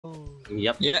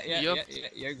Yep. Yeah,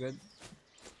 you're good.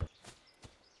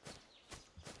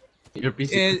 Your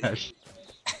PC crashed.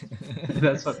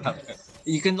 That's what happened.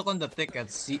 You can look on the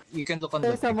tickets. You can look on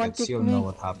the Someone tickets. kick You'll me. know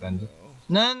what happened.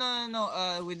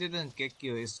 No. We didn't kick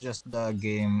you. It's just the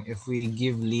game. If we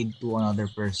give lead to another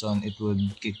person, it would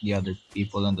kick the other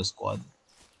people on the squad.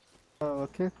 Oh,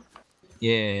 okay.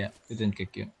 Yeah. We didn't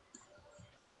kick you.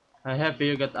 I'm happy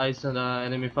you got eyes on the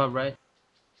enemy fob, right?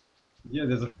 Yeah,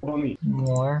 there's a fob on me.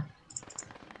 More.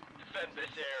 Defend this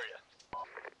area.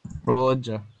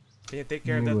 Roger. Can you take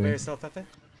care of that by yourself, Ate?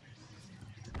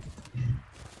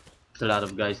 There's a lot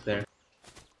of guys there.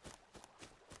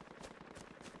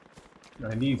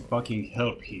 I need fucking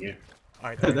help here.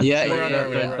 Alright, Yeah, we're on our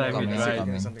way. yeah, We're on our way. coming, Let's see if we can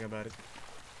coming. do something about it.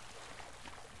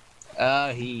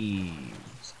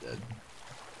 He's dead.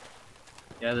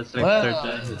 Yeah, that's like Well, third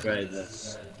time to try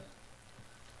that.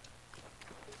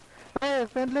 Hey,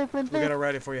 friendly. We gotta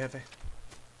ride it for you, Hefe.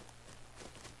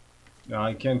 No,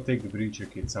 I can't take the breacher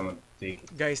kit. Someone take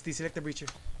it. Guys, deselect the breacher.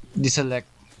 Deselect.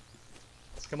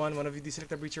 Come on, one of you deselect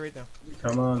the breacher right now.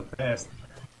 Come on, fast.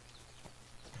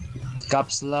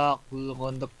 Caps lock. Look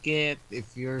on the kit.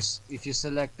 If you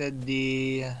selected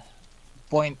the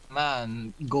point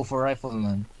man, go for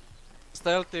rifleman.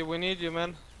 Stealthy, we need you,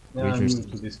 man. Yeah, I'm Breachers.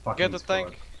 new to this fucking Get the squad.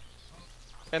 tank.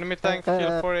 Enemy tank, kill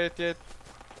 488.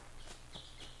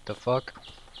 The fuck?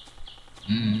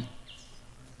 Mm.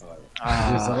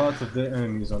 There's a lot of the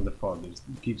enemies on the fob. They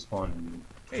keep spawning.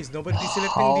 Hey, is nobody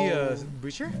deselecting the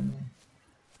breacher?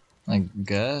 I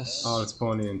guess. I'll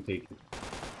spawn in and take it.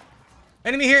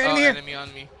 Enemy here, enemy here! Enemy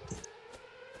on me.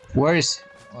 Where is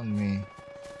on me?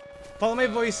 Follow my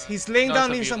voice. He's laying North down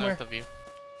of here you, somewhere. north of you.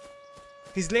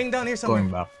 He's laying down here somewhere.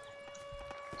 Going back.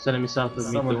 There's enemy south of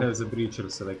me Someone too. has a breacher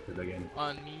selected again.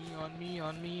 On me.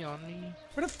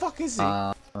 Where the fuck is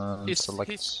he?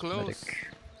 Select He's close. medic.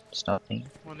 It's not me.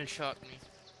 When he shot me.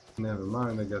 Never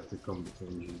mind, I got the combat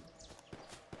engine.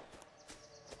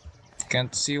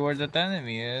 Can't see where that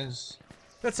enemy is.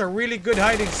 That's a really good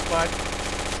hiding spot.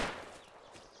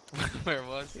 Where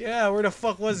was he? Yeah, where the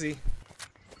fuck was he?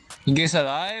 You guys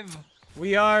alive?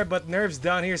 We are, but Nerve's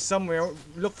down here somewhere.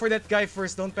 Look for that guy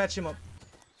first, don't patch him up.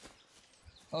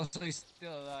 Oh, so he's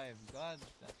still alive. God.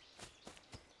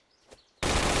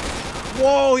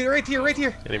 Whoa, he's right here, right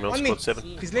here. Enemy on On me. spot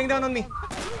 7. He's laying down on me.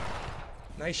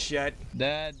 Nice shot.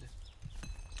 Dead.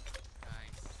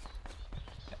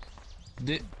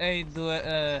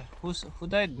 Nice. Who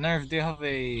died? Nerve, do you have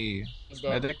a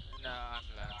medic? Nah, I'm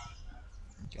last.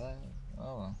 Okay. Oh.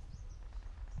 Well.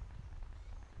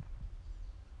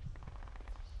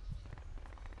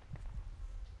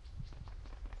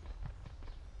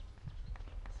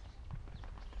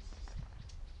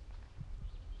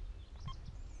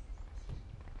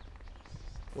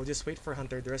 We'll just wait for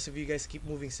Hunter. The rest of you guys keep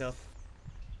moving south.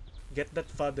 Get that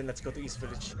FUD and let's go to East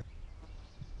Village.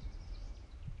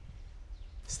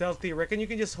 Stealthy, reckon you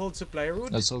can just hold supply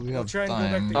route? That's what we I'll have try and go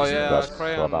back time. to Oh East yeah, Village.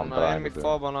 Crayon, enemy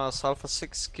fob on us, Alpha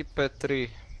 6, keep at 3.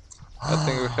 I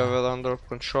think we have it under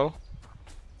control.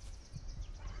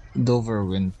 Dover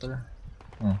Winter.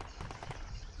 Oh.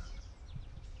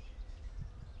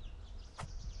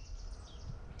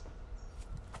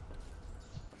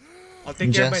 I'll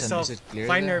take care of Jensen, myself. is it clear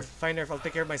Fine there? nerve, I'll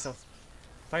take care of myself.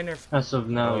 Fine nerve. As of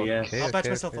now, yes. I'll patch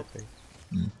myself up.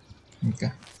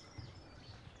 Okay.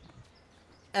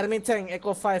 Enemy tank,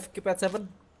 Echo 5, keep at 7.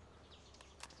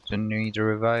 Do you need to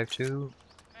revive too?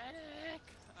 Medic!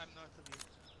 I'm north of you.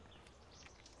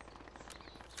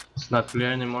 It's not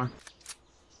clear anymore.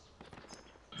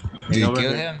 Do you know where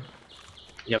kill they're- him?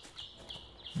 Yep.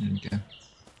 Okay.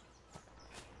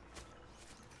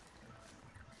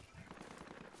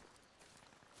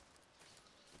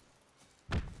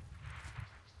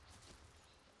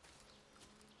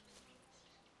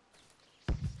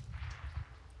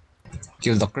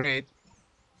 Kill the crate.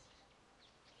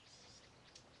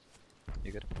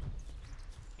 You good?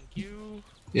 Thank you.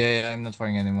 Yeah, I'm not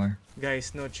firing anymore.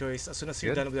 Guys, no choice. As soon as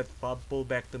you're Good. done with that fob, pull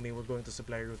back to me. We're going to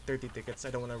supply route. 30 tickets. I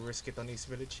don't want to risk it on East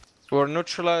Village. We're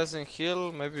neutralizing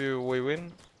hill, maybe we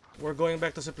win. We're going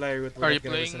back to supply route. We're Are not you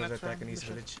gonna risk playing another that attack in round, East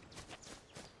Bishop? Village.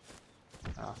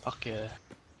 Ah, fuck yeah.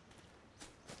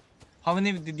 How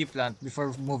many did you plant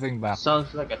before moving back?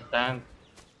 Sounds like a tank.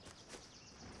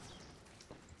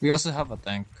 We also have a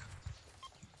tank.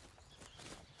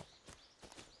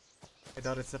 I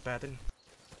doubt it's the pattern.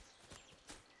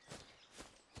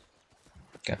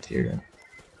 Got here.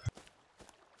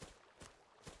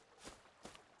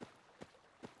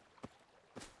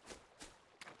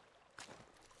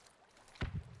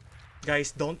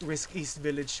 Guys, don't risk East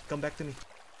Village. Come back to me.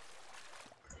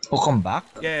 Oh, come back?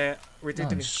 Yeah, return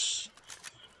to me. Nice.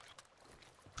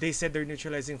 They said they're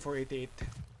neutralizing 488.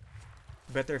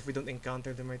 Better if we don't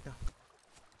encounter them right now.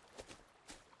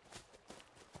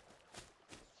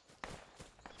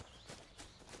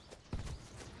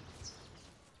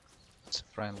 It's a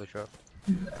friendly drop.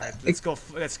 Alright,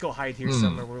 let's go hide here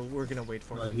somewhere. We're gonna wait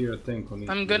for I them. hear a tank on it.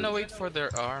 I'm gonna wait for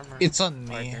their armor. It's on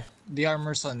me. Okay. The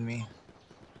armor's on me.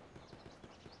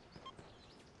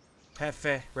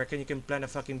 Hefe, reckon you can plant a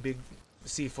fucking big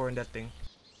C4 in that thing?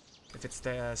 If it's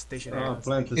stationary.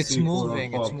 Plant the It's C4 on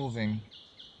moving. It's top. moving.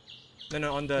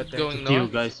 No, on the Going Few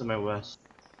north. guys to my west.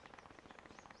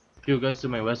 Few guys to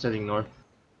my west heading north.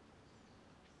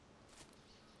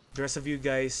 The rest of you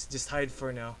guys just hide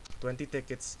for now. 20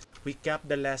 tickets. We cap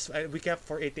the last. We cap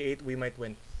 488. We might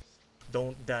win.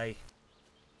 Don't die.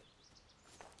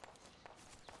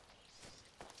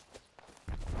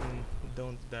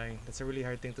 Don't die. That's a really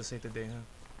hard thing to say today, huh?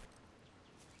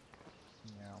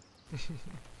 Yeah.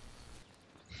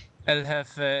 El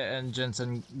Jefe and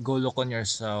Jensen, go look on your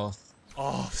south.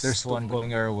 Oh, There's one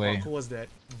going your way. Who was that?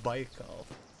 Baikal.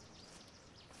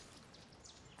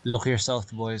 Look your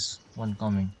south, boys. One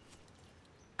coming.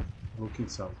 Looking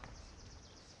south.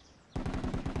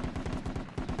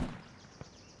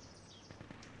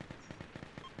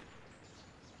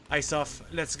 Ice off.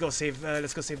 Let's go save.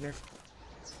 Let's go save Nerf.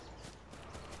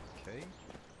 Okay.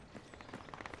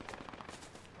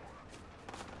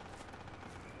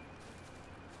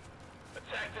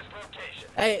 Attack this location.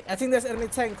 Hey, I think there's enemy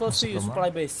tank close to you, Come on. supply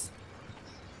base.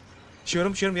 Shoot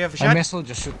him. Shoot him. We have a I shot. may as well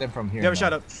just shoot them from here. You have a now.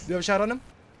 shot up. You have a shot on him.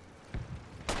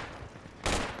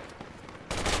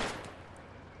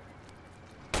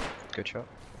 Good shot.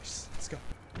 Let's go.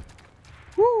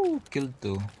 Woo! Killed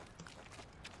two.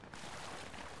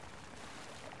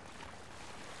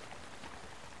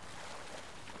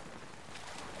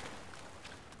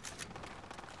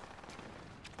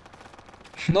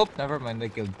 Nope, never mind. I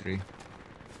killed three.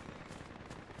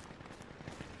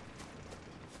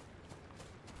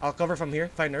 I'll cover from here.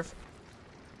 Find Nerf.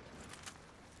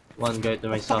 One guy to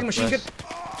my Fucking machine gun.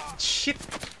 southwest. Shit.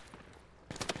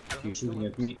 He's shooting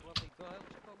at me.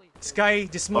 Sky,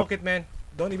 just smoke it, man.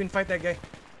 Don't even fight that guy.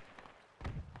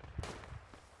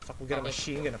 Fuck, we got a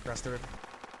machine gun across the river.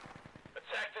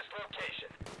 Attack this location.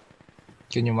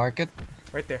 Can you mark it?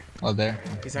 Right there. Oh, there.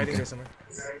 He's hiding there somewhere.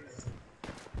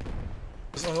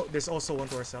 There's also one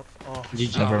to our south. Oh,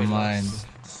 GG. Never mind.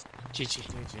 GG.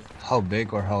 GG. How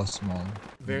big or how small?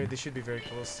 They should be very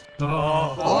close.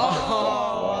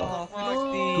 Oh,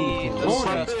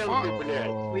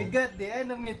 We got the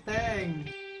enemy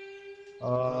tank.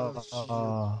 I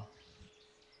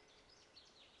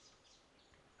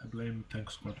blame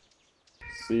tank squad.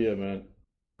 See ya, man.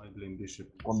 I blame Bishop.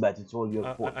 Combat, it's all your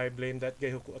fault. I blame that guy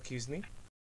who accused me.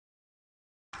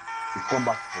 It's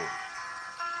combat fault.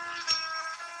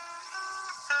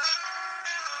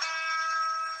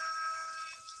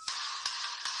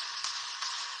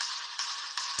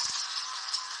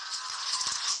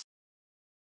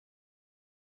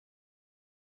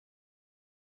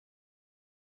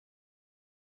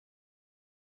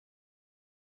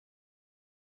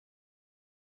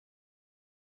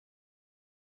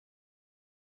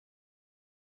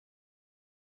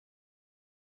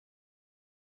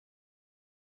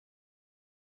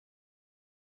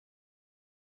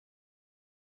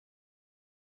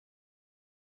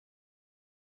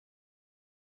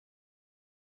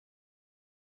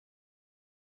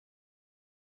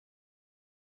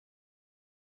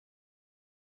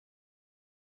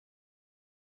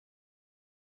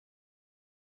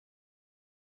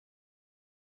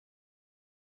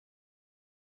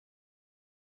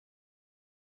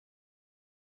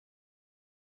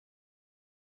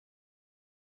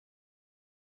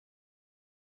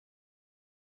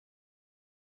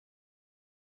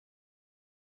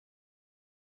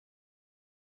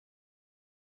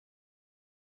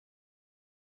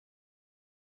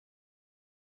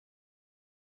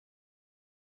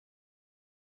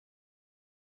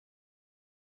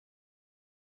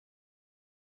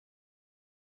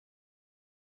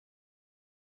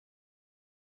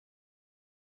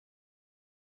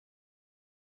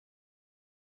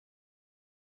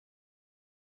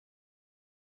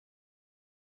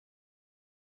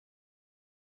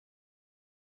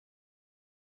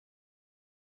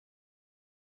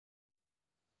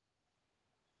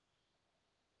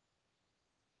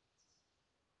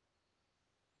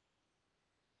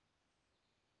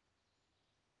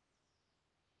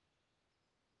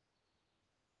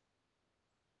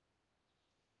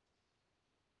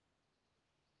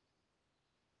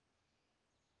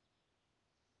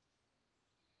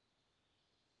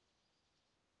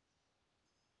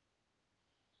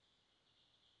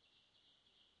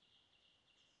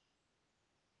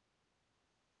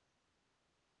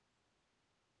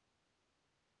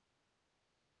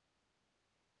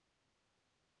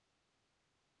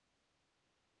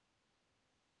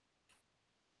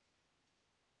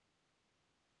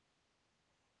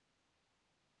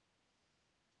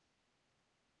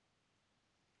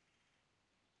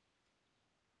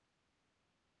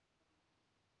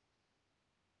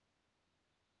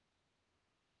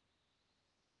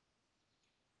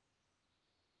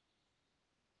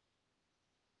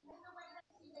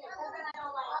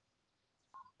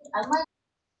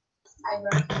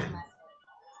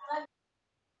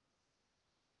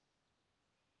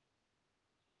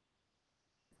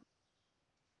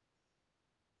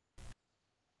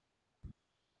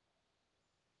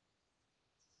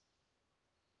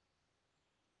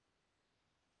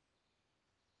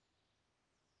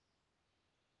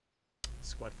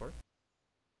 Squad 4.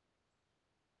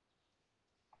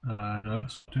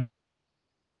 That's two.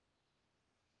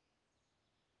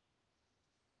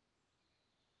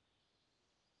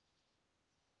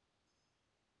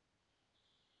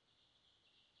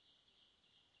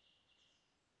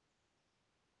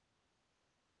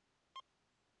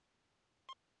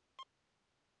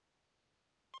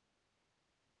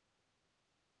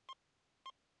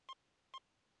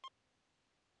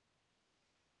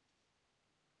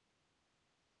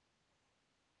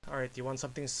 Alright, you want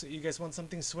something? You guys want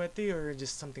something sweaty or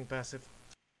just something passive?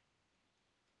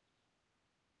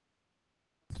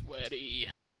 Sweaty.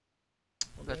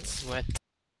 Okay. Let's sweat.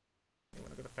 You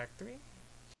wanna go to factory?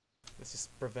 Let's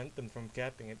just prevent them from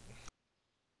capping it.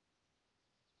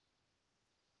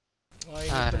 I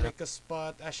need to make a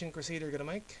spot. Ashen Crusader, got a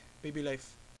mic? Baby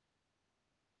Life.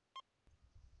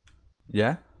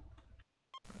 Yeah?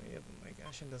 I have a mic,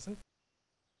 Ashen doesn't.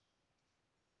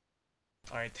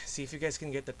 Alright, see if you guys can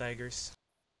get the tigers.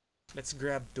 Let's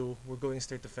grab 2. We're going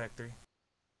straight to factory.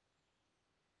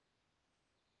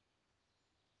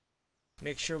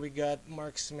 Make sure we got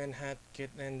marksman hat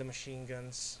kit and the machine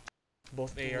guns.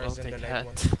 Both ARs and the light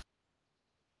one.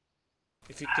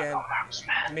 If you can,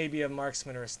 maybe a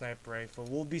marksman or a sniper rifle.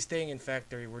 We'll be staying in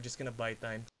factory. We're just gonna buy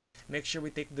time. Make sure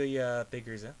we take the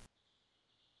tigers, eh?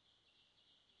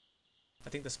 I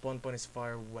think the spawn point is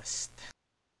far west.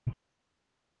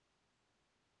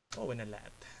 Oh, in a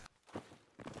lad.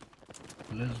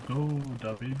 Let's go,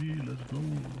 da baby, let's go.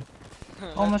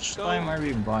 How much time are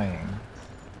we buying?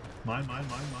 Mine.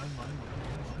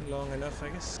 Long enough, I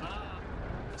guess.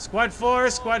 Squad 4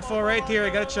 right here. I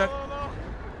got a chuck.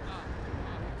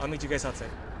 I'll meet you guys outside.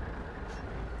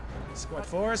 Squad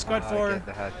 4. Squad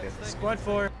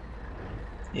 4.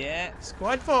 Yeah.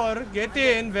 Squad 4, get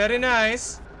in. Very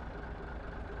nice.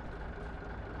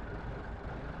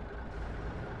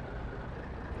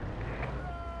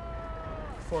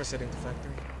 Force heading to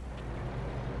factory.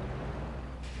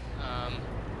 I'm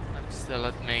still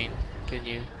at main. Can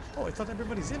you? Oh, I thought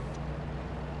everybody's in.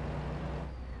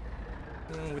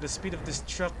 With the speed of this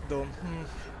truck, though.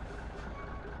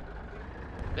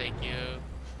 Thank you.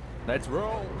 Let's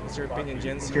roll. What's your opinion,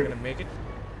 gents? You're gonna make it?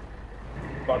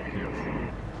 Fuck you.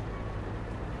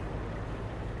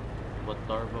 What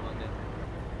turbo on it?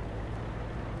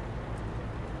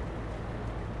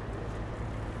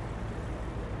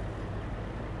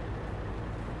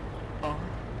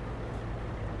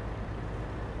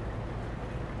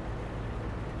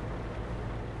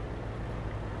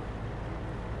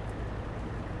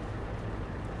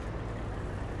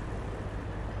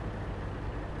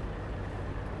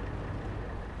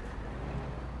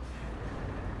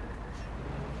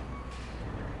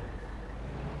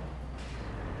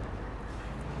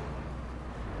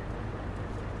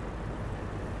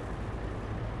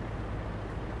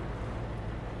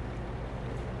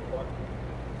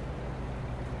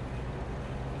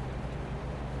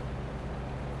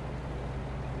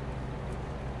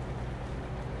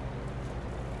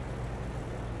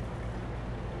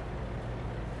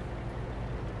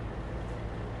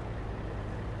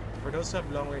 For those who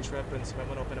have long range weapons, you might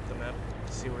want to open up the map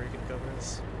to see where you can cover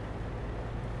this.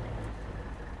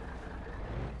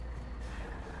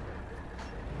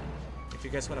 If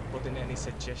you guys want to put in any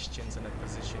suggestions on that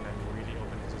position, I'm really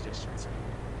open to suggestions.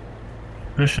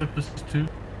 Bishop, this is 2.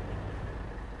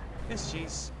 Yes,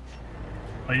 jeez.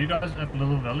 Are you guys at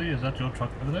Little Valley? Is that your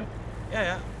truck over there?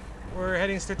 Yeah. We're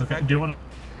heading straight to Okay, factory. do you want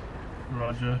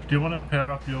Roger. Do you want to pair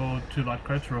up your 2 light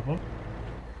crates, Ripple?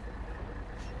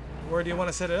 Where do you want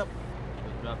to set it up?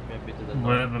 Drop me a bit to the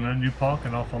Wherever, man, you park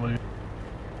and I'll follow you.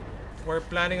 We're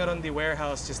planning it on the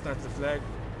warehouse just north of the flag.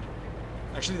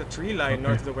 Actually, the tree line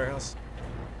north of the warehouse.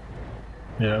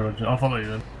 Yeah, Roger. I'll follow you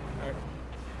then. Alright.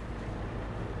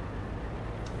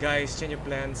 Guys, change your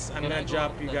plans. I'm gonna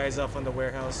drop you guys off on the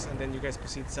warehouse and then you guys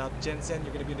proceed south. Jensen,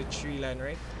 you're gonna be in the tree line,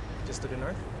 right? Just to the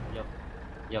north?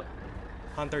 Yep.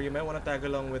 Hunter, you might want to tag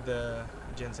along with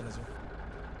Jensen as well.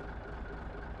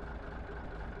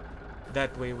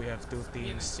 That way we have 2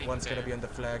 teams. One's gonna be on the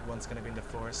flag, one's gonna be in the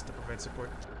forest to provide support.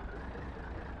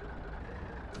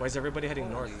 Why is everybody heading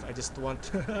north? I just want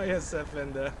ISF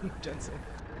and Jensen.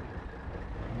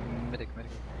 Medic.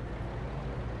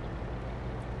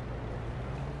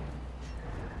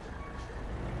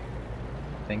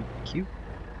 Thank you.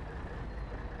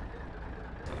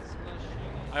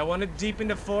 I want it deep in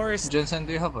the forest. Jensen,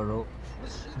 do you have a rope?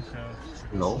 Okay.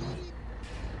 No.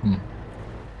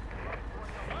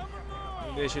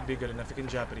 They should be good enough. You can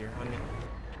drop it here on me.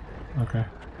 Okay.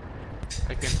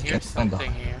 I can hear Can't find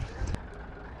something here.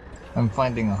 I'm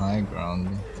finding a high ground.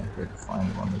 I could find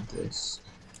one of this.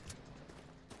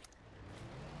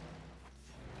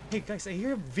 Hey guys, I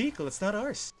hear a vehicle. It's not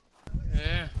ours.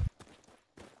 Yeah.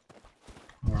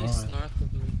 He's north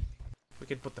of me. We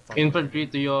can put the fire. Infantry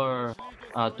to your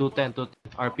 210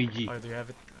 RPG. Oh, do you have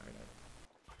it?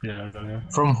 Yeah, I got it.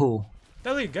 From who?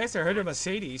 Tell you guys, I heard a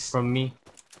Mercedes. From me.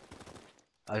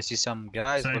 I see some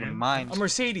guys with A mines.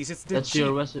 Mercedes. It's the That's Jeep.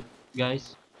 your west,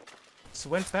 guys. Just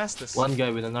went past us. One guy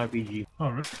with an RPG. Oh,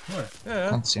 really? Where? Yeah,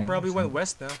 Can't see probably anything. went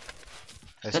west now.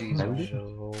 I see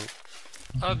some.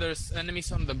 Oh, there's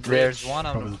enemies on the bridge. There's one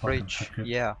on Probably the the bridge. button, okay.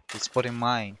 Yeah, he's putting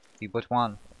mine. He put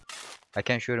one. I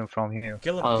can shoot him from here.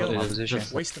 Kill him, Oh, kill him. it is Position.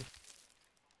 just- Waste him.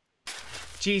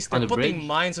 Jeez, On they're the putting bridge?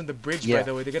 mines on the bridge, by Yeah.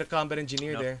 the way. They got a combat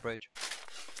engineer No, there. bridge.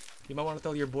 You might want to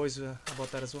tell your boys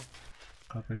about that as well.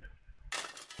 Copied.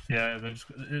 Yeah, they're just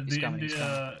the coming, he's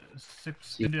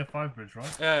India 5 bridge,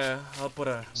 right? Yeah, I'll put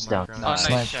a It's marker down. on Oh, it.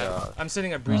 nice Sniper. shot. I'm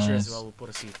sending a breacher as Nice. well. We'll put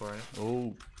a C4 on it.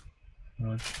 Oh,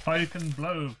 Oh, you can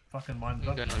blow fucking mines I'm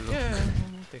up. gonna look. Yeah,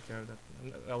 we'll take care of that.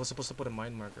 I was supposed to put a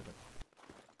mine marker, but...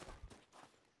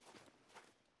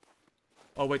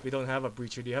 Oh wait, we don't have a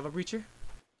breacher. Do you have a breacher?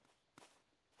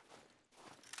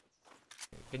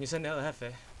 Can you send El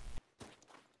Jefe?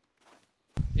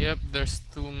 Yep, there's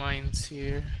 2 mines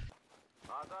here.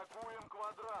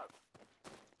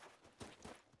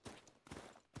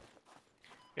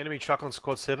 Enemy truck on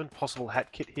squad 7. Possible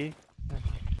hat kit here.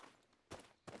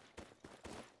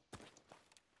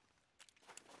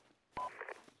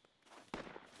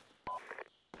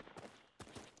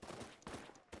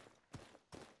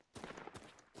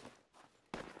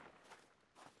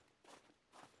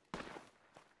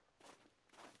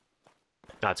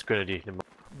 That's grenadier. Never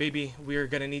mind. Baby, we're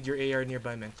gonna need your AR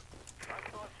nearby, man.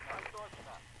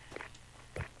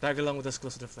 Tag along with us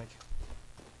close to the flag.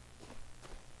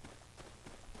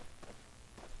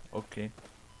 Okay.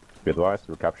 Be advised,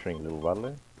 we're capturing Little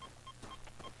Valley.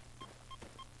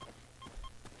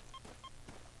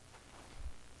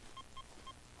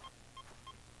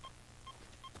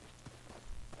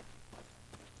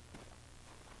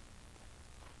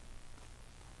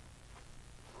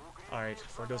 Alright,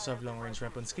 for those who have long range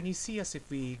weapons, can you see us if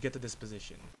we get to this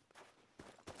position?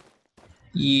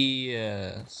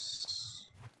 Yes.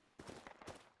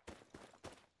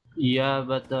 Yeah,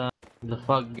 but the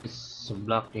fog is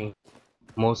blocking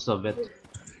most of it.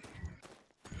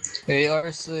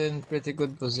 AR's in pretty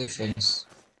good positions.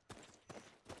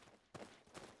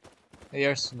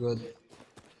 AR's good.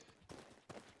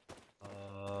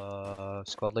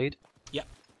 squad lead? Yeah.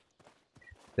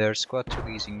 Their squad 2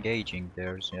 is engaging.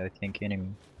 There's, I think,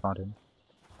 enemy found him.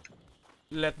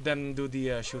 Let them do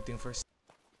the shooting first.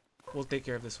 We'll take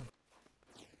care of this one.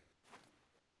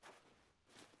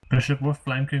 Bishop, we're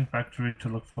flanking factory to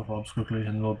look for fobs quickly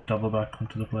and we'll double back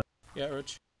onto the play. Yeah,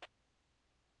 Roach.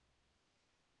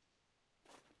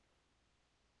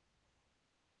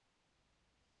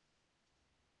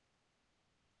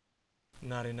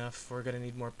 Not enough. We're gonna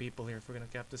need more people here if we're gonna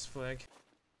cap this flag.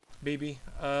 Baby,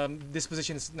 this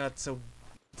position is not so...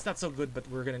 It's not so good, but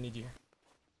we're gonna need you here.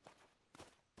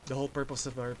 The whole purpose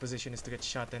of our position is to get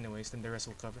shot anyways, then the rest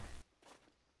will cover.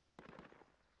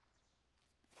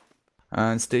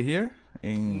 And stay here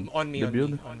in On me, the on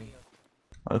build. me, on me.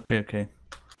 Okay, okay.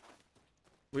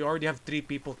 We already have 3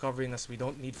 people covering us, we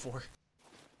don't need 4.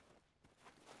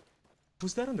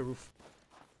 Who's that on the roof?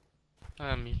 Me.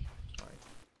 Alright,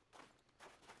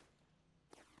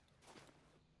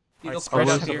 We're spread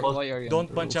out here. supposed-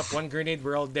 Don't bunch up. 1 grenade,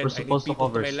 we're all dead. We're I need supposed to people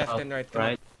to cover my left south, and right. Come on.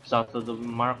 right? South of the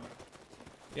mark.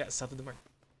 Yeah, south of the mark.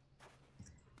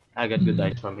 I got good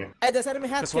eyes from here. Hey, there's enemy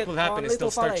hat Because what kit will happen on is they'll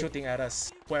Little start Valley. shooting at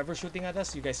us. Whoever's shooting at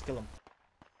us, you guys kill them.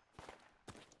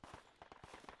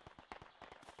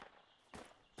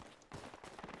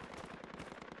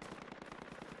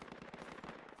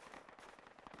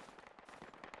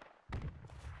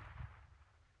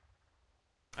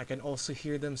 I can also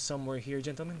hear them somewhere here,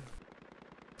 gentlemen.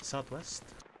 Southwest.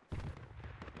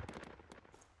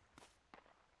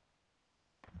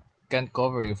 Can't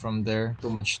cover you from there.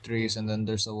 Too much trees, and then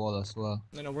there's a wall as well.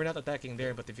 No, we're not attacking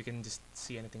there, but if you can just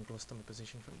see anything close to my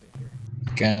position from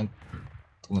there. Can't.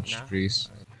 Too much Nah? trees.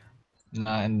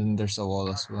 Nah, and then there's a wall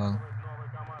as well.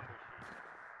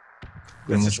 Let's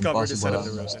Pretty just much cover this side of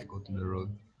the impossible road. to go to the road.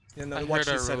 Yeah, no, I watch heard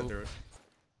a this side of rope. the road.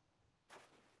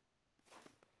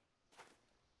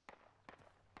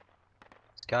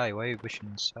 Sky, why are you pushing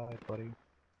inside, buddy?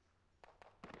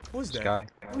 Who's that? Sky.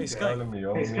 Hey, Sky. Enemy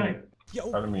on me.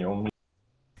 Yo. Enemy on me.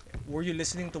 Were you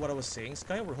listening to what I was saying,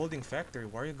 Sky? We're holding factory.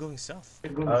 Why are you going south?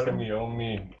 Enemy on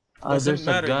me. Doesn't there's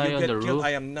a matter. guy You on get the killed. roof.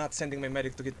 I am not sending my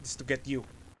medic to get you.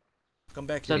 Come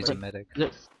back here. He's a buddy.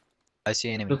 medic. I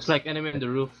see enemy. Looks like enemy on the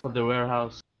roof of the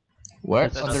warehouse. Where?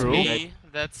 That's on That's the roof. me.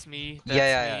 That's me. That's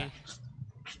Yeah. me.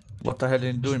 What the hell are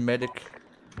you doing, medic?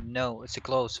 No, it's a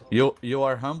close. You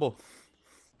are humble.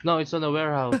 No, it's on the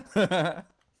warehouse.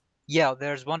 Yeah,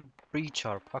 there's one breach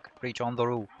or pocket breach on the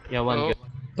roof. Yeah, one guy.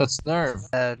 That's Nerf.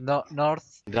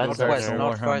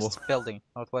 Northwest building.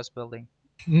 Northwest building.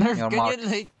 Nerf, Your can mark. you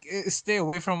like stay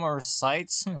away from our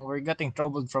sites? We're getting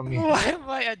troubled from you. Why am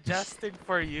I adjusting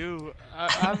for you?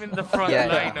 I'm in the front Yeah,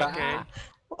 line, yeah. okay?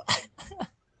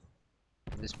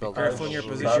 This Be building. careful in your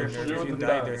position. If you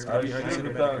die, there's gonna be hard to see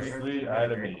the medic. Three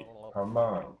enemy. Come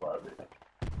on, buddy.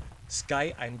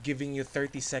 Sky, I'm giving you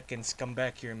 30 seconds. Come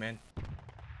back here, man.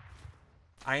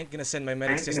 I ain't gonna send my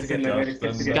medics just to get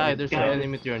you. Sky, there's an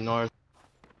enemy to your north.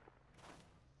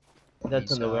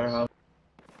 That's on the warehouse.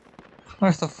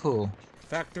 North of who?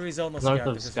 Factory's almost North capped.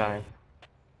 of This is Sky.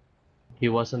 He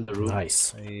was on the roof.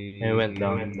 Nice. He went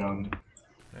down. There you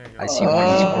go. I see one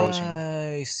is closing.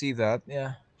 I see that,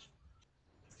 yeah.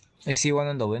 I see one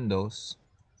on the windows.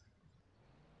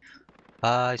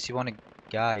 I see one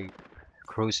guy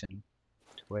cruising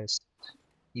to west,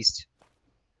 east.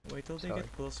 Wait till they Sorry.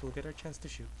 get close. We'll get our chance to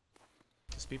shoot.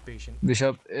 Just be patient.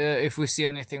 Bishop, if we see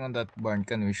anything on that barn,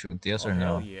 can we shoot? Yes or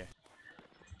no? Hell yeah.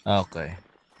 Okay.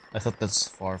 I thought that's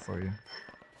far for you.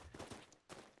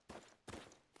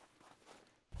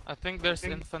 I think there's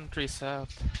infantry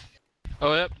south.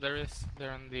 Oh, yep, there is.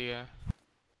 They're on the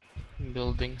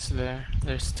buildings there.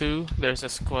 There's two. There's a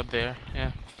squad there.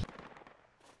 Yeah.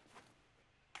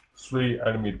 3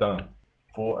 enemy down.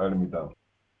 4 enemy down.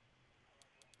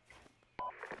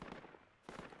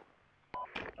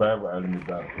 5 enemy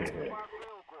down.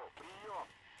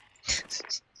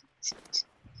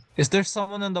 Is there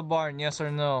someone in the barn? Yes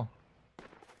or no?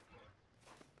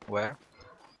 Where?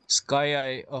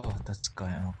 Sky, oh, that's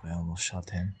Sky. Okay, I almost shot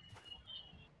him.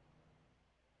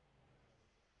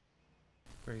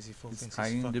 Crazy fool He's thinks high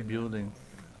he's in the fucking building.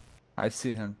 I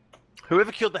see him.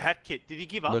 Whoever killed the hat kit, did he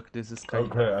give up? Look, this is Kai.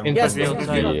 Okay, I'm Yes,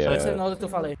 Infantry yes, outside. yes, Yeah. in order to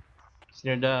follow. It's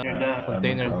near the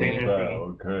container.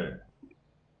 Okay.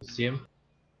 See him?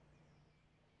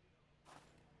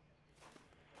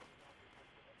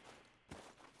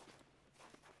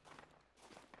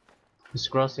 He's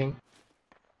crossing.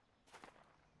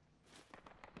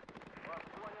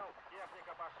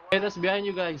 Hey, that's behind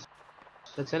you guys.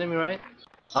 That's enemy, right?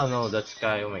 Oh no, that's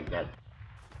Sky. Oh my god.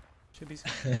 Should be.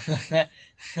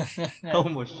 I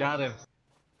almost shot him.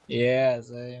 Yeah,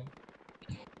 same.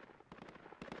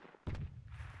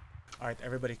 Alright,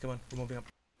 everybody, come on. We're moving up.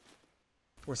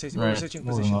 We're Right, switching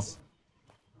moving positions.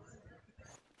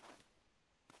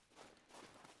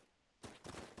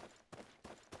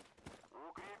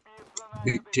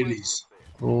 Big chilies.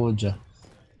 Roja.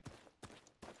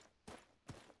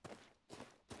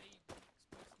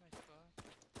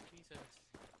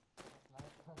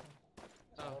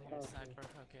 Oh, you're a sniper.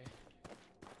 Okay.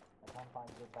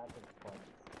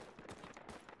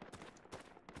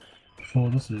 For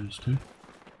the series too.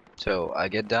 So I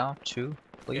get down 2,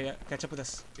 please. Yeah, catch up with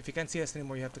us. If you can't see us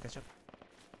anymore, you have to catch up.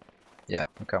 Yeah,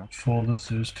 okay. For the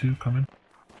series 2 coming.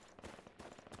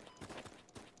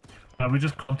 We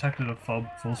just contacted a fob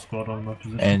full squad on my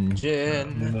position.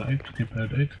 Engine. In 8, keep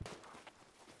ahead 8.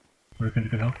 Reckon you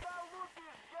can help?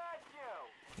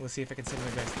 We'll see if I can send my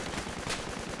guys.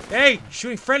 Hey!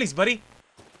 Shooting friendlies, buddy!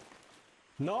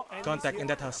 No. Contact in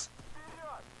that house.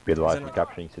 Be advised, Is we're it-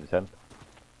 capturing citizen.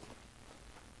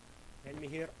 Enemy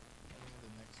here.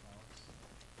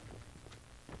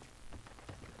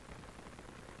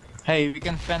 Hey, we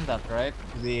can fend that, right?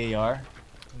 The AR.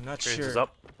 I'm not Trace sure. is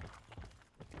up.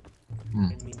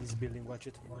 Enemy in this building, watch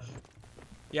it.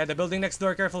 Yeah, the building next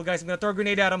door. Careful, guys. I'm gonna throw a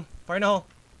grenade at him. Fire in the hole.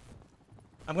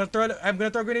 I'm gonna throw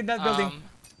a grenade in that building.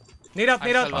 Nade out,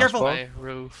 nade I out. fell Careful. off my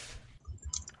roof.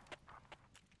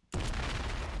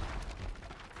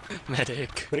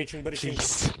 Medic. Breaching, breaching.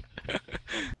 Please.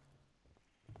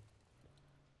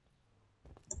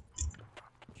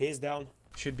 He's down.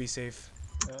 Should be safe.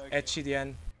 Etchi,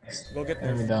 Dian. Go get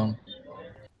Enemy Nerf. down.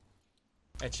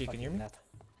 Etchi, can you hear me?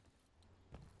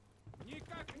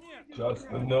 Just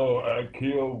to know, I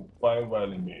killed 5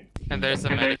 enemy. And there's a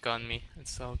medic on me.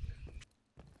 It's all.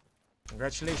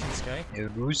 Congratulations, guy.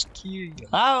 Ruski.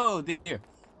 Oh, dear.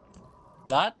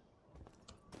 That?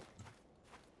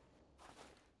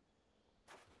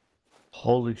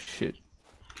 Holy shit.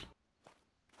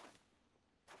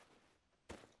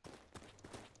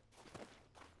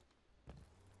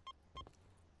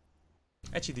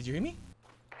 Actually, did you hear me?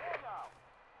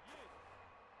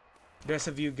 There's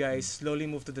a view, guys. Slowly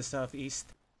move to the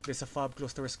southeast. There's a fob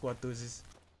close to where squad 2 is.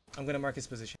 I'm gonna mark his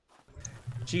position.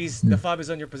 Cheese, the fob is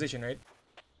on your position, right?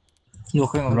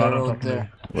 Looking on the Right on top road of me.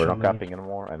 there. We're not capping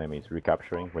anymore. Enemies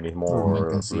recapturing. We need more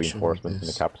can see reinforcements in the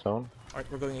this. cap zone. Alright,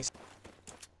 we're going east.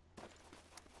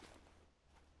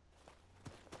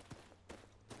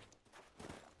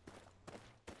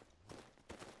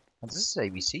 This is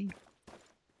ABC.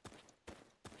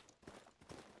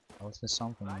 Oh, is there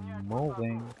something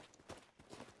moving?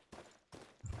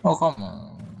 Oh, come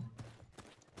on.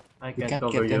 I We can can't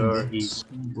cover get your in east.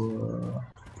 this.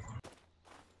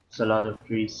 It's a lot of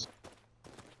trees.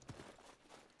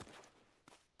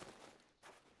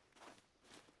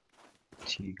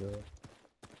 Tigo.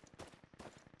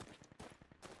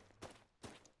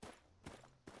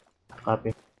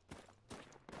 Copy.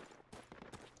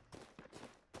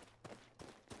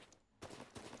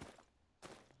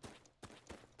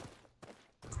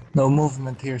 No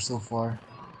movement here so far.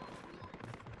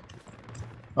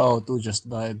 Oh, 2 just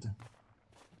died.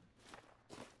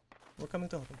 We're coming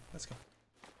to help him. Let's go.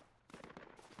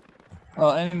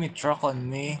 Oh, enemy truck on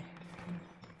me.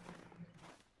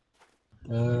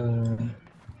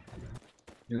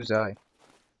 Who's I?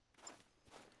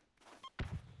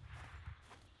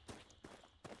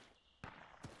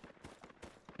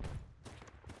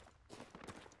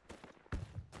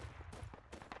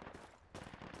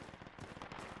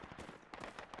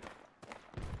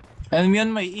 Enemy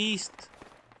on my east.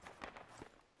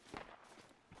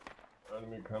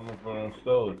 Enemy coming from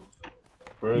stealth.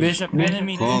 Bishop,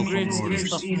 enemy 2 grids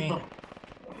east of me.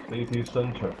 City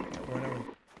center.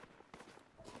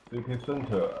 City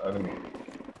center, enemy.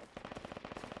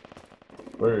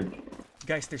 Bridge.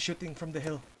 Guys, they're shooting from the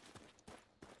hill.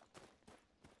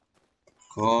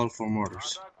 Call for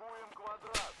mortars.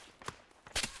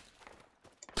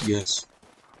 Yes.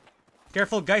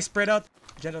 Careful, guys, spread out.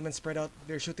 Gentlemen, spread out.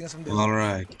 They're shooting us from the hill.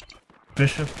 Alright.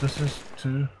 Bishop, this is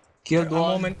 2. Killed one.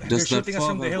 Moment. They're Does that shooting us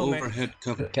from fob the have hill, man. overhead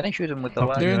cover? Can I shoot him with the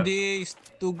They're in ladder? the east,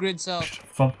 2 grids out.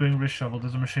 Fob being reshoveled.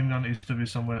 There's a machine gun east of you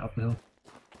somewhere up the hill.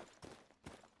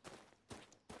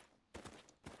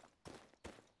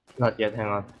 Not yet, hang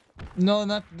on. No,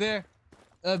 not there.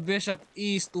 Bishop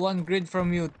east, 1 grid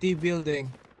from you, T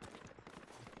building.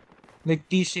 Like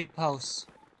T-shaped house.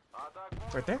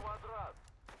 Right there?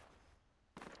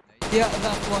 Yeah,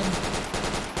 that one.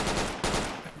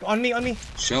 On me, on me.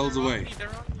 Shells away. They're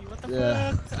on me. What the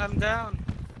Yeah. fuck? I'm down.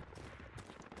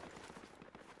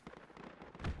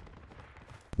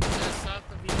 They're south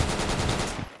of you.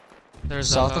 There's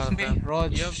South a lot of me, them.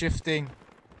 Rod Yep. shifting.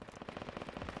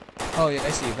 Oh yeah,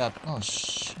 I see that. Oh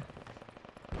shh.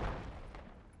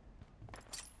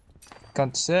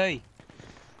 Can't say.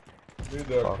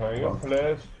 Leader, can you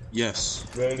please Yes.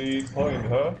 ready point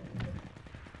her?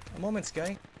 A moment,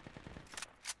 Sky.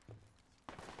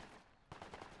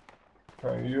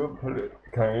 Can you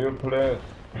please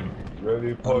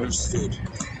ready point? Understood.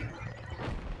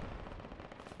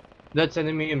 That's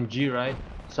enemy MG, right?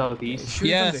 Southeast.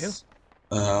 Shooting from the hill. Yes.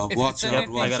 If Watch it's out,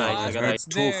 an watch FP5, out. I I got heard it.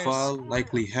 Theirs. Tofal,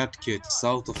 likely head kit,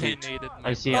 south of They it. needed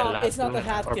I see a No, last it's not a one,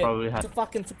 hat or kit. probably It's a hat.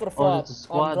 fucking super Oh, fob it's a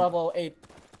squad. on Bravo 8.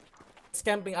 It's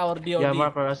camping our DOD. Yeah,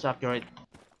 Mark us accurate.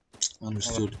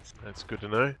 Understood. That's good to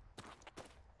know.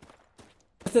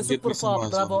 It's a Get super me some fob,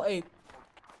 eyes Bravo on 8.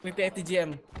 With the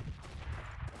ATGM.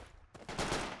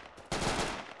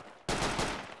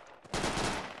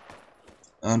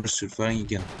 Understood. Firing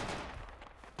again.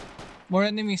 More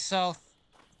enemies south.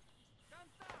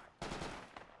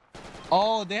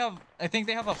 Oh, they have. I think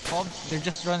they have a fob. They're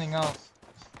just running out.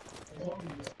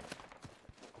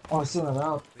 Oh, soon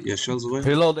out. Yeah, shells away.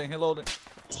 Reloading, reloading.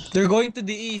 They're going to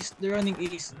the east. They're running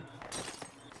east.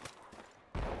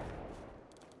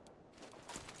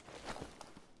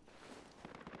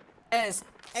 Yes,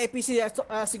 APC,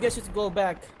 I suggest you to go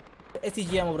back.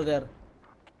 ATGM over there.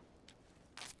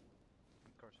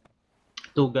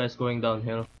 2 guys going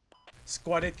downhill.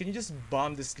 Squad 8, can you just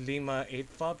bomb this Lima 8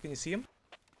 fob? Can you see him?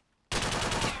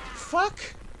 Fuck!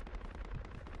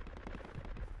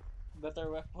 Better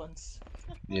weapons.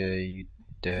 Yeah, you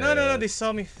dead. No, they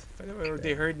saw me. Or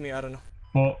they heard me, I don't know.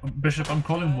 Well, Bishop, I'm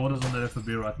calling mortars on the FOB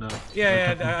right now.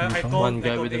 Yeah, I told One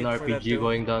guy I with an told 8 for that RPG too.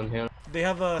 going downhill. They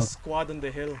have a squad on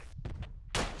the hill.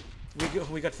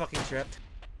 We got fucking trapped.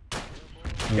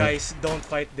 Guys, don't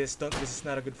fight this. This is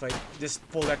not a good fight. Just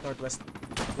pull back northwest.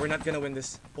 We're not gonna win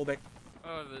this. Pull back.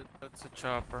 Oh, that's a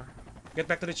chopper. Get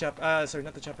back to the chop. Sorry,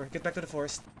 not the chopper. Get back to the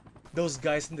forest. Those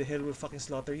guys in the hill will fucking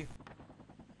slaughter you.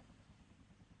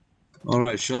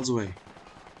 Alright, shells away.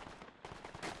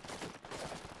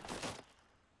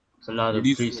 It's a lot of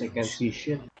These trees, I can't see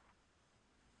shit.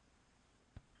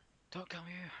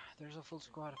 a full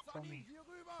squad for me.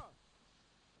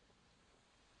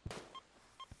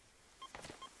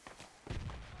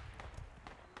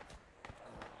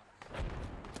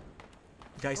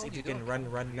 Guys, if you can run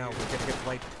now. We're gonna get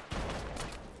wiped.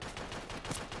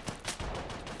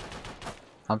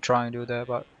 I'm trying to do that,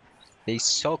 but they're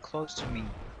so close to me.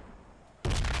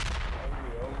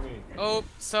 Oh,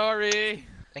 sorry.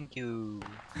 Thank you.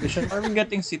 Are we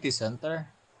getting city center?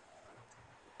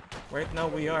 Right now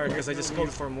we are, because I just called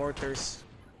for mortars.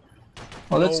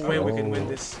 Oh, No let's way we go. can win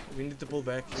this. We need to pull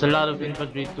back. It's a lot of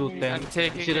infantry 210. I'm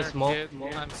taking You see the your smoke? kit.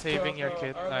 I'm saving your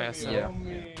kit. Yeah.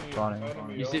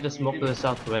 You see the smoke to the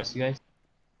southwest, guys?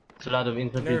 It's a lot of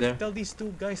infantry Nerf, there. tell these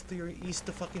two guys to your east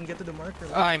to fucking get to the marker.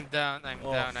 I'm down. I'm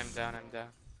Oh. down. I'm down. I'm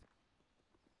down.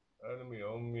 Enemy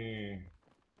on me.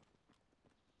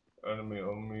 Enemy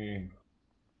on me.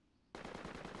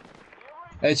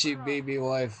 Edgy baby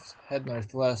wife, head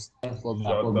northwest. Shut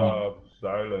up,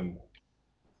 silent.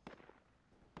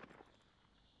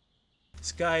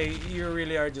 Sky, you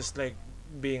really are just like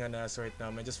being an ass right now,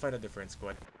 man. Just find a different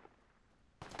squad.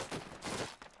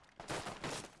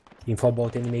 Info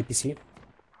about enemy APC.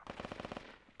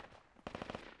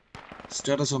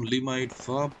 Status on Lima 8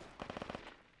 Fob.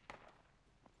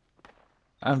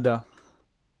 I'm down.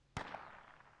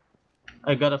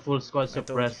 I got a full squad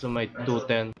suppressed to my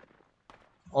 210.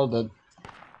 All dead.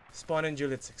 Spawn in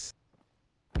Juliet 6.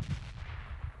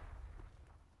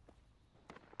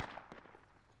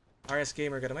 RS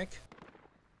Gamer, got a mic?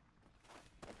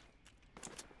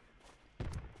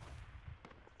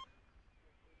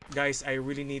 Guys, I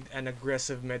really need an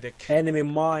aggressive medic. Enemy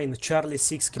mine, Charlie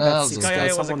 6, keep I'll at do 6. Sky Can I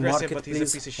was someone aggressive, mark it, but he's a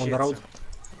please, piece of on shit. the road? so-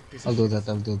 piece of I'll shit. do that.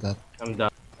 I'll do that. I'm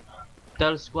done.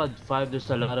 Tell squad 5 there's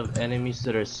a lot of enemies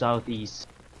that are southeast.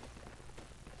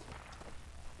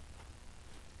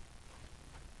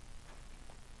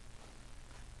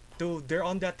 Dude, they're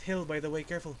on that hill, by the way,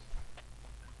 careful.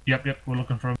 Yep, we're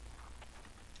looking for him.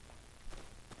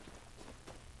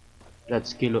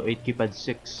 That's Kilo 8 keypad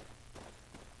 6.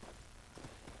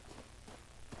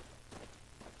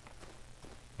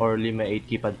 Or Lima 8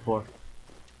 keypad 4.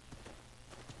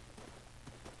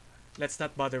 Let's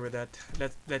not bother with that.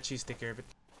 Let Cheese take care of it.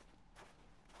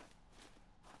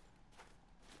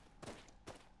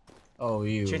 Oh,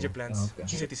 you. Change your plans. Okay.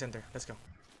 City center. Let's go.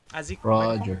 Azik.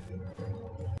 Roger.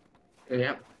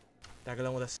 Yep. Tag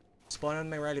along with us. Spawn on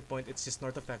my rally point. It's just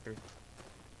north of factory.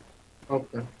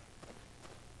 Okay.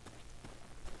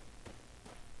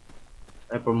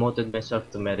 I promoted myself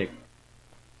to medic.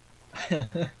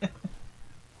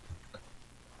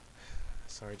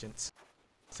 Sergeants.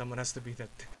 Someone has to be that.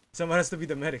 Someone has to be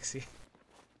the medic, see?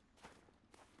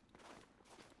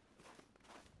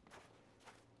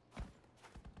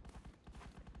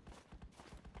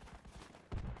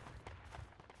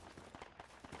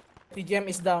 TGM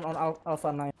is down on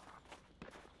Alpha 9.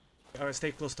 Alright,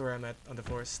 stay close to where I'm at on the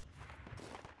forest.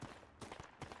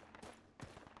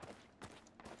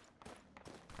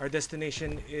 Our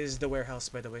destination is the warehouse,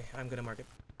 by the way. I'm gonna mark it.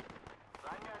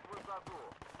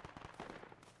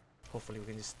 Hopefully we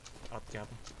can just outgap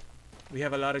them. We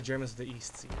have a lot of Germans to the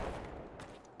east, see?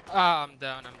 Ah, I'm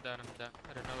down. I'm down. I'm down.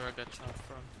 I don't know where I got shot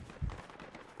from.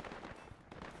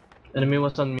 Enemy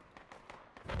was on me.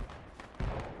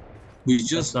 We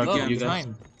just That's not began. you guys.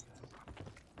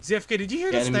 ZFK, did you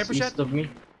hear The that enemies sniper shot? east of me.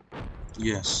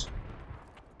 Yes.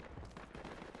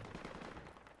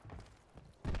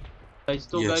 Guys,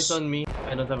 two Yes. guys on me.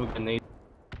 I don't have a grenade.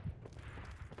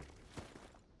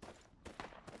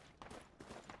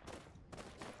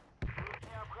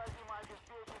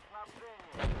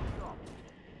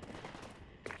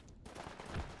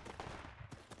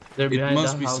 They're It behind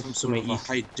must the be house some to sort my of a east.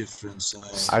 height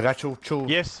difference. I got you two.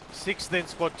 Yes, 6 then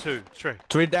squad 2. True.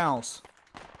 3 downs.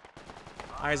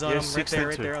 Eyes on Yes, him, right 6 there, and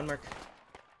right 2. there on mark.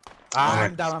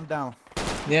 I'm down. I'm down.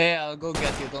 Yeah, I'll go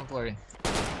get you. Don't worry.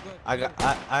 I got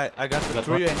the Got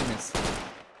 3 what? enemies.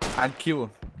 And killed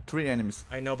 3 enemies.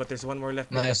 I know, but there's one more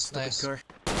left. Nice, Stupid nice. car.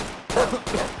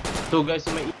 Two guys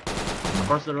to my east.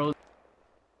 Across the road.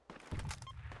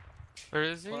 Where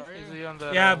is he? Is he on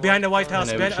the? Yeah, behind the White car?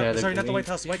 House. And I wish I had a Sorry, not the grenade. White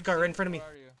House. White car right in front of me.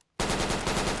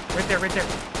 Right there, right there.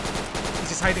 He's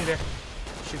just hiding there.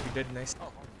 Should be dead, nice.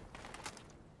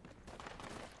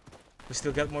 We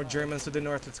still got more Germans to the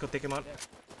north. Let's go take him out.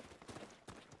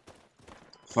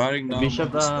 Firing now.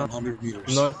 Bishop, minus 100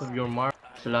 meters. North of your mark.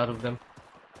 There's a lot of them.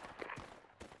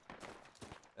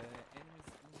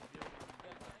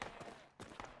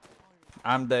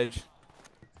 I'm dead.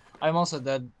 I'm also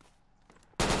dead.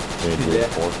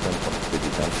 Reinforcement from city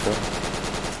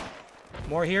center.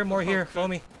 More here, more here. Follow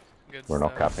me. Good We're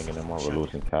not stuff. capping anymore, we're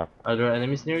losing cap. Are there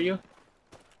enemies near you?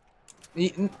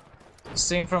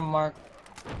 Same from Mark.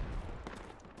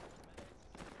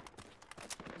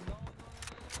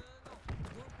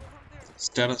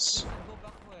 Status. Go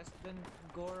back west, then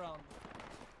go around.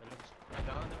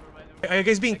 Are you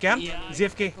guys being camped? Yeah,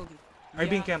 ZFK. Are you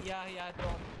being camped? Yeah,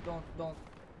 don't.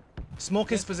 Smoke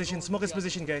his position. Smoke his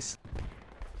position, guys.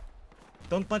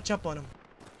 Don't punch up on him.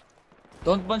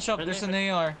 Don't bunch up, there's an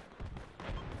AR.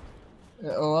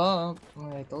 Oh,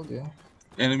 I told you.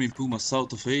 Enemy Puma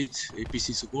south of 8.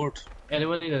 APC support.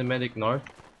 Anyone in the medic north?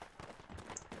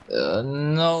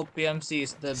 No, PMC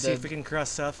is the See if we can cross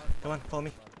south. Come on, follow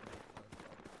me.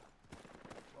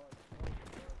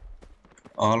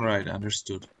 Alright,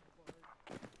 understood.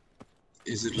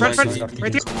 Is it Front, like front,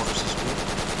 right here.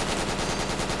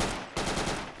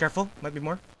 Careful, might be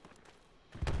more.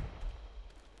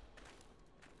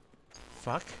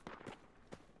 Fuck.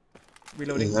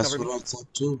 Reloading, Yeah, that's cover what me. I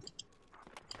thought too.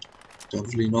 Don't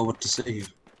really know what to say here.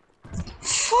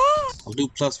 I'll do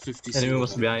plus 50. Enemy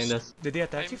was behind us. Did they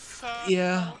attack you?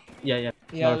 Yeah. Yeah.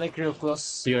 Yeah, North. like real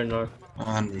close. Pure north.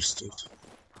 Understood.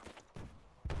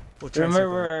 We'll try and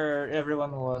Remember circle. where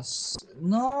everyone was?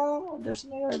 No, there's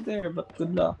an AR there, but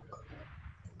good luck.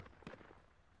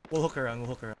 We'll hook around, we'll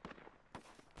hook around.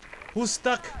 Who's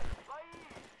stuck?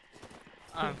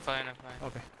 I'm fine.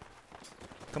 Okay.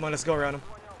 Come on, let's go around him.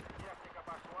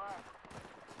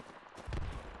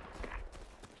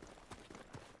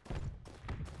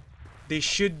 They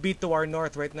should be to our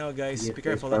north right now, guys. Be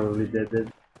careful. Probably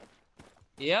dead.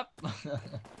 Yep.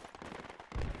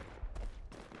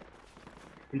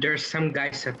 There's some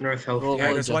guys at North Health.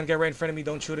 Yeah, there's one guy right in front of me.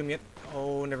 Don't shoot him yet.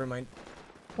 Oh, never mind.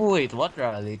 Wait, what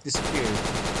rally? It disappeared.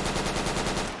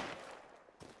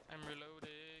 I'm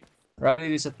reloading. Rally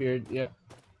disappeared, yeah.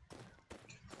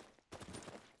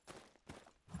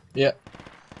 Yeah.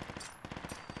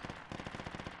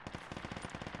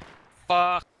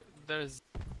 Fuck. There's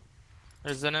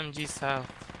an MG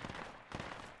south.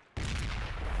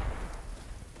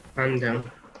 I'm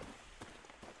down.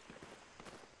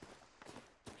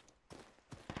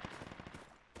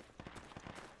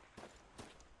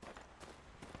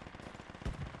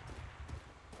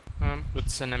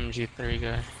 It's an MG3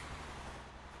 guy.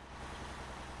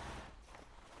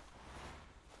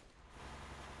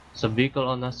 There's a vehicle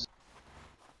on us.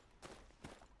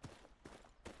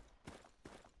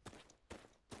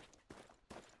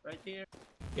 Right here.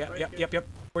 Yep.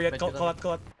 Where you at? Call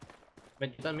out.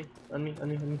 Wait, on me.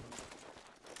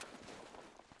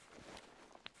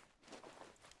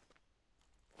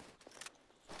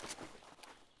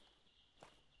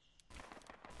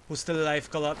 Who's still alive?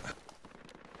 Call out.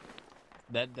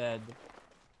 Dead.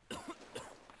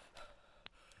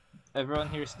 Everyone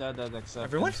here is dead except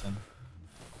Everyone? Vincent.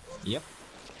 Yep.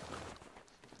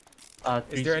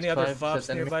 Is there any other 365, FOBs set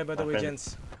enemy. nearby, by the way, Okay.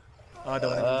 gents? Oh, the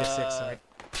one in the 6, alright.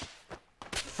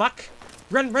 Fuck!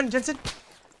 Run, Jensen!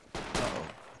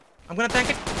 I'm gonna tank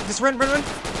it! Just run! Go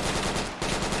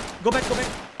back! I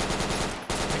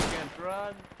can't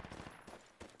run.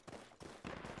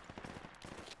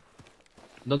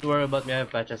 Don't worry about me, I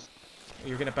have patches.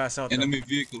 You're gonna pass out. Enemy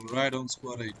vehicle right on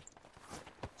squad 8.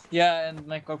 Yeah, and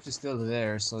my corpse is still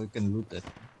there, so you can loot it.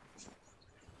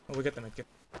 Oh, we got the medkit.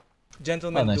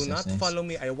 Gentlemen, nice, do not nice. follow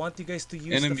me. I want you guys to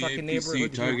use Enemy the fucking APC neighborhood. You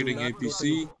do targeting not go to APC.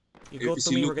 me. You go to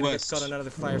APC me, we're look gonna west. get caught another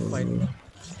firefight.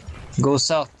 Go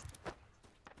south.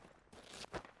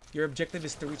 Your objective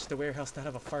is to reach the warehouse, not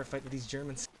have a firefight with these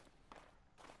Germans.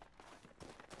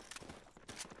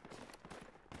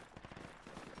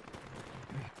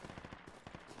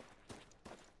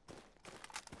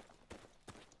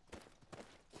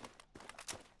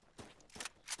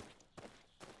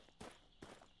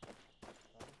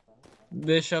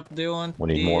 Bishop, do you want We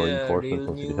need the more reinforcements real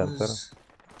from city center. news?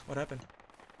 What happened?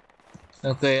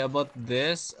 Okay, about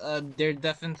this, they're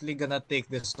definitely gonna take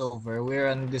this over. We're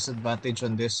on disadvantage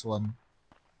on this one.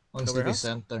 On The city warehouse?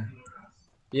 center.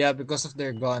 Yeah, because of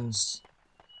their guns.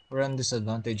 We're on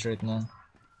disadvantage right now.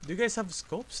 Do you guys have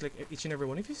scopes, like each and every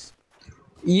one of you?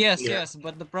 Yes, Yeah. yes,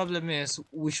 but the problem is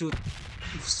we shoot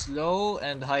slow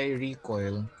and high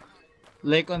recoil.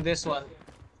 Like on this one,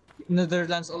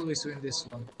 Netherlands always win this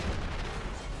one.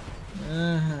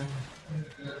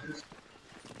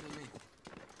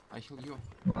 I heal you.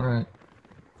 Alright.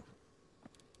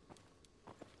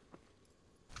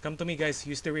 Come to me, guys.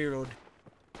 Use the rear road.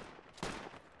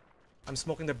 I'm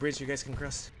smoking the bridge. You guys can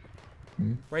cross.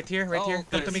 Right here.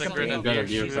 Come to me. Come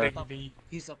to me.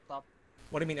 He's up top.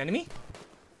 What do you mean, enemy?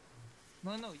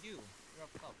 No, you. You're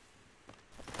up top.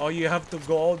 Oh, you have to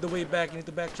go all the way back. You need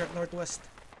to backtrack northwest.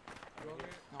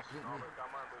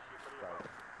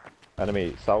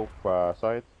 Enemy south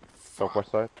side,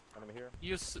 southwest side. Enemy here.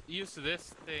 Use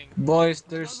this thing. Boys,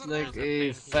 there's like There's a thing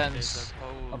here, fence there's a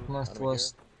hole. up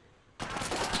northwest.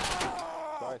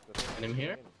 Enemy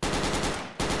here?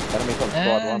 Enemies on squad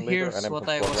 1 And leader. here's Enemies what on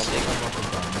I squad was 1 saying leader. about the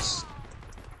guns.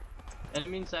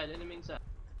 Enemy inside, enemy inside.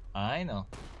 I know.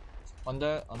 On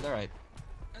the right.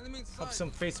 Have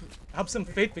some faith. Have some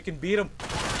faith. We can beat him.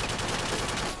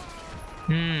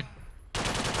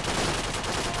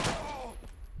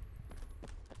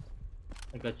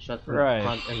 I got shot from Right.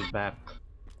 front and back.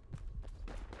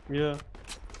 Yeah.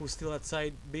 Who's still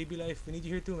outside? Baby life. We need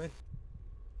you here too, man.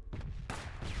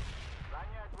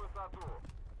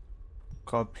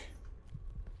 Copy.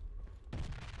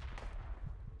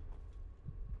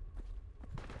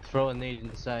 Throw a nade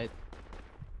inside.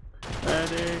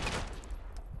 Medic.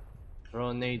 Throw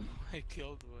a nade. I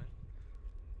killed one.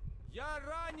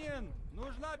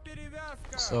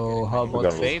 So how We're about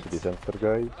gonna lose Faith? to this answer,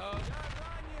 guys.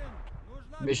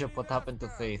 Bishop, what happened to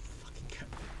Faith?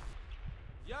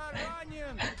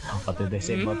 What did they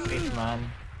say about Faith,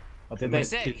 man? What did they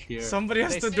say? Somebody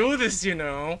has to do this, you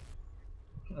know.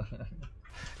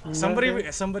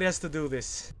 Somebody has to do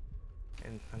this,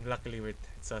 and luckily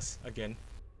it's us again.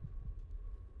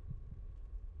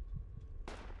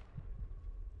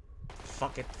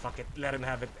 Fuck it, let him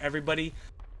have it. Everybody,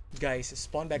 guys,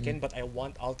 spawn back in, but I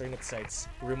want alternate sites.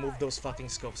 Remove those fucking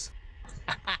scopes.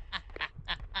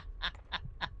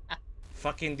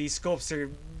 Fucking these scopes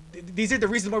are. These are the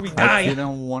reason why we I die.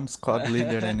 killed one squad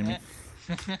leader enemy.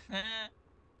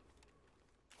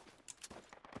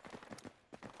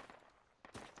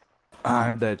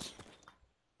 I'm dead.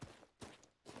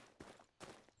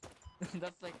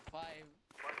 That's like 5.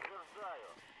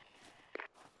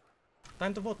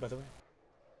 Time to vote, by the way.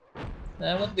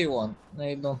 What do you want?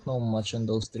 I don't know much on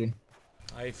those 3.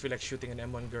 I feel like shooting an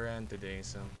M1 Garand today,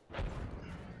 so.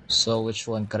 So which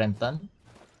one? Karentan?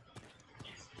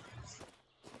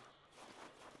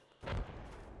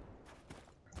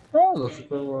 Oh, that's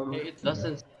the one. It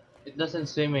doesn't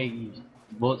say my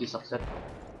vote is accepted.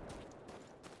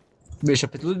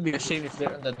 Bishop, it would be a shame if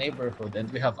they're in the neighborhood and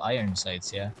we have iron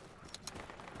sights, yeah?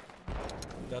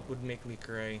 That would make me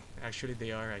cry. Actually,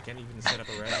 they are. I can't even set up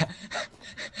a rally.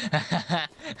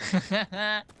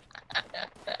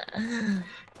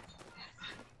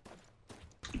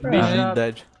 I'm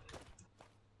dead.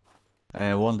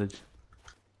 I wanted.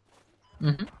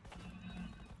 Do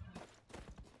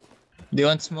you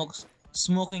want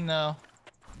smoking now?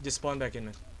 Just spawn back in,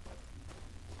 man.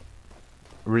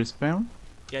 Respawn?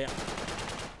 Yeah.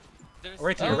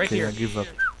 Right here, right Okay, here. I give up.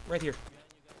 Right here.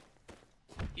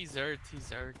 He's hurt, he's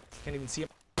hurt. Can't even see him.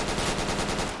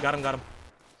 Got him. It's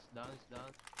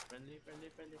down. Friendly.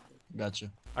 Gotcha.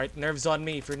 Alright, nerves on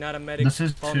me. If you're not a medic, This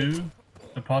is follow me. 2.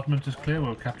 Apartment is clear.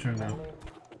 We're capturing now.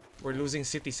 We're losing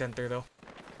city center though.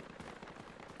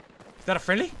 Is that a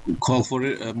friendly? Call for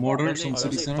it. Mortars on Oh,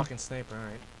 city that's a center. fucking sniper,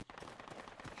 alright.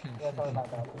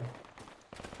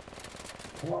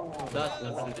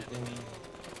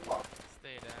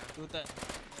 Stay down. 210.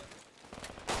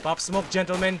 Pop smoke,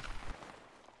 gentlemen.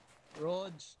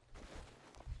 Rog.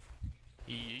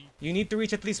 You need to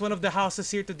reach at least one of the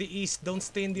houses here to the east. Don't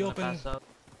stay in the open.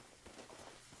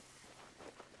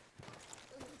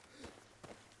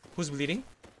 Who's bleeding?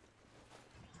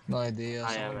 No idea.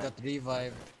 I Someone am. got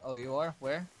revived. Oh, you are?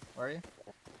 Where? Where are you?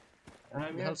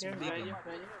 I'm Help here, bleed right them. here.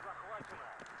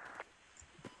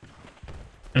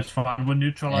 It's fine. We're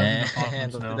neutralizing And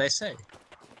apartments what now. did I say?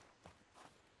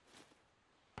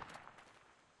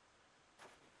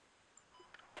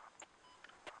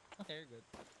 Okay, you're good.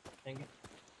 Thank you.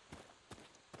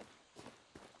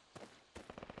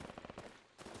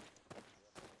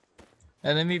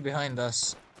 Enemy behind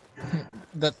us.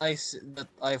 that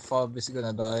I-fob is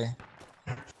gonna die.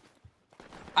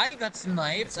 I got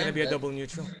sniped. It's gonna be a double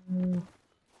neutral.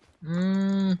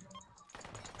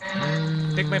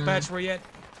 Take my patch, where you at?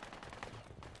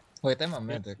 Wait, I'm a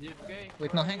medic. Okay.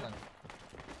 Wait, no, hang on.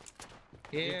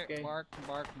 Here, Okay. bark.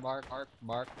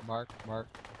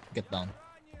 Get down.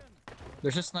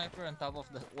 There's a sniper on top of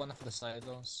one of the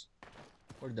silos.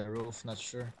 Or the roof, not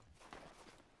sure.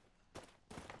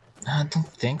 I don't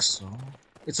think so.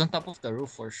 It's on top of the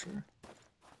roof for sure.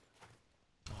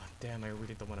 Oh, damn, I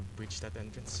really don't want to breach that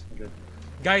entrance.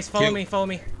 Guys, follow me.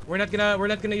 We're not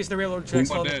gonna use the railroad tracks.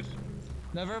 Follow me.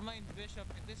 Never mind, Bishop.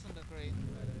 It is on the crane.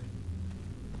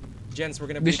 Gents, we're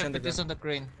gonna breach Bishop, it is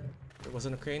underground. on the crane. It was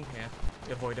on the crane? Yeah.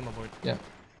 Avoid him, avoid. Yeah.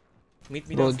 Meet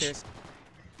me Rog. downstairs.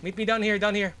 Meet me down here.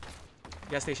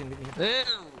 Gas station, meet me here.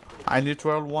 I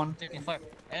neutral one. Taking fire.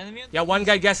 Enemy. Yeah, one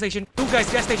guy, gas station. Two guys,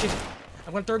 gas station.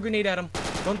 I'm gonna throw a grenade at him.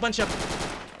 Don't bunch up.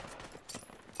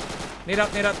 Nade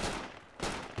out.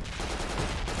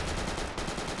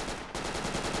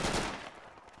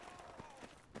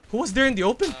 Who was there in the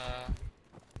open?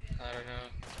 I don't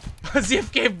know.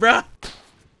 ZFK, bruh!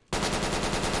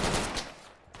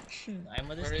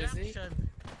 I'm a Where is he? distraction.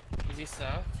 Is he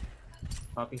south?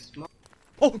 Popping smoke.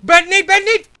 Oh, bad nade, bad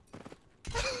nade!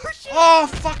 Oh,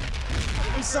 fuck!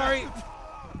 I'm sorry.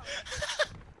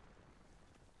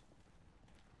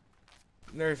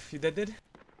 Nerf, you dead?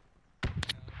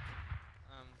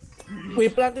 We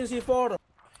planted C4.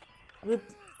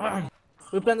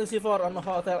 We planted C4 on the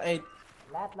Hotel 8.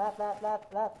 Left.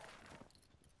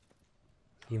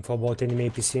 Info about enemy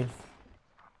APC.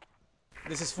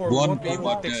 This is for we won't be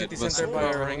able to take city center by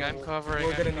our own. I'm covering.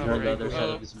 We're gonna I'm need covering. The other side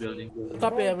of this building.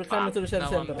 Copy, we're coming to the city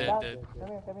Now I'm center. dead. Come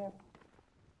here.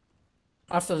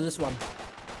 After this one.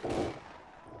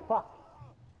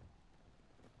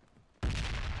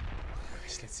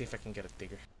 Let's see if I can get a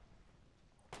digger.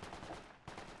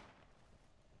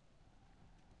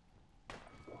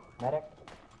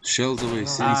 Shells away,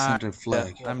 city center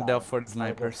flag. I'm down for the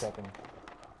snipers.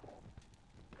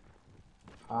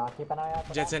 Keep an eye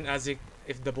out. Jensen, Azik,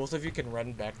 if the both of you can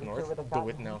run back north, do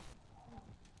it now.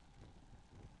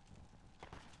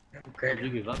 Did you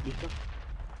give up, Bishop?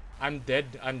 I'm dead.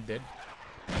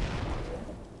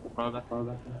 Fall back.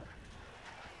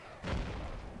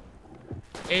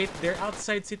 8, they're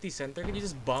outside city center. Can you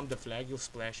just bomb the flag? You'll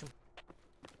splash them.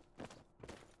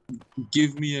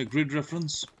 Give me a grid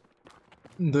reference.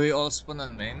 Do we all spawn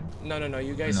on main? No.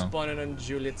 You guys No. spawned on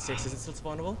Juliet 6. Is it still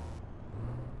spawnable?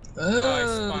 I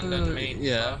spawned on main.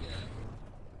 Yeah.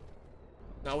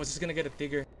 No, I was just gonna get a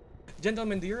Tigger.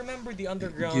 Gentlemen, do you remember the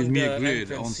underground Give me a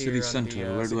grid entrance on here city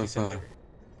center. Where do I city fire? center?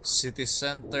 City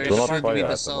center Do not should fire be the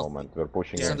at the south. moment. We're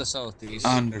pushing It's in. on the southeast.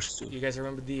 Understood. You guys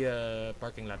remember the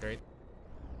parking lot, right?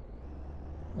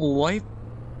 Why?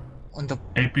 On the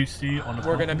APC on the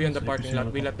We're gonna be on the APC parking lot.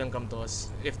 the We let them come to us.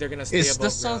 If they're gonna stay It's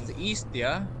above the ground. southeast,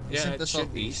 yeah? Yeah, Isn't it the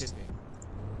should be, southeast?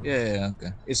 should be. Yeah,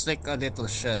 okay. It's like a little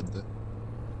shed.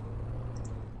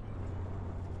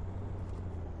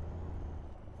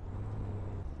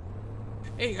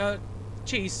 Hey,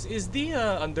 Chase, is the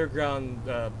underground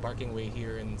parking way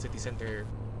here in city center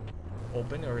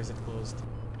open or is it closed?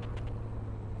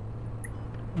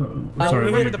 Sorry,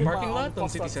 remember wait. the parking lot on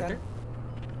city center?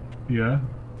 Yeah.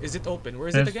 Is it open? Where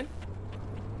is Yes. it again?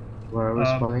 Where are we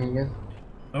spawning again?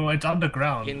 Oh, it's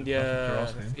underground. India,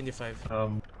 That's what you're asking. India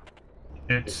 5.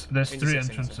 There's India three 6,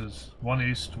 entrances. One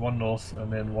east, one north,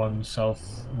 and then one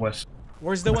southwest.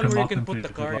 Where's the I one where you mark can them put for the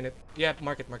you, car if in you'd it? Yeah,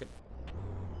 mark it. like.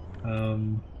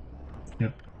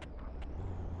 Yep.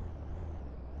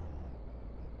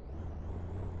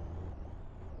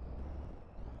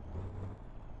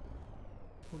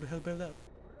 Who the hell built up?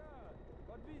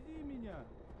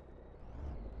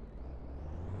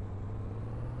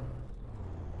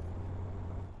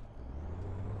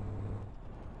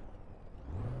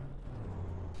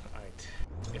 Alright.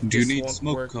 If Do you this need won't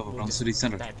smoke work, cover we'll on just city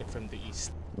center? attack it from the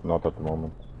east. Not at the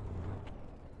moment.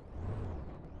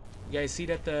 You guys see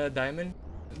that diamond?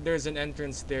 There's an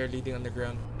entrance there leading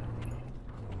underground.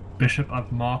 Bishop,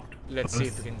 I've marked Let's see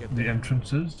if we can get the there.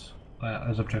 entrances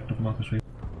as objective markers.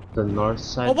 The north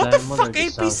side. Oh, what the diamond fuck? or the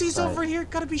south APC's side? over here?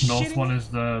 Gotta be North shitting one me. is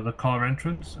the car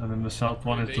entrance, and then the south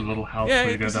one is the little house Yeah,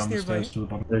 where you go APC's down the nearby. stairs to the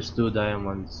bottom. There's 2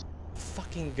 diamonds.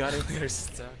 Fucking got it. They're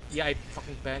stuck. Yeah, I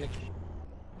fucking panicked.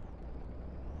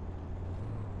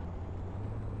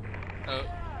 Oh,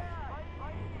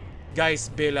 Guys,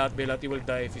 bail out. You will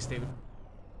die if you stay with.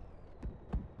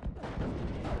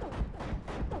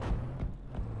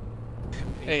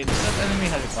 Hey, is that enemy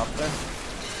helicopter?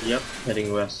 Yep,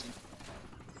 heading west.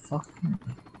 Fuck.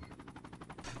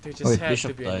 There just Wait, has to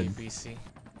Bishop be an died. APC.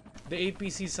 The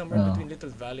APC is somewhere Oh. between Little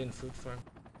Valley and Fruit Farm.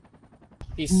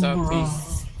 he's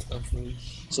southeast of me.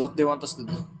 So what they want us to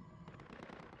do?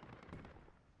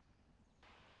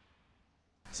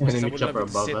 Since I Enemy would chopper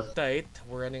love to above sit us. tight,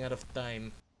 we're running out of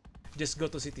time. Just go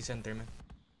to city center, man.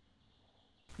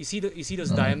 You see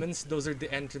those diamonds? Those are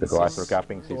the entrances guys are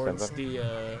capping city towards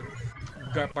center?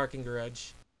 the parking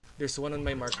garage. There's one on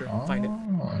my marker. Find it.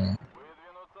 Oh.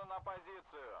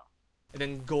 And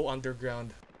then go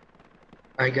underground.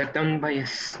 I got down by a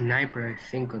sniper, I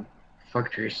think, on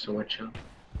factory, so watch out.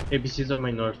 APC's on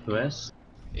my northwest.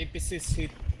 APC's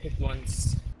hit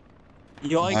once.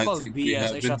 Yo, I I called think we BS.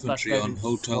 have I shot infantry that on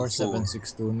Hotel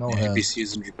 4762. No help. APC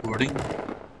isn't reporting.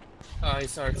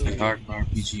 He's I RT. heard an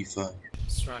RPG fire.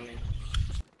 He's running.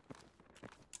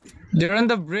 They're on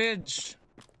the bridge.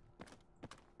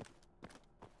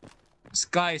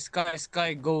 Sky,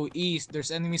 go east.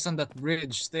 There's enemies on that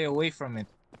bridge. Stay away from it.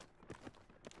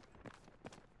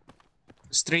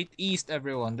 Straight east,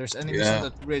 everyone. There's enemies Yeah. on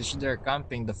that bridge. They're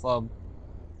camping the fob.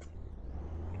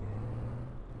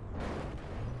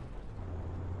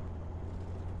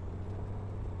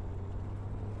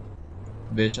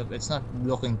 Bishop, it's not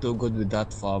looking too good with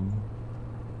that fob.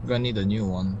 Gonna need a new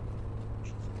one.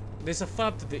 There's a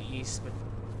fob to the east, but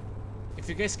if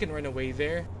you guys can run away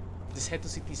there, just head to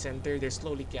city center. They're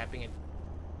slowly capping it.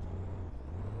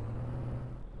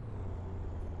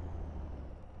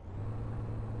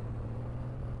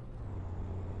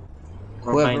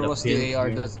 Whoever was the AR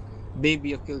that baby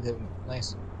you killed him.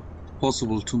 Nice.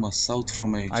 Possible to my south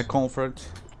from H. I comfort.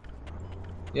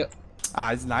 Yep.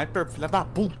 Ah, sniper, filha da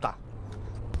puta!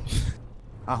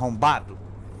 Arrombado.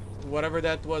 Whatever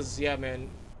that was, yeah, man.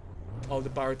 All the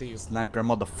power to you. Sniper,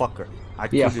 motherfucker. I Yeah,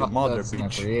 killed your fuck mother, that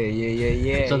bitch. sniper.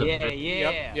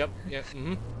 Yeah.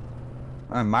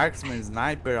 Yep. Marksman,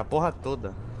 sniper, a porra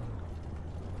toda.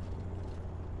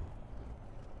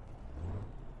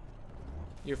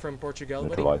 You're from Portugal, buddy?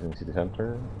 Neutralizing city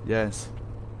center. Yes.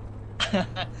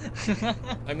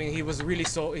 I mean, he was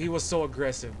so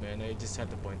aggressive, man. I just had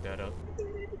to point that out.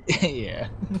 Yeah.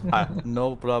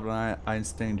 No problem, I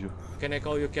understand you. Can I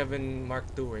call you Kevin Mark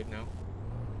II right now?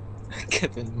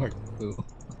 Kevin Mark II.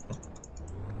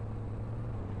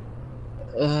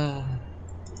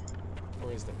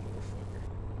 Where is that motherfucker?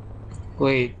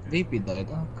 Wait, baby died.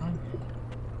 Oh god.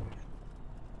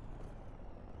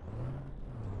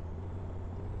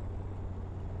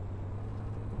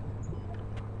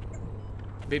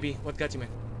 Baby, what got you, man?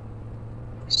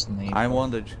 Sniper. I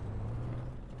wondered.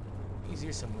 He's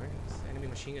here somewhere. It's enemy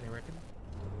machine gun, I reckon.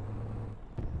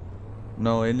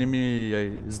 No,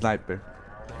 enemy sniper.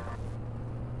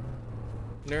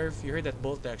 Nerf, you heard that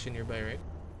bolt action nearby, right?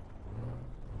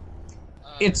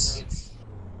 It's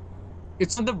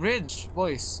on the bridge,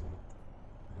 boys.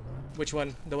 Which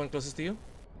one? The one closest to you?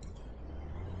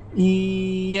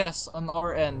 Yes, on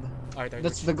our end. Alright,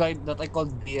 That's the guy that I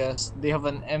called BS. They have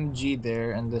an MG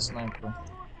there and the sniper.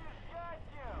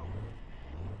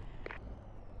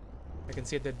 I can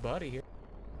see a dead body here.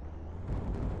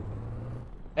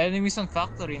 Enemies on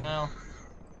factory now.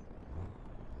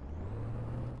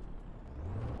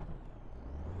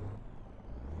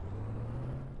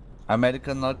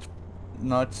 American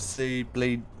not say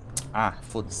play. Ah,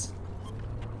 foot.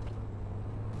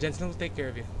 Jensen will take care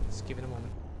of you. Just give it a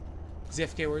moment.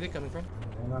 ZFK, where are they coming from?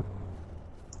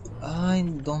 I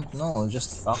don't know,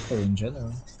 just factory in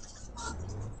general.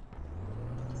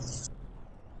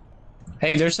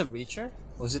 Hey, there's a breacher?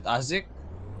 Was it Azik?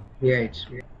 Yeah, it's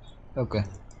Okay.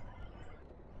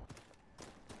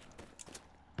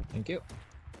 Thank you.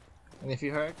 And if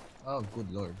you hurt, oh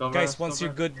good lord. Guys, once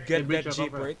you're good, get that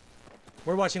jeep, right?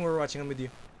 We're watching, I'm with you.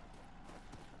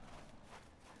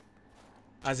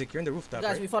 Azik, you're in the rooftop,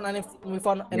 Guys, right? we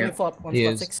found enemy fob on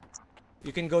Yes. spot 6.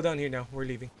 You can go down here now, we're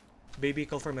leaving. Baby,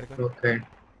 call for medical. okay.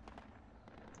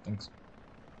 Thanks.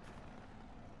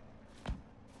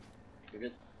 You're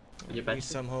good. We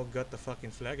somehow got the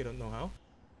fucking flag, I don't know how.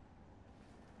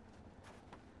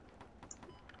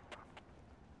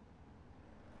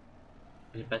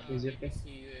 Can you patch me, ZFK?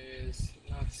 He is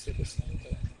not citizen.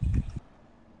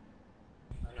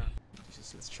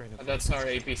 Just let's try to. That's our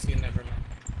APC, never mind.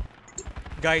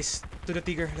 Guys, to the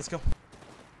Tiger, let's go.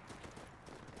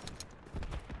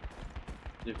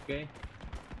 ZFK?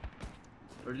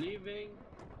 We're leaving.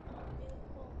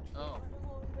 Oh.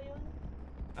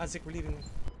 Azik, we're leaving.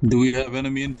 Do we have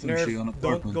enemy infantry on Nerf,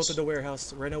 apartments? don't go to the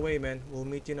warehouse. Run away, man. We'll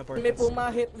meet you in Enemy apartments.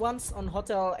 Puma hit once on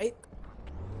Hotel 8.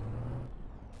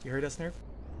 You heard us, Nerf?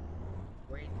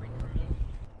 Wait for me.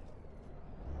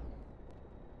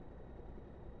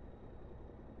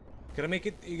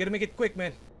 You gotta make it quick,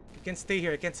 man. You can't stay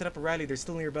here. I can't set up a rally. They're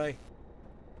still nearby.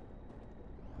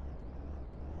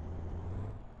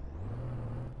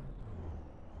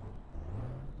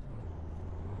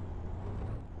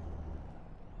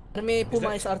 Enemy Puma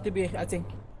is RTB, I think.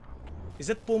 Is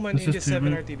that Puma and This is Ninja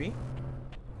 7 TV. RTB?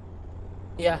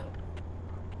 Yeah.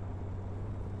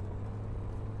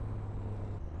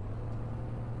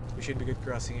 We should be good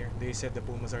crossing here. They said the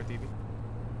Puma's RTB.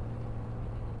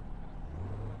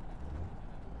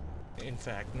 In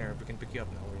fact, Nerf, we can pick you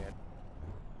up now where you at.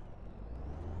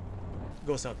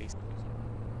 Go southeast.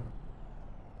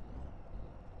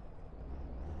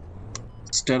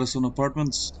 Status on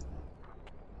apartments?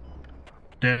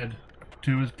 Dead.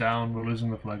 2 is down, we're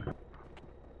losing the flag.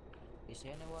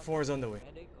 4 is on the way.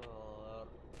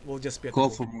 We'll just be at Call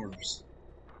the for orders.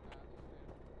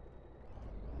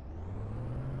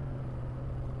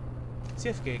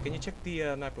 CFK, can you check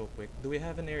the map real quick? Do we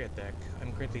have an area attack?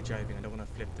 I'm currently driving. I don't want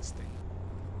to flip this thing.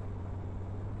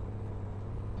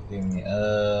 Give me,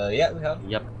 yeah, we have.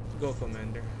 Yep. Go,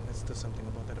 Commander. Let's do something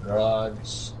about that.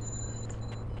 Garage.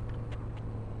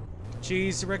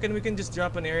 Cheese, reckon we can just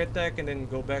drop an air attack and then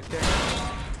go back there?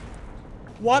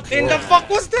 What in the fuck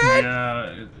was that?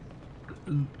 Yeah,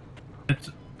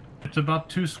 It's about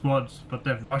 2 squads, but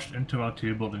they've rushed into our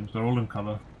tier buildings. They're all in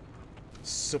cover.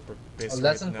 Super busy. Oh,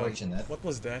 that's right now. unfortunate. What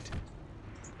was that?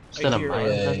 Is that a hear,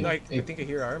 mine? I think I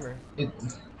hear armor.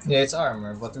 Yeah, it's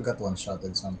armor, but we got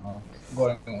one-shotted somehow.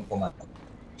 Going commander.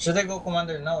 Should I go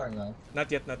commander now or no?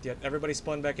 Not yet, not yet. Everybody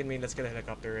spawn back in main. Let's get a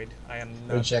helicopter raid. I am not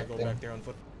gonna Rejecting. go back there on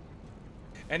foot.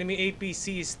 Enemy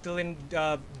APC is still in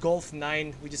Gulf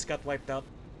 9. We just got wiped out.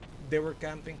 They were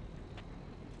camping.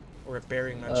 Or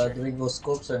repairing, not sure. Do we go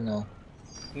scopes or no?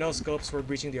 No scopes, we're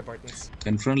breaching the apartments.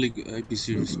 Can friendly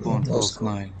IPC respawn Gulf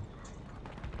 9?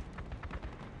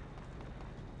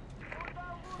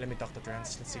 Let me talk to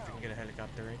Trans. Let's see if we can get a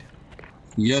helicopter raid.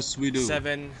 Yes, we do.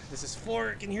 7. This is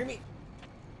 4. Can you hear me?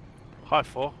 Hi,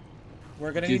 4.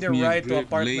 We're gonna Give need a me ride to great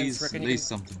apartments. lace- Reckon you lace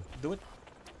can something. do it?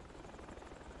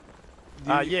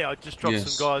 Yeah, I just dropped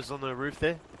Yes. some guys on the roof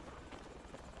there.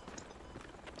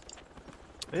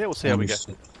 Yeah, we'll see how we go.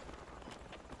 Understood.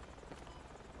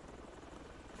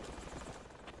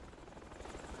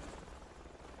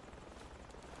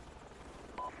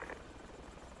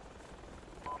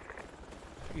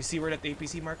 You see where that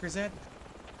APC marker's at?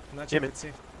 I'm not Yeah, sure man. if it's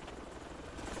safe.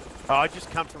 Oh, I just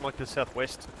come from like the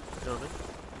southwest. You know what I mean?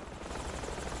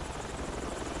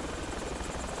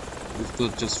 We've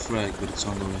got just frag, but it's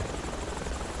on the way.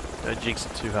 Don't jinx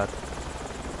it too hard.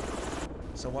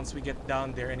 So once we get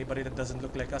down there, anybody that doesn't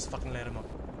look like us, fucking let them up.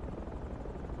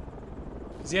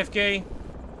 ZFK?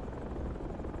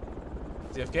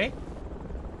 ZFK?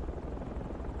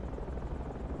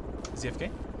 ZFK?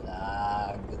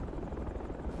 Lag.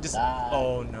 Just. Lag.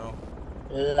 Oh no.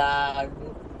 Lag.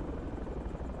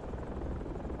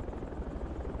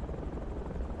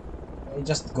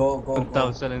 Just go.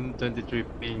 1023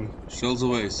 ping. Shells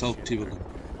away, South Tivoli.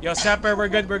 Yo, Sapper, we're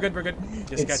good.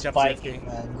 Just It's catch up, spiking, ZFK.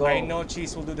 man. Go. I know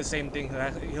Cheese will do the same thing.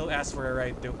 He'll ask for a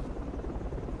ride too.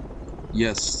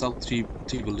 Yes, South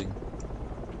Tivoli.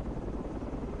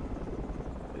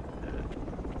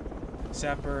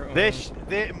 Sapper.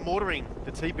 They're mortaring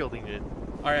the T building, dude.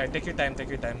 Alright, take your time.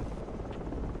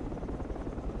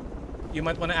 You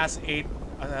might want to ask 8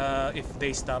 if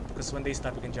they stop, because when they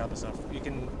stop, you can drop us off. You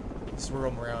can just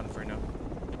roam around for now.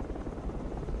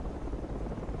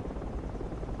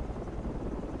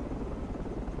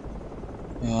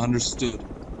 Understood.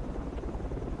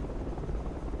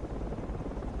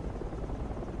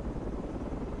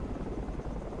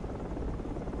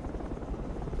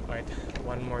 Alright,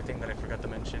 one more thing that I forgot to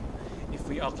mention. If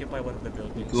we occupy one of the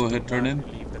buildings, Go ahead, do turn not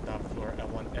in. leave the top floor. I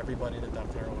want everybody in the top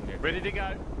floor only. Ready to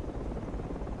go.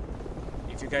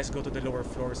 If you guys go to the lower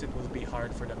floors, it will be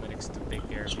hard for the medics to take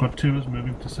care of you. Squad 2 is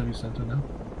moving to city center now.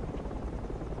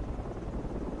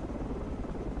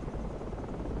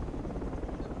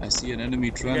 I see an enemy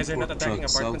You guys are not transport attacking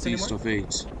truck apartments southeast anymore?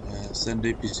 of 8. Send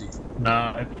APC.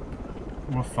 Nah,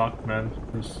 we're fucked, man.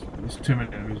 There's too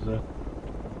many enemies there.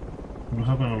 We're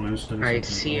not gonna lose city I center.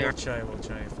 see We'll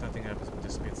try. If nothing happens, we'll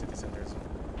just be at city center soon.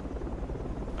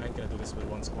 I ain't gonna do this with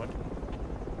one squad.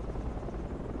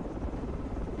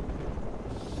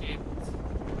 Shit.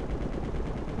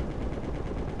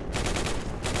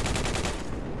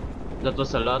 That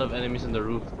was a lot of enemies on the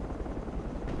roof.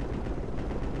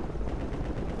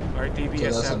 RTB So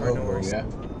has that's an Sapper, no over, worries. yeah.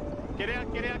 Get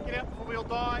out before we all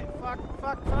die. Fuck.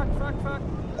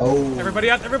 Oh. Everybody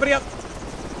out!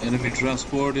 Enemy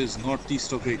transport is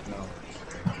northeast of 8 now.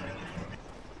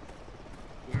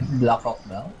 Blackout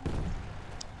now.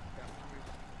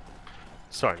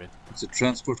 Sorry, man. It's a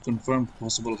transport confirmed,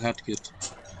 possible hat kit.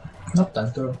 Not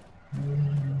tanto.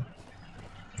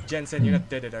 Jensen, you're not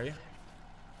dead, are you?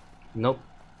 Nope.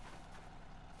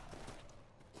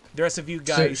 The rest of you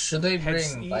guys should I head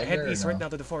bring Tiger head or east no? right now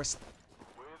to the forest.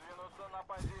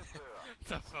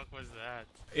 The fuck was that?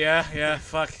 Yeah,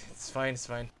 fuck. It's fine.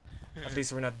 At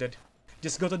least we're not dead.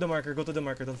 Just go to the marker,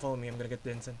 don't follow me, I'm gonna get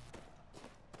Jensen.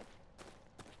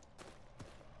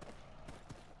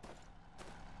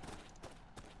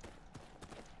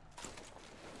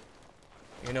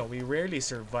 You know, we rarely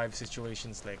survive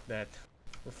situations like that.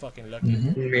 We're fucking lucky.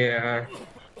 Yeah.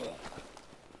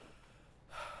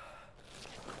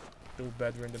 Too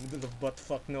bad we're in the middle of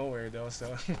butt-fuck nowhere though,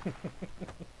 so...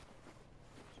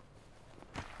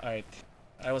 Alright.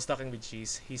 I was talking with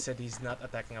Cheese. He said he's not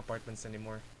attacking apartments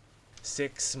anymore.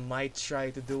 6 might try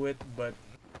to do it, but...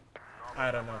 I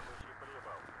don't know.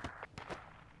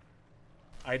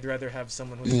 I'd rather have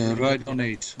someone who's... Yeah, really right good, on you know?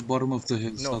 8. Bottom of the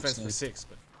hill, No south offense for side. 6,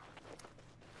 but...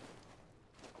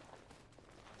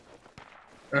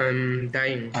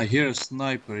 Dying. I hear a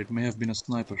sniper. It may have been a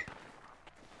sniper.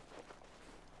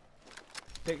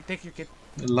 Take your kit.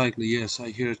 Likely, yes.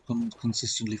 I hear it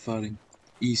consistently firing.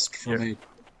 East from 8.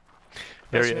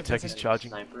 Area That's attack is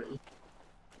charging. Sniper.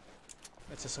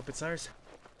 Let's just hope it's ours.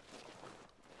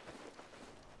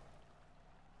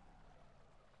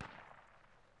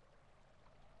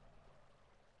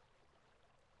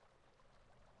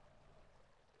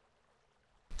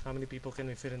 How many people can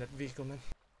we fit in that vehicle, man?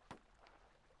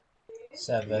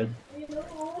 7.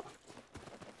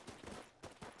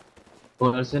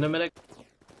 Well, cinematic.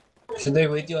 Should I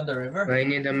wait you on the river? I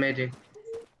need a medic.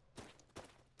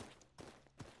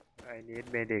 I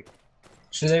need medic.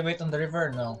 Should I wait on the river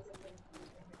or no?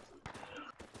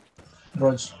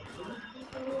 Roj.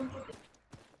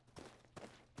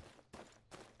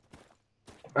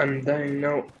 I'm dying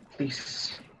now,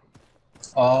 please.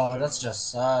 Oh, that's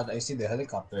just sad. I see the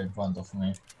helicopter in front of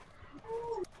me.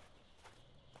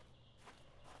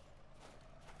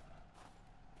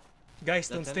 Guys,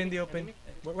 don't stay in the open.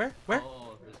 Where?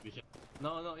 Oh, there's Bishop.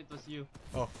 No, it was you.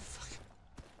 Oh, fuck.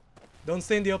 Don't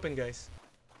stay in the open, guys.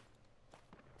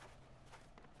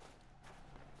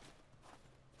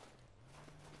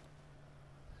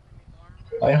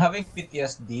 I'm having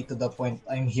PTSD to the point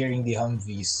I'm hearing the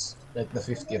Humvees, like the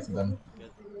 50 of them.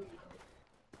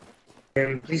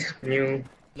 Please, can you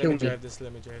Let me kill drive this.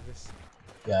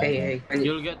 Yeah, Hey, can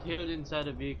you... You'll get healed inside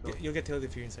the vehicle. You'll get healed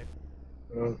if you're inside.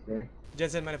 Okay.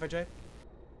 Jensen, mind if I drive?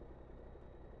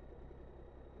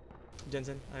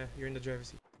 Jensen, you're in the driver's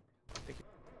seat. Thank you.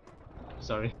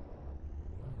 Sorry.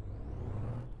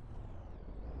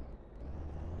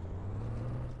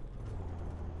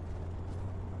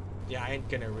 Yeah, I ain't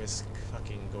gonna risk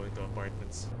fucking going to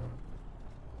apartments.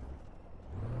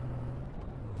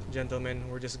 Gentlemen,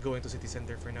 we're just going to city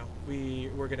center for now.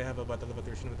 We're gonna have a battle of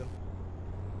attrition with them.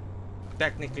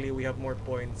 Technically, we have more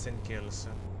points and kills, so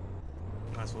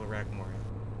might as well rack more.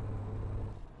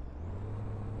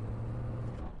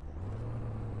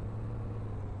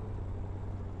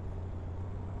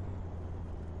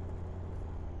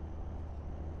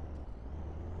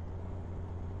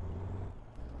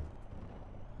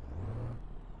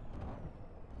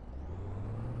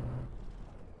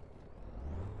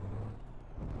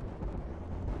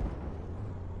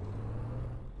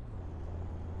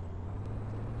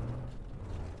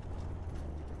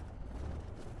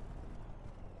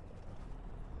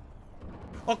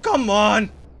 Oh, come on!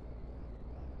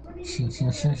 It's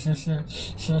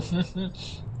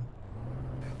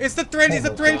the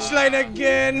trench line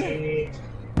again!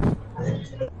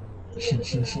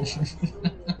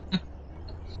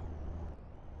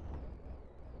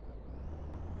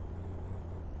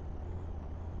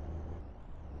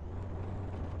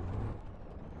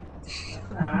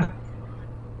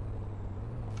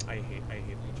 I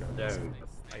hate me dropping.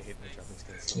 I hate me dropping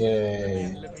skins.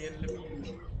 Yay. Let me.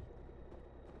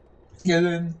 Get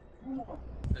in.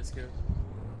 Let's go.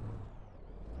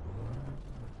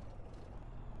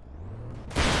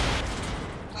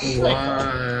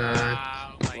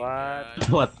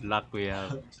 What luck we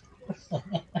have.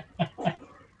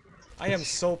 I am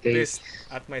so pissed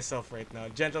at myself right now.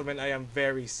 Gentlemen, I am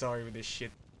very sorry with this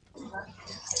shit.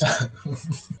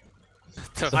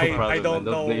 I don't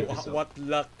know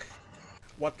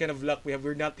what kind of luck we have.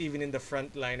 We're not even in the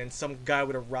front line and some guy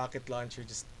with a rocket launcher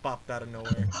just popped out of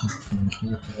nowhere.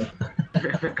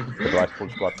 Right, full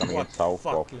squad coming in south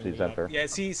of the center. Yeah,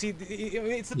 see, it's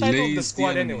the title of the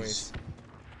squad anyways.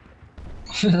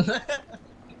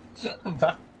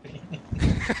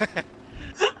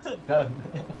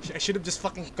 I should have just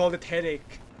fucking called it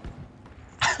headache.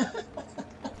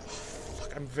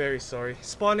 Fuck, I'm very sorry.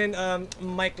 Spawn in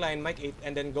Mike 8,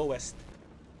 and then go west.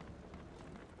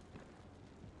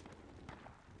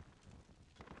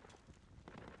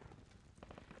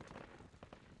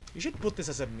 You should put this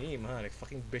as a meme, huh? Like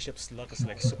fucking Bishop's luck is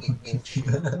like super bullshit.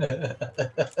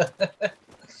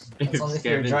 That's only if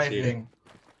you're driving.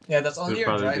 Yeah, that's only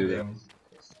you're driving.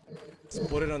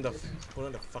 Put it on the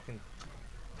fucking.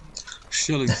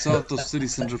 Shelling south of city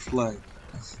center flag.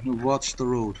 Watch the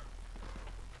road.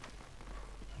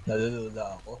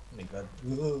 Oh my god.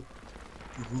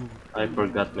 I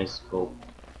forgot my scope.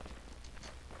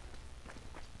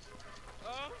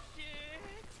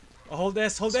 Oh, hold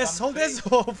this! Oh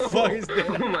fuck is that?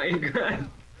 Oh my god.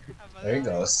 There he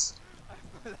goes.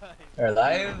 You're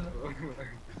alive?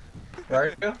 Where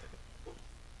are you?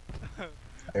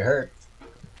 You're hurt.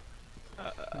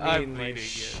 I'm bleeding.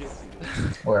 Shit.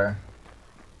 Where?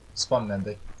 Spawn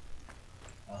medic.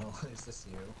 Oh, is this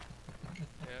you?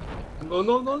 Yeah. No.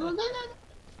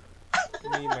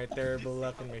 Me, my terrible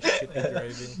luck, and my shitty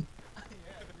driving.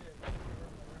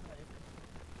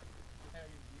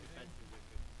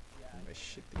 My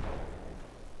shitty.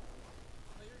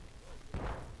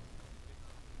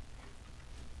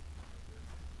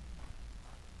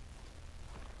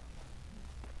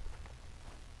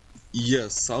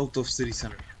 Yes, south of city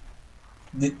center.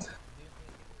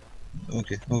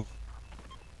 Okay. Oh.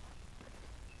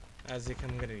 Isaac,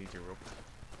 I'm gonna need your rope.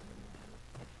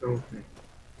 Okay.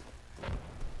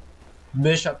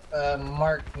 Bishop,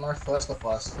 mark northwest of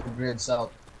us, grid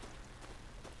south.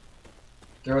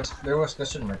 There was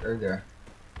question mark earlier.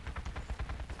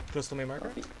 Close to my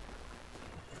marker?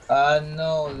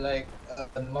 No, like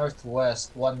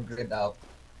northwest, one grid out.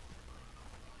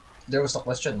 There was a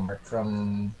question mark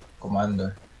from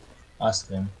commander. Ask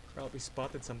him. Probably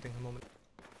spotted something a moment.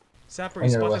 Sapper, On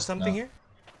you your spotted west something now. here?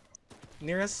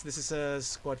 Near us? This is a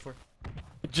squad 4.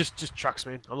 Just trucks,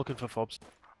 man. I'm looking for fobs.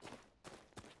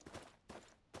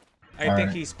 I think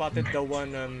Alright. he spotted the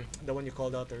one you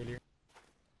called out earlier.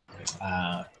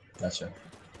 Gotcha.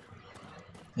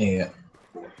 Yeah.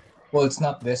 Well, it's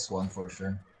not this one for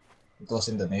sure. It was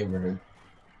in the neighborhood.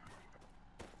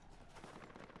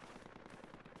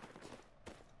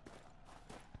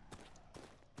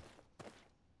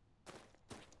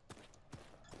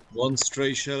 One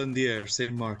stray shell in the air,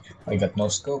 same mark. I got no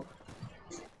scope.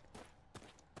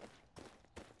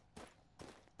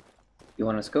 You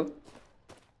want a scope?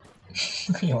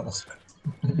 You want a scope?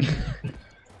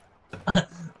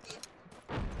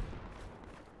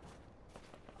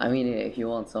 I mean, if you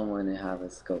want someone to have a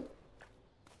scope.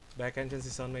 Back entrance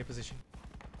is on my position.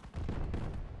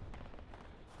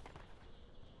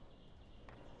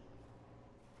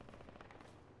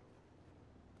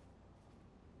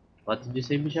 What did you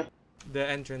say, Bishop? The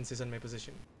entrance is on my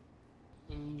position.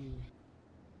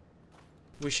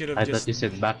 We should have I just. thought you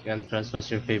said back entrance was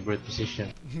your favorite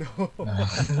position. No. No,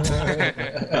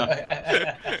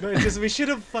 it's just we should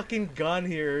have fucking gone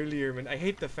here earlier, man. I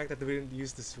hate the fact that we didn't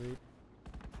use this route.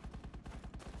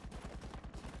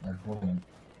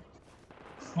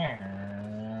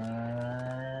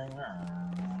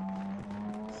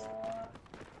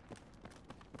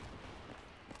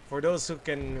 For those who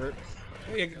can,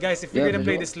 Hey, guys, if you're Yeah, gonna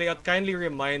play visual. this layout, kindly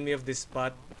remind me of this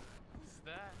spot,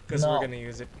 because we're No. gonna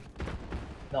use it.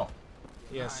 No.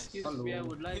 Yes.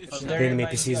 The enemy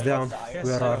PC is down.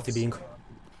 We are RTBing.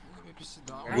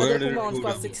 Where I did it got on go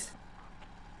spot down? 6.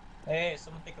 Hey,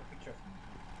 someone take a picture.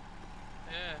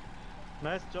 Yeah.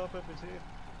 Nice job, FPC.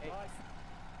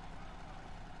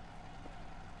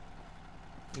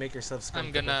 Make yourselves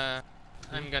I'm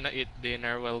comfortable. gonna eat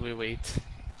dinner while we wait.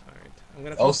 Alright. I'm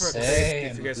gonna Oh, call for a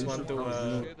same. if you guys want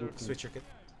to switch your kit.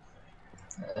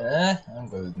 I'm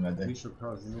good with my day.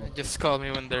 Just call me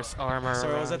when there's armor.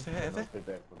 Sorry, was around. that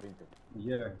Efe?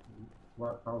 Yeah.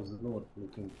 What? How's the Lord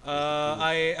looking?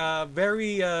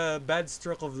 Very bad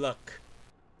stroke of luck.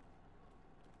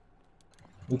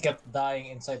 We kept dying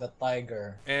inside the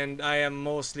tiger. And I am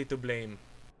mostly to blame.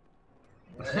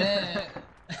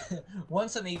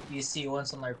 Once an APC,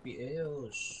 once an RP.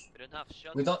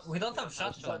 We don't have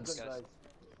shotguns.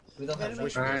 We don't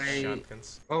have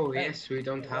shotguns. Oh yes, we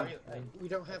don't have. We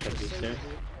don't have Checking the stairs.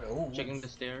 Oh. Checking the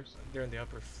stairs. They're on the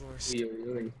upper floors.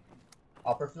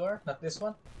 Upper floor, not this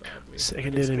one.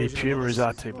 Second enemy Puma is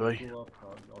RTB.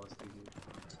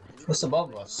 What's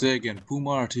above us? Say again,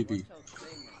 Puma RTB.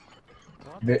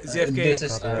 ZFK. This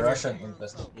is a Russian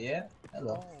infest. Yeah.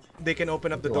 Hello. They can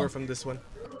open up the Go door on. from this one.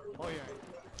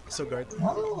 So guard.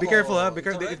 Be careful, huh?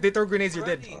 Because if they throw grenades, you're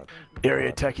dead. Area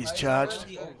attack is charged.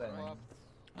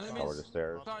 Over the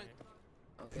stairs.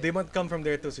 They might come from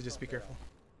there too, so just be careful.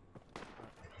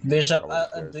 Bishop,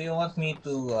 do you want me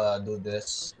to do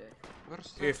this?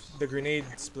 If the grenade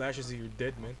splashes you, you're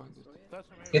dead, man.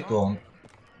 It won't.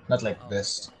 Not like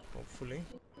this. Hopefully.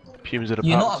 Pumas at a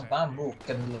You know pub. a bamboo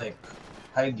can like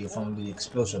hide you from the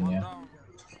explosion, yeah?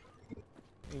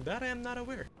 That I am not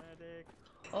aware.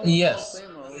 Yes.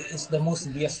 It's the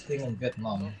most BS thing in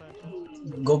Vietnam.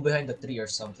 Go behind the tree or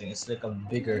something. It's like a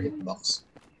bigger hitbox.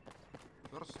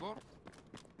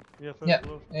 Yeah.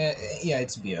 Yeah,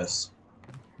 it's BS.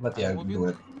 But yeah, do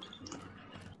it.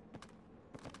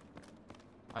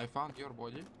 I found your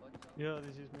body. Yeah,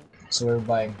 this is me. So we're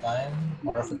buying time,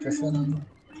 more of attrition.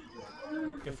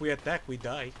 If we attack, we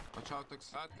die. Watch out,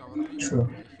 side cover me. True.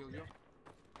 I heal you.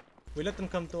 We let them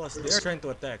come to us. They're trying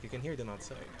to attack. You can hear them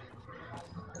outside.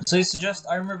 So it's just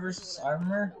armor versus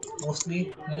armor,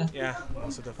 mostly? Yeah,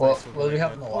 most of the Well, fights will well, be we like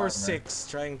have that. no Or armor. 6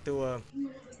 trying to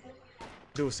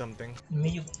do something. May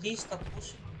you please stop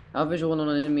pushing? I have visual on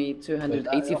an enemy, Wait,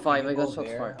 285, I you got go shots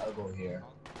there, fired. I'll go here.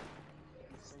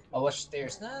 I'll watch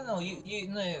stairs. No, you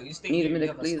stay Need a here. You medic,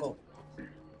 have a please. scope.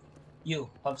 You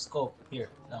have scope here.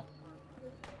 No.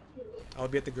 I'll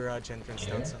be at the garage entrance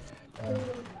down south.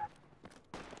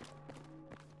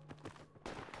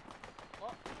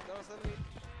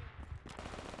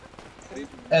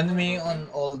 Enemy on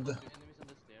old.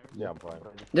 Yeah, I'm fine.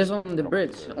 There's on the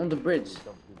bridge. On the bridge.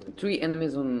 3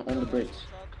 enemies on the bridge.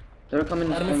 They're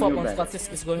coming Enemy from fog your on back. Scottish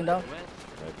is going down.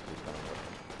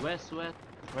 West.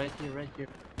 Right here, right here.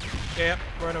 Yeah,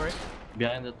 run away.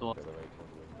 Behind the wall.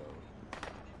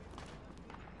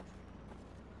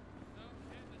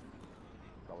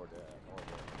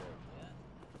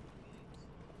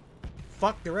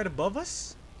 Fuck, they're right above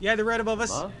us? Yeah, they're right above us.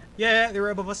 Above? Yeah, they're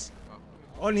right above us.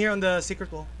 On here on the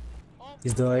secret wall.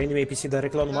 Is the enemy APC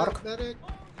directly on mark?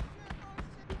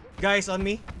 Guys, on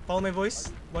me. Follow my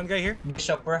voice. One guy here.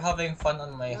 Bishop, we're having fun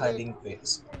on my hiding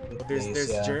place. There's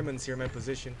yeah. Germans here in my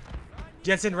position.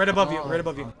 Jensen, right above you, right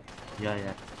above you. Yeah.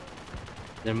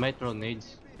 There might throw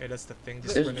nades. Yeah, that's the thing.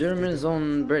 Just There's run it. Germans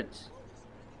on bridge.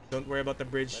 Don't worry about the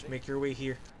bridge. Make your way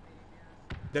here.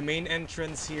 The main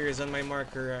entrance here is on my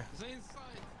marker.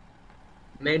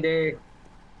 Mayday.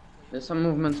 There's some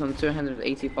movements on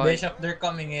 285. Bishop, they're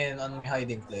coming in on my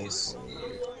hiding place.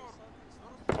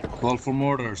 Call for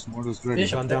mortars. Mortars ready.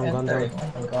 Bishop, Gun down. Oh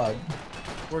my god.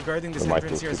 We're guarding this There might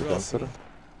entrance be here as people well. down So there.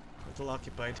 little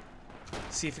occupied.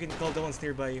 See if you can call the ones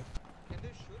nearby you.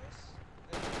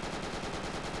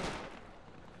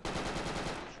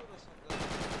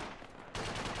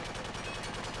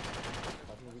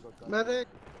 Medic!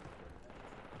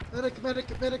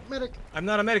 Medic! I'm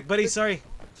not a medic, buddy. Sorry.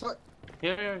 Fuck!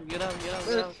 Here, get out.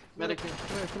 Medic! Come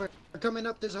here. We're coming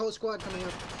up. There's a whole squad coming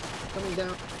up. Coming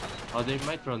down. Oh, they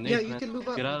might throw nades. Yeah, you man. can move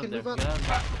up. Get out You of can there. move Get up. out of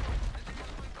there.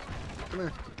 Come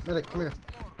here. Medic, come here.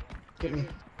 Get me.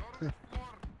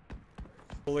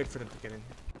 We'll wait for them to get in.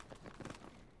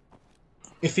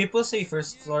 If people say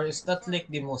first floor, is that like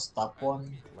the most top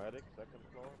one? Medic, second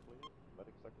floor, please.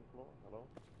 Medic, second floor. Hello?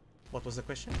 What was the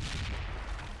question?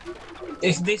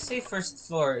 If they say first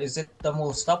floor, is it the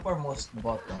most top or most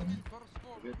bottom?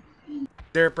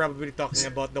 They're probably talking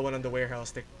about the one on the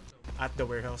warehouse. At the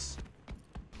warehouse.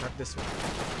 Not this one.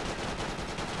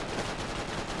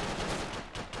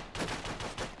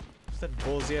 Is that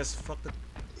ballsy as fuck?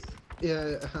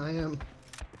 Yeah, I am.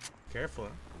 Careful.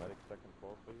 Huh? Medic, second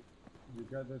floor, please. You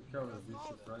got that cover,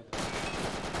 Bishop,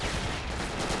 right?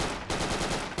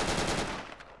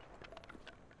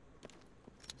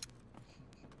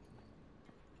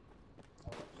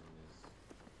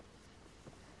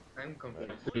 I'm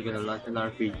confused. You're gonna launch an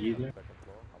RPG there?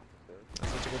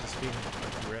 That's what you got to being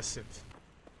aggressive.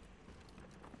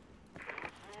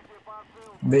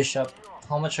 Bishop,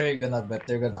 how much are you gonna bet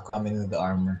they're gonna come in with the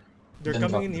armor? They're Then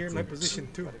coming drop in the here in my troops. position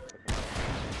too.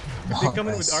 If they come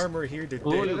in with armor here, they're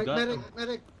Oh, dead. you got them.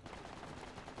 Medic!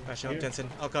 Dash out, Jensen.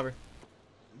 I'll cover.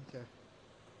 Okay.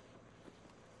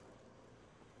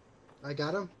 I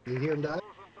got him. You hear him die?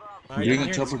 I Bring can a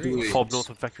hear chopper the scream. to A. Fob north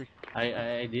of factory.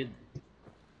 I did.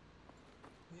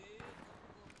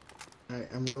 Alright,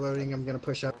 I'm reloading. I'm gonna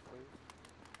push up.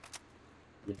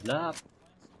 Good luck.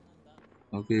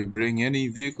 Okay, bring any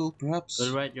vehicle, perhaps?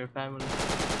 All right, your family.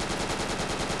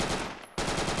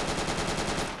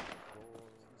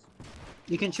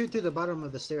 You can shoot through the bottom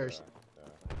of the stairs.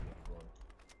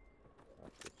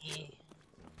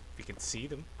 We can see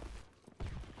them.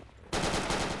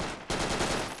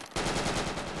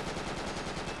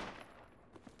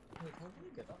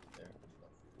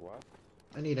 What?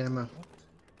 I need ammo.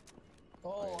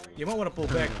 You might want to pull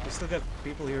back. We still got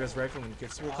people here as riflemen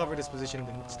kids. We'll cover this position and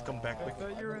then just come back quick.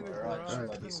 You're in the garage,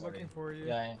 buddy, sorry. looking for you.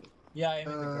 Yeah, I'm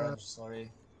in the garage,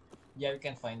 sorry. Yeah, we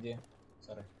can find you.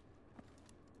 Sorry.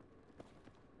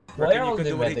 Why Reckon are you all could the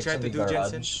do what he medics tried in to the do,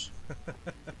 Jensen? garage?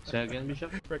 Say again,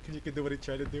 Bishop? Reckon you could do what he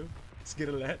tried to do? Let's get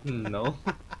a lad. No.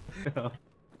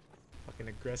 Fucking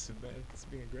aggressive, man. It's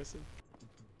being aggressive.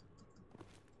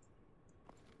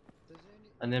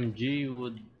 An MG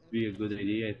would be a good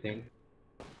idea, I think.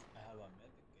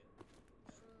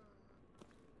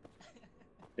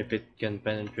 If it can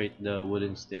penetrate the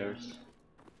wooden stairs.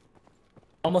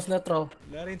 Almost neutral.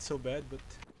 That ain't so bad, but...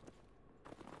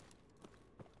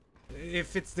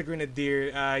 If it's the Grenadier,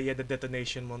 yeah, the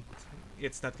detonation won't...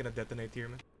 It's not gonna detonate here,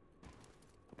 man.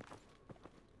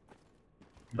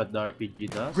 But the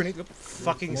RPG does. Grenade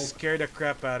fucking scared the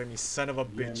crap out of me, son of a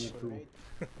bitch.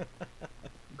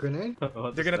 Grenade?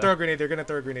 They're gonna throw a grenade, they're gonna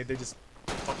throw a grenade, they're just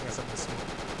fucking us up with smoke.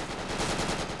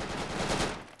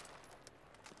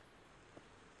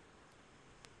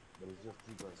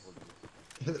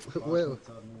 Well,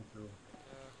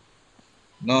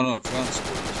 No,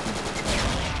 transport.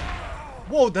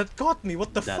 Whoa, that caught me,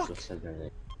 what the That fuck? was a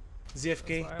grenade.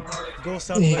 ZFK, go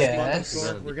southwest bottom Yes.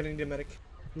 floor, we're gonna need a medic.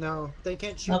 no, they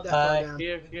can't shoot Not that far bad. down.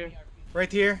 Here.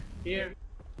 Right here.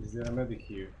 Is there a medic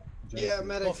here? Yeah,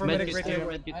 medic. Oh, for medic Medkit right here, here.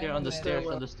 medkit here, on the stairs,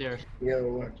 on the stairs.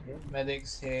 Yo,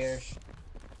 Medics here.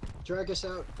 Drag us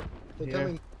out. They're Here.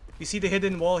 coming. You see the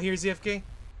hidden wall here, ZFK?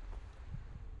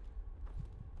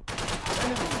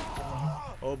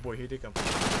 Oh boy, here they come.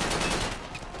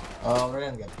 Oh, we're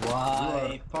gonna get You are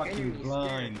wide. fucking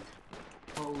blind.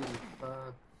 Holy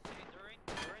fuck.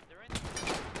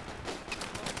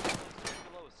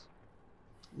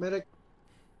 Medic.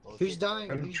 Who's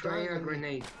dying? I'm Who's trying dying? a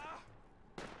grenade.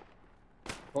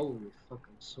 Holy fuck,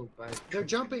 I'm so bad. They're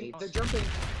jumping. They're jumping.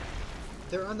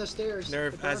 They're on the stairs.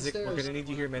 Nerve, They're Azik, we're downstairs. gonna need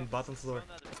you here, man. Bottom floor.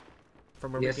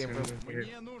 From where Yes, we came I'm from. here.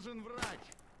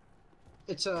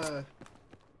 It's Oh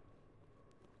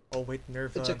wait,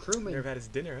 Nerve. It's a crewman. Nerve had his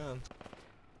dinner, huh?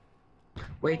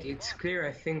 Wait, it's clear,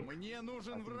 I think.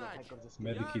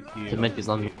 Medikit The here. medkit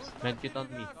on me. Medkit on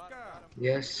me.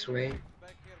 Yes, wait.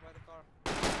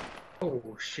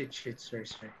 Oh shit, sorry.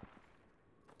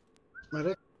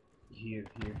 medic. Here.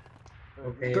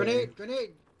 Okay. Grenade!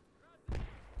 Grenade!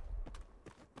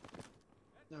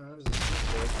 No, that was a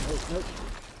snipper. Nope.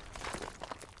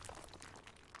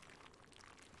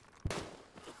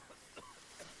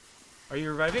 Are you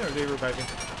reviving or are they reviving?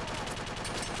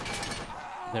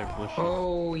 They're pushing.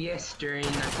 Oh yes, they're in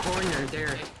a corner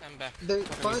there. I'm back. The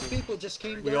 5 people just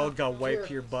came down. We all got wiped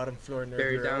here, bottom floor, Nerve.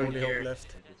 They're You're down only here. hope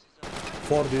left.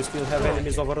 4, do you still have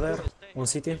enemies over there on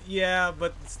city? Yeah,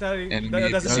 but it's not. Enemy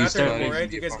That doesn't APCs matter anymore, firing right?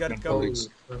 the You guys gotta apartment go. buildings.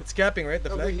 It's capping, right?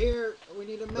 The Over flag. here, we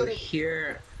need a But medic.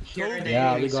 here the Yeah, we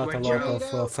enemies, got a watch lot out.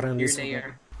 of Here friendlies. they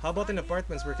are. How about in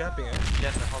apartments? We're capping, eh?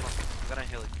 Yes, hold on. Gonna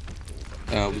heal it.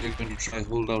 We're gonna try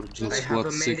hold out until I have squad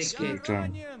a 6 can medikit.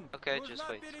 return. Okay, just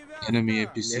wait. Enemy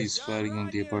APCs firing on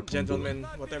the apartment building.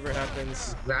 Gentlemen, whatever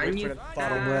happens, wait for that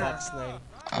bottom Where? box 9.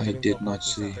 I did not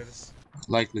see.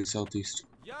 Likely southeast.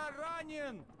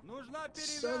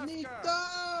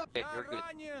 Sanita! Okay, you're good.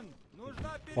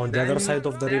 On the other side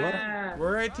of the river?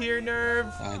 We're right here, Nerve.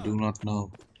 I do not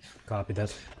know. Copy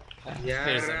that. Я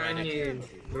There's a ранен.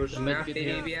 Нужна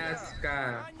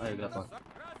перевязка. I got one.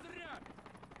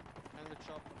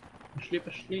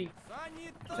 Пошли.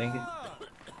 Thank you.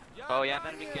 Oh yeah,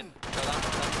 enemy kid. Go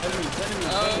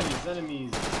down.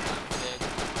 Enemies.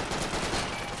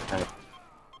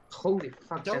 Holy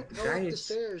fuck, Don't that go guy up the is...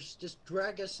 stairs. Just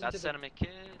drag us into That's the enemy kid.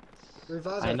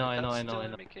 revive. I know.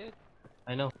 Enemy kid.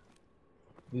 I know.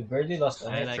 We barely lost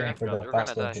I like it, for bro. the You're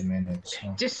past gonna 20 minutes.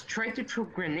 No? Just try to throw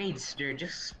grenades there,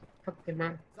 just fuck them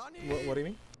up. What do you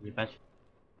mean? You patch.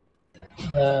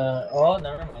 Oh,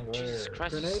 never mind. Jesus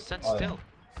Christ, Grenade? stand Oh, yeah. still.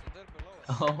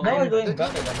 Oh, Now we're doing They're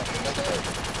better coming. than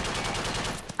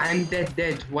I'm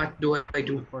dead. What do I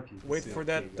do? Wait for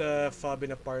that fob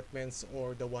in apartments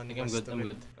or the one I think I'm west good. of I'm it.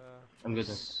 good. I'm good.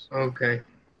 Okay.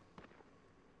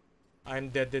 I'm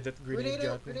dead. That grenade Grenade got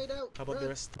out! me. Grenade out! How about the Run.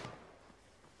 rest?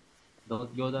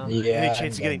 Don't go down. Yeah, Any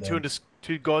chance of I'm getting dead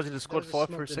two guys into squad There's a 5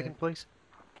 smoke for a grenade. second, please?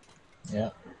 Yeah.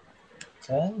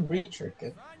 Can breach your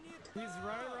kid. He's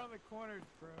right around the corner,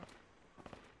 bro.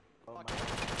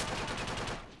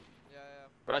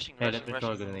 Rushing, Hey, rushing, let me throw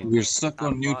a rushing. grenade. We're stuck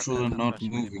on I'm neutral not and not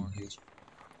rushing moving anymore. here.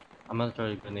 I'm gonna throw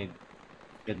a grenade.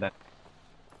 Get back.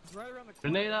 He's right around the corner.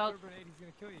 Grenade out. Grenade, he's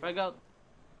gonna kill you. Frag out.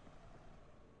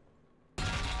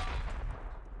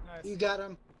 Nice. You got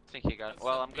him. I think he got it.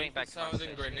 Well, I'm going back to my 80,000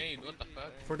 station. grenade. What the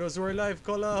fuck? For those who are alive,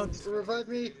 call out. Revive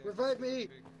me! Revive me!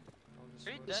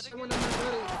 Are you dead There's again? someone in my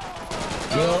body.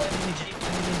 Yo, enemy G,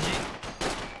 enemy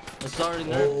G. Sorry,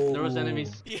 Nerf. There was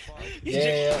enemies. Yeah.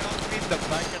 The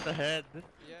back of the head.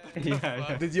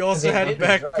 Yeah. Did you also They have did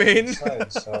back drive pain?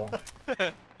 inside, so.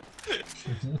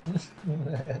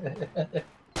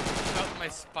 Cut my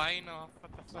spine off.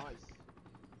 What the fuck?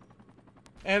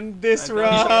 And this I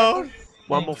got round.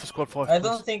 One more for squad 5. I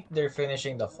don't think they're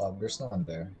finishing the fob. There's no one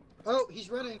there. Oh, he's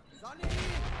running.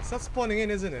 It's not spawning in,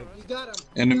 isn't it? You got him.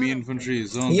 Enemy infantry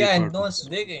is on the Yeah, and no apartment. one's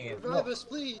digging it. Revive No. us,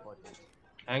 please.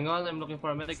 Hang on, I'm looking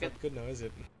for a It's medikit. not good now, is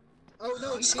it? Oh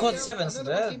no, he Squad came down. 7's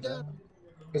Another one came dead. down.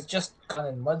 It's just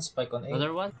Cannon Mud Spike on 8.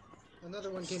 Another one? Another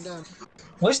one came down.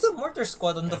 Where's the mortar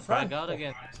squad on the front? Frag out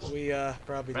again. We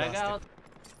probably Frag lost out.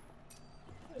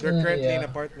 it. They're currently in Yeah.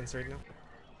 apartments right now.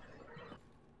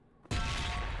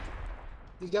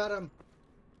 You got him.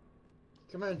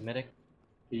 Come on. Medic.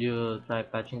 You try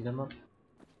patching them up?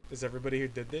 Is everybody here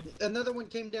dead? Another one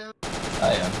came down.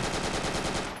 I am.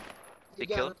 You They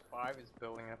got killed? him. 5 is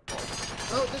building up.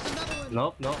 Oh, there's another one.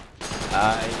 Nope, nope.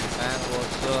 Hi, man,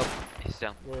 what's up? He's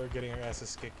down. We're getting our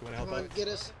asses kicked. You wanna help Come on, out?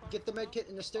 get the med kit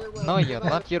in the stairwell. No, you're Come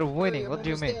on. not. You're winning. Hurry, What I'm do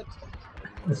you almost mean?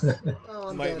 dead. Oh,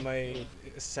 I'm My dead.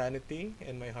 sanity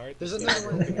and my heart. There's is another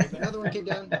one. not- Another one came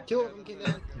down. 2 of them came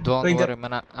down. Don't We got- worry,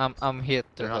 man. I'm here to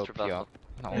They're not help you out.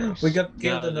 No worries. We got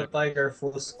killed Yeah, in the Tiger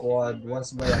full squad.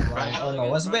 Once by a mine. Oh no,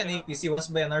 once by an APC, once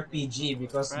by an RPG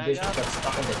because Frag Bishop out. got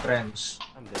stuck in the trench.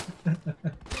 I'm dead.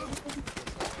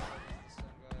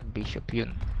 Bishop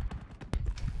yun.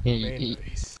 Main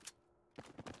base.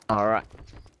 Alright.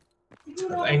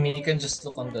 I mean, you can just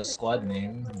look on the squad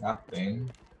name, nothing.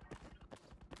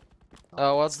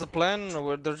 What's the plan?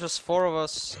 There's just 4 of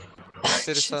us.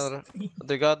 City center.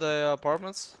 They got the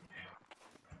apartments?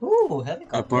 Ooh,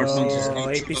 helicopter. Apartments is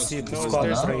APC good. no, Squad,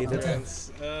 there's huh? no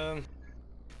plans.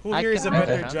 Who here is a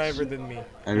better driver than me?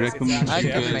 I recommend It's you actually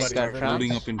guys everybody. start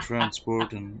loading up in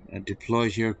transport and deploy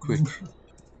here quick.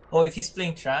 Oh, if he's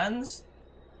playing trans?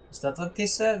 Is that what he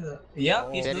said?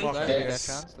 Yep, he's doing Yes.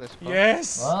 that.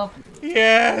 Yes. Well,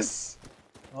 Yes.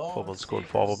 Football scored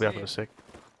 4, we'll be up in a sec.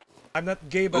 I'm not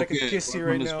gay, but I Okay, can kiss you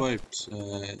right apartment is now.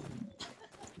 wiped.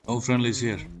 No friendlies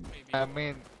here. I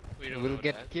mean, we'll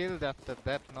get killed after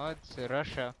that, no? It's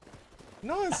Russia.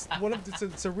 No, it's one of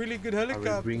it's a really good Are we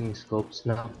helicopter. bringing scopes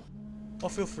now? Oh,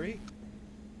 feel free.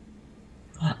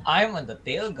 I'm on the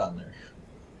tail gunner.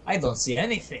 I don't see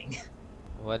anything.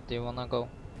 What do you wanna go?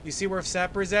 You see where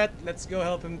Sapper's at? Let's go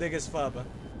help him dig his fob.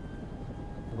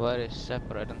 What is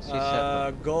Sapper? I don't see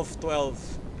Sapper. Golf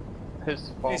 12.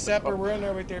 His Hey Sapper, we're in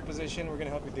our way to your position. We're gonna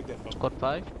help you dig that fob. Squad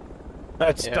 5?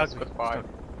 That's Yeah, Doug. Squad 5.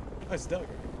 Oh, it's Doug.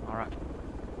 Alright.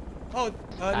 Oh,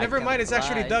 I never can mind. It's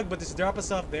actually fly. Doug, but just drop us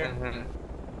off there.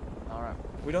 Alright.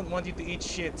 We don't want you to eat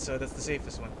shit, so that's the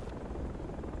safest one.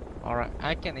 Alright.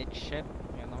 I can eat shit,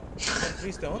 you know.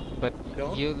 Please don't. But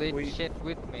Don't. you eat shit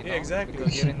with me, Yeah, no? exactly.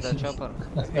 Because you're in the chopper.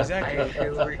 Exactly. I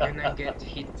feel we're gonna get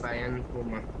hit by an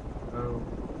Puma. Oh,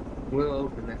 we'll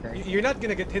open attack. You're not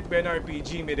gonna get hit by an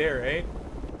RPG midair, right?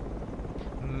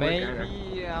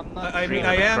 Maybe I'm not I mean, sure.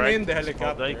 I am Great. in the Well, they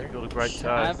helicopter. could build a great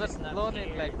I haven't flown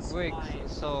in like weeks,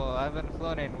 so I haven't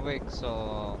flown in weeks,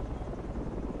 so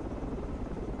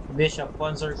Bishop,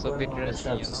 sponsor it's a bit risky,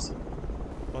 you know.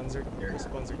 Sponsor.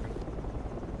 Sponsor.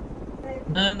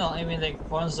 No, I mean like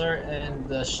Sponsor and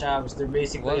the Shabs, they're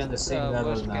basically on the same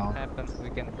level worst now. can happen, we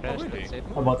can crash, that's it.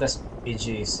 About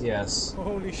SPGs, yes.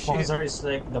 Holy shit. Sponsor is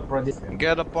like the prodigy.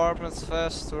 Get apartments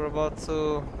fast, we're about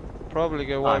to probably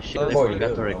get wiped shit, out. I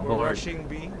forgot to We're record. rushing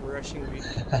B. We're rushing B.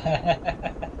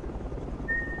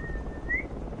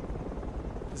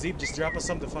 Zeep, just drop us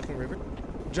on the fucking river.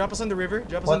 Drop us on the river.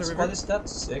 Drop us on the river. What is that?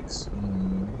 6?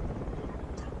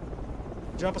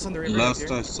 Drop us on the river. Last right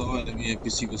here. I saw it, the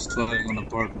APC was flying on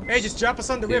apartments. Hey, just drop us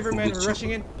on the river, man. We're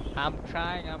rushing in. I'm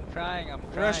trying.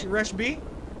 Rush B.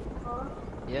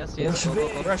 Yes, yes, go, go,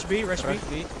 go. Rush B. Rush B. Rush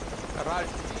B.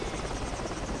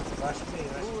 Rush me,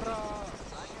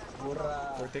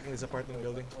 We're taking this apartment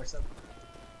building.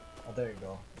 Oh, there you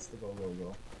go. Let's go.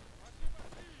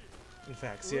 In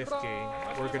fact,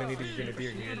 CFK, we're gonna need a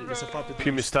grenadier here. There's a puppet.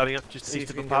 Puma's starting up just See if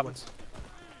east of we can get apartments.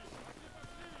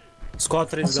 Squad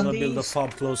 3 is gonna build a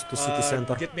fob close to city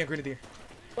center. Get me a grenadier.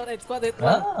 Squad 8,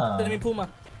 Ah. enemy Puma.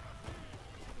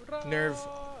 Nerve,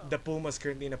 the Puma's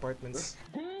currently in apartments.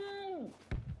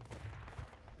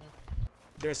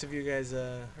 The rest of you guys,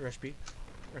 rush B.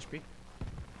 Rush B.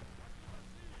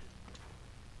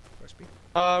 Rush B.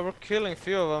 We're killing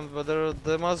few of them, but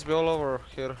they must be all over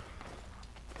here.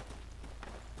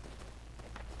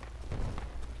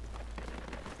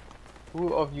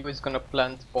 Who of you is gonna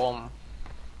plant bomb?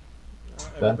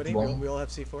 Everybody, we all have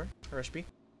C4. Rush B.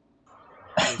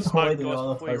 Smoke guys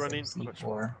before you run in.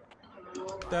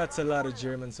 That's a lot of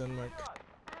Germans on mark.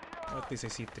 At least I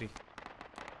see 3.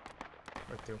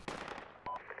 Or 2.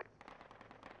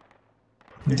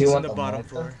 Do you on want the a bottom mortar?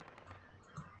 floor.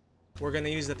 We're gonna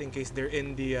use that in case they're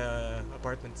in the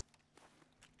apartments.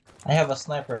 I have a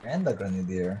sniper and a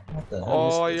grenadier. What the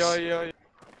hell Oh, is this? yeah.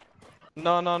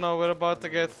 No, we're about to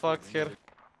get fucked here.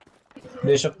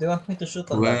 Bishop, do you want me to shoot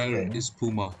on that Where thing? is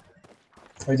Puma?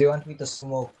 Or do you want me to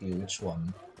smoke you? Which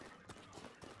one?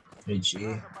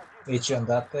 HE. HE on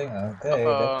that thing? Okay.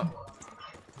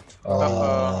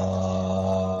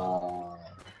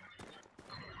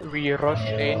 We rush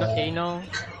Ano.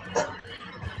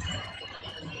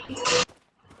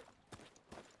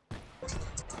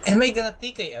 Am I gonna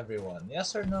TK everyone?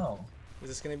 Yes or no? Is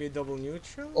this gonna be a double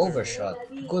neutral? Overshot.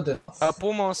 Good enough.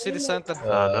 Puma on city center.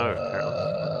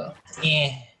 Yeah.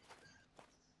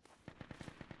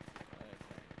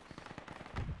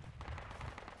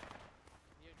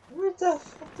 Where the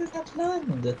fuck did that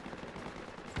land?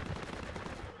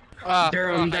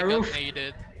 They're on the roof.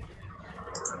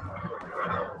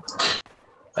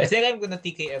 I think I'm gonna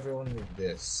TK everyone with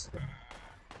this.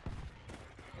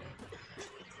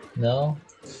 No?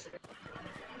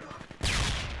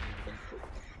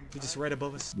 They're just right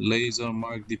above us. Laser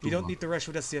mark the You Puma. don't need to rush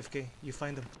with us, CFK. You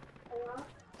find them.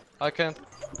 I can't.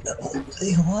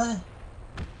 What?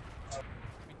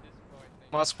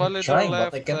 Must probably Trying, turn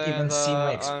left but I can't even see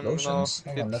my I'm explosions.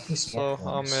 no Hang on, let me so smoke I'm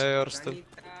once. here still.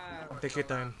 Take your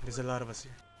time. There's a lot of us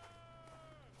here.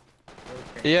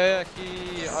 Yeah,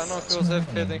 he. I know he was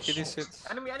AFK, then he did it.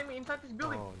 Enemy inside this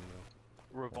building. Oh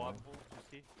no. Revival,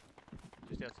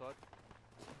 just outside.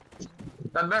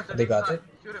 They got it?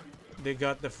 They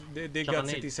got they got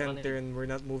city center and we're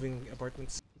not moving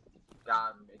apartments.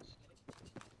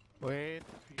 Wait.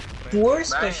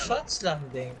 Where's my shots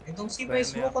landing? I don't see my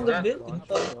smoke on the building.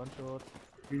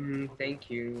 Thank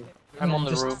you. I'm on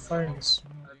the Just roof. firing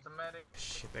smoke.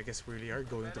 Shit, I guess we really are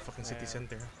going to fucking city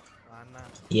center.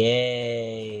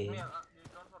 Yay!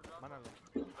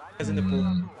 Guys in the pool.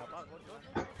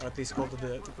 Or at least close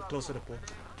to the pool.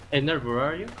 Hey, Nerv, where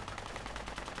are you?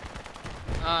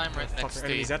 I'm right next to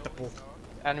you. Enemies at the pool.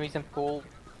 Enemies in pool.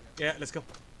 Yeah, let's go.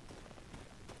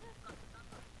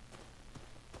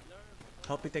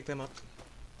 Help me take them out.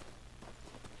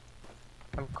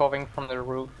 I'm covering from the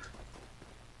roof.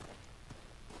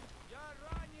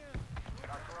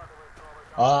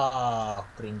 Ah,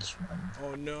 cringe man.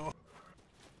 Oh no.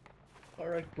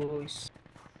 Alright, boys.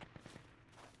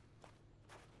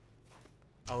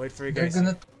 I'll wait for you They're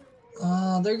guys.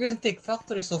 they're gonna take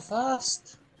factory so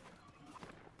fast.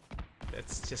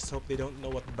 Let's just hope they don't know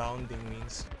what bounding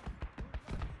means.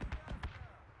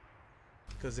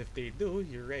 Because if they do,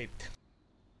 you're right.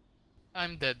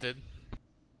 I'm dead.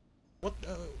 What?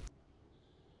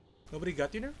 Nobody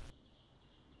got you now?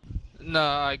 No,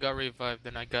 I got revived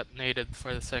and I got naded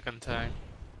for the second time.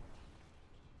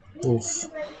 Oof.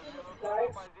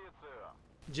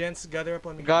 Gents, gather up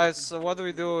on me. Guys, what do?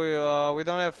 We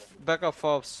don't have backup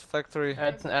fobs. Factory.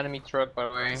 That's an enemy truck, by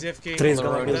the way. ZFK, Train's that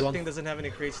gonna build one. thing doesn't have any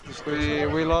crates to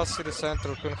We lost city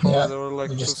center. Couldn't follow. There were like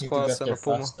we two just need to squads get and a there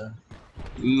Puma. faster.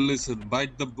 Listen,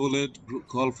 bite the bullet,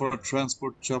 call for a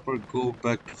transport chopper, go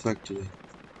back to factory.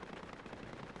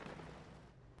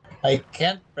 I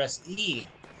can't press E.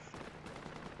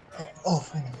 Oh,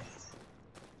 finally.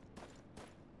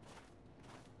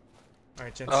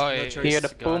 Alright, gents. Oh, no yeah, choice. Here, the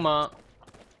God. Puma.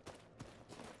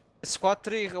 Squad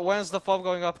 3, when's the fob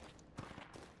going up?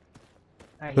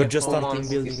 We're just Puma starting on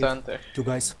building city center. it. 2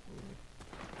 guys.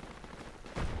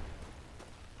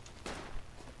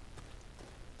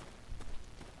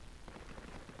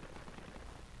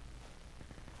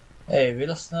 Hey, we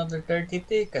lost another 30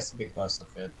 tickets because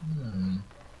of it.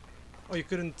 Oh, you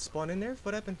couldn't spawn in there?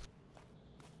 What happened?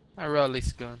 My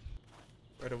rally's gone.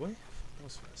 Right away? That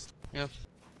was fast. Yep.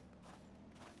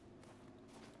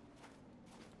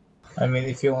 I mean,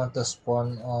 if you want to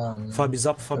spawn on... Fob is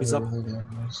up, fob is up.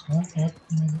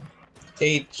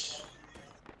 H.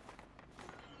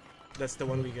 That's the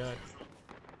one we got.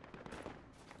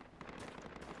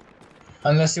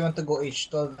 Unless you want to go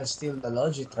H12 and steal the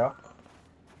Logi truck.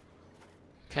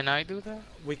 Can I do that?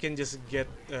 We can just get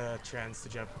trans to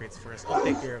drop crates first. I'll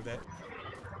take care of that.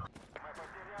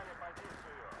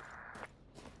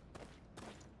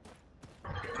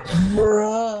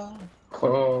 Bruh.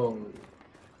 Oh.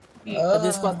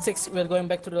 This squad 6, we're going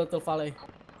back to the Little Valley.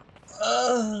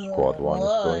 Squad 1 is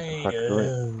going to factory.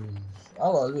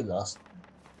 Oh well, we lost.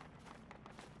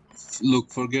 Look,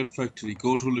 forget factory,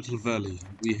 go to Little Valley.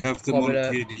 We have them on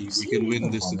KD, we can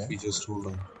win this if we just hold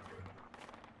on.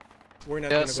 We're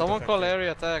not Yeah, gonna someone go to call factory.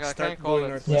 area attack. I Start can't call going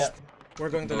it. northwest. We're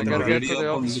going to I the gotta valley. get to the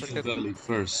on office Little circuit. Valley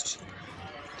first.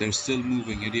 They're still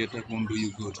moving, any attack won't do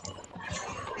you good.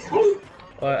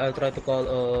 I'll try to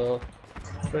call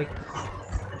break.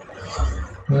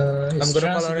 I'm gonna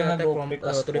call area attack from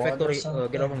to the factory.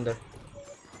 Get out from there.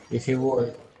 If you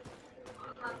would.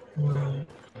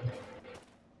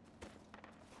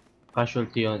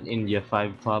 Casualty on India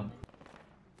 5 fob.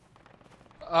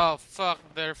 Oh fuck!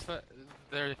 They're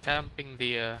camping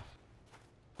the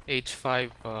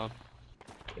H5 bomb.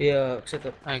 Yeah, set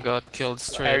up. I got killed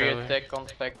straight Area away. attack on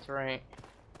factory.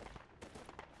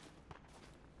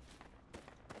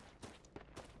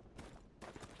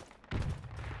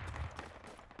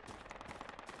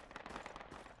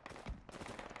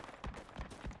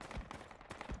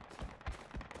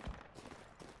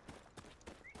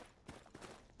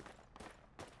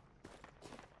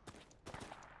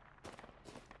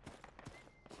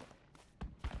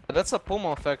 That's a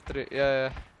Puma factory.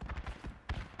 Yeah.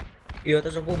 Yeah,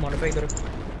 there's a Puma on the factory.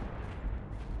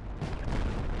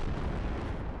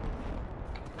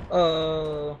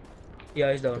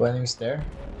 Yeah, he's down. When he's there?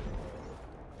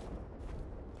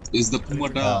 Is the Puma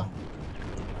down?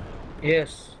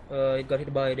 Yes, it got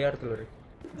hit by the artillery.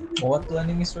 What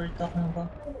enemies were you talking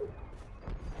about?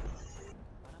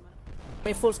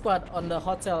 My full squad on the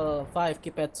Hotel 5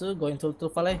 Kipetsu going to Little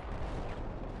Valley.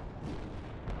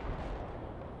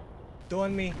 Don't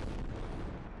on me.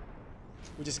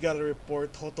 We just got a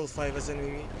report. Hotel 5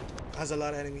 has a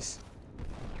lot of enemies.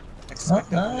 Oh,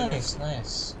 nice,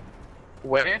 nice.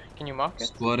 Where? Can you mark it?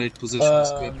 Squad 8 position,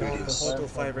 square radius. Hotel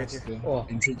 5 right here. Oh.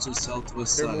 Entrance is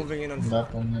southwest They're side. moving in on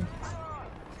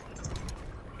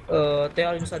They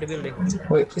are inside the building.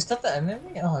 Wait, is that the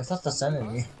enemy? Oh, I thought that's the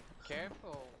enemy.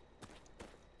 Careful.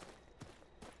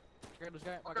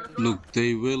 Look,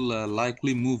 they will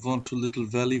likely move on to Little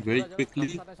Valley very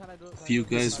quickly. Few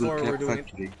guys will cap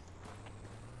factory.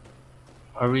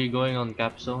 Are we going on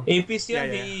capsule? APC Yeah, on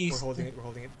yeah, the yeah. east. We're holding it, we're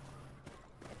holding it.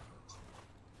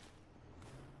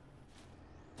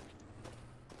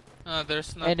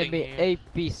 There's nothing Enemy here.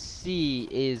 APC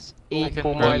is I can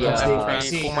India grab that.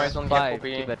 Puma is on the 5, FOB.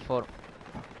 Tibet 4.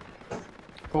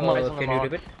 Puma is on the Can you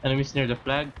mark. repeat? Enemies near the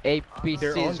flag. They're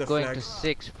APC on is the going flag. to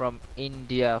 6 from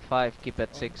India 5, keep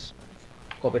at 6.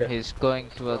 Copy that. He's going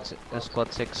towards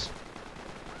squad 6.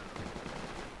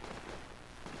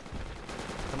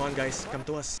 Come on, guys, come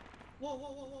to us.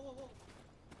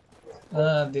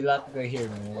 The last guy here,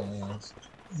 man.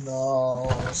 No.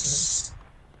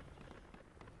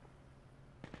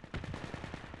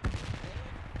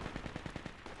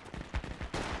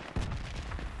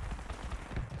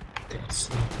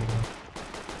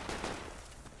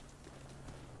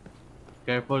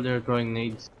 Careful, they're throwing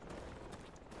nades.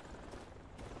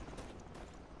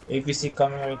 APC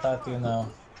coming right at you now.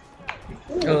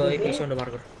 APC on the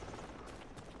marker.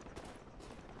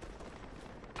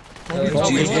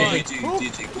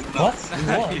 GG, good luck.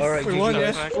 What? Alright, We won,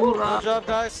 yes. Good job,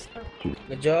 guys.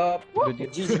 Good job.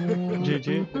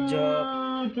 GG. Good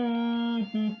job.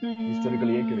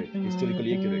 Historically accurate.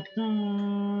 Historically accurate.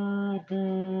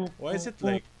 Why is it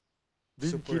like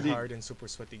super hard and super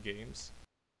sweaty games?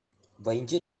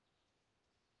 We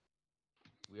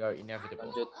are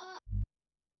inevitable.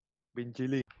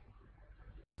 Binchili.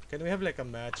 Can we have like a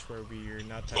match where we're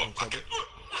not having trouble?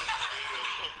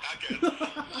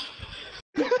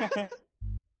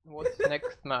 What's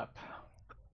next map?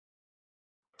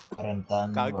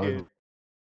 Kaget.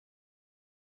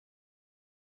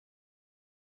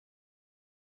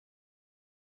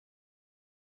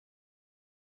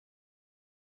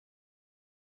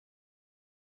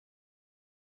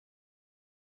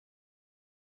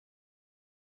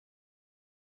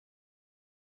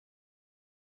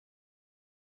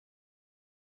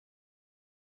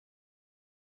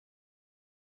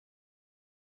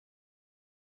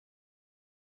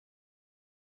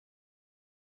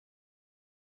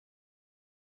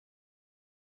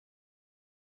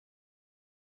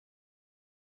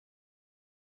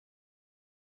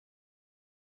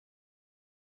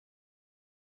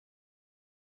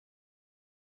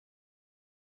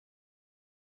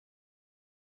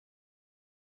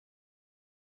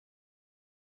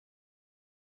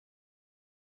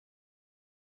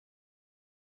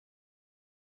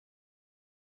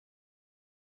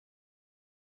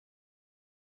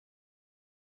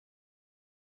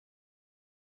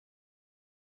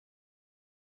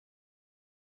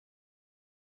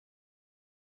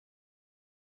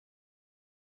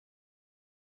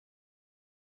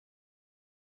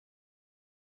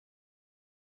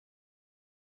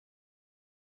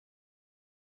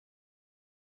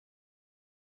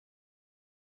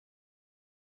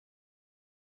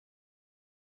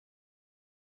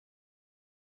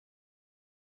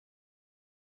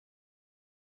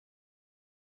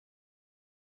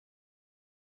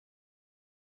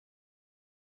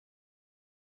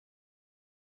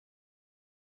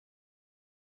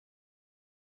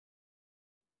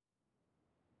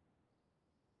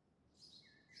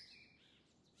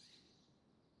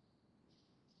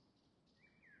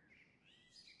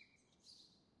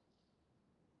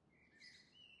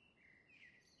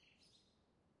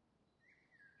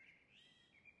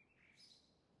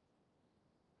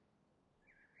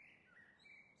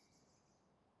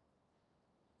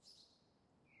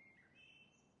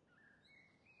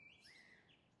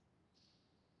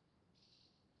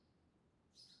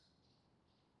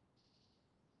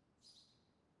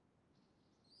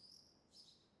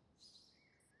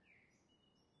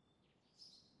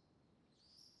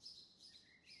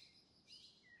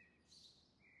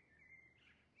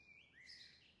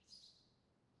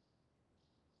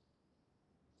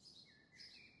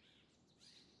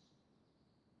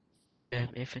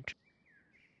 Infantry.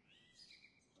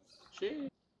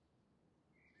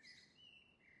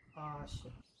 Ah,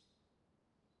 shit.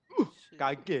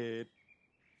 Kaget.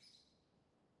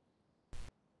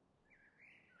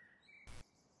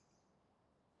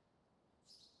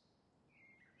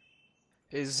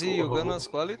 Is he you gonna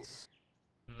squall it?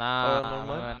 Nah,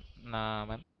 normal? man. Nah,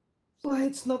 man. Why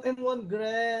it's not M1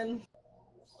 Grand?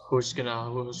 Who's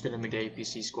gonna make the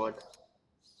APC squad?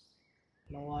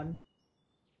 No one.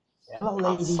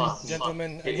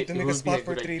 Gentlemen, I need to make a spot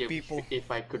for 3 people.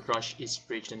 If I could rush East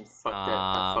Bridge and fuck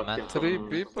man, them 3 from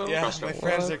people? Yeah, Crossroad. my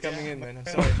friends are coming in, man. I'm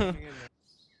sorry.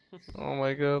 Oh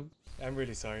my god. I'm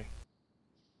really sorry.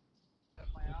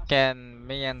 Can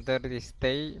me and Dirty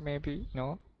stay, maybe?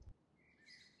 No?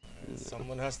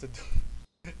 Someone has to do.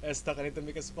 Estak, I need to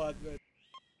make a spot, man.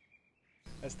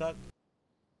 Estak?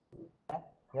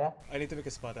 Yeah? I need to make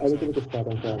a spot, I'm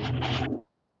sorry.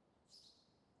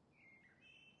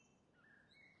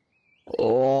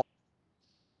 Oh.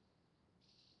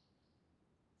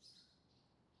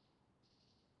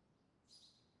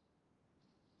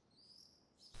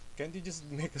 Can't you just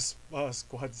make a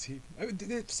squad Z? I mean,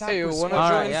 Hey, you wanna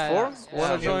join four?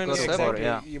 Wanna join yeah, seven? exactly.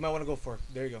 Yeah. You might wanna go for.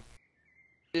 There you go.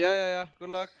 Yeah. Good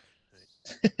luck.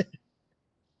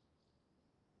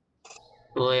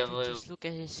 Just look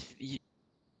at his.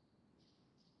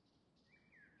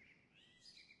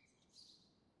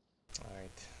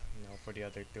 Alright, now for the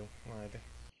other 2. Where are they?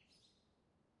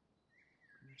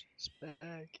 It's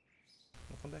back.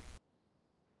 Welcome back.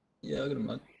 Yeah, good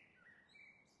man.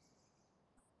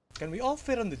 Can we all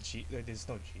fit on the jeep? There's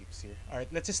no jeeps here.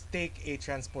 Alright, let's just take a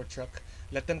transport truck.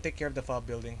 Let them take care of the fob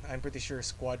building. I'm pretty sure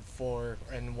squad 4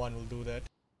 and 1 will do that.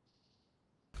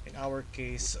 In our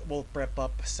case, we'll prep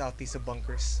up southeast of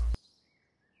bunkers.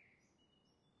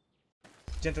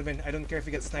 Gentlemen, I don't care if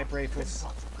you get sniper rifles.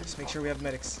 Just make sure we have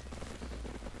medics.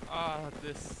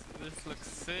 This looks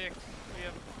sick. We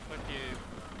have fucking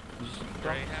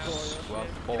Greyhound. Squad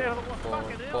four.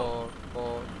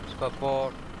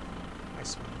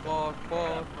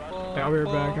 Yeah, we're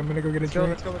back. I'm gonna go get a drink.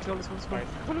 Let's go.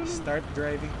 Alright, start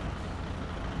driving.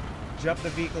 Drop the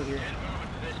vehicle here.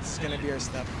 This is gonna be our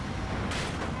stop.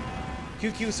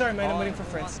 QQ, sorry man, I'm waiting for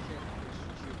friends.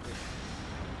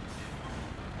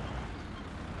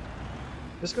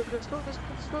 Let's go.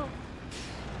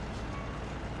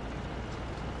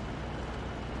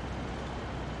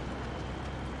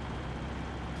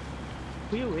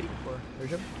 Who are you waiting for,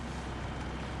 Urjum?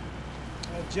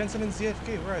 Jensen and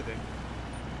ZFK, where are they?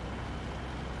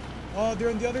 Oh, they're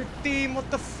on the other team, what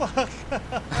the fuck?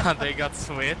 They got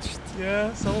switched.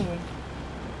 Yeah, some of them.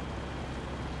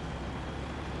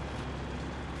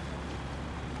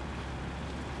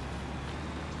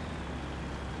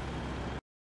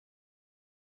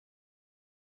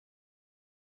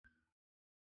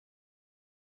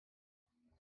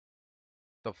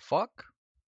 The fuck?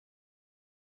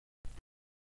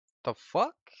 The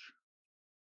fuck?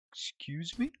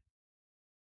 Excuse me?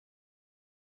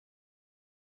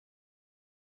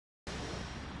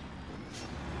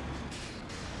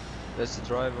 That's the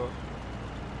driver.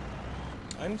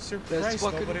 I'm surprised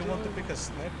nobody want to pick a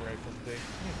sniper rifle today.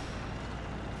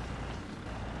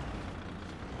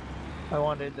 I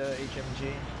wanted the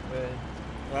HMG, but...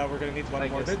 Well, we're gonna need one I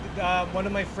more. guess- One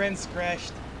of my friends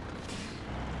crashed.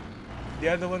 The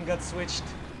other one got switched.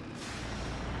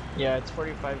 Yeah, it's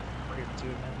 45, 42,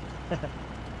 man.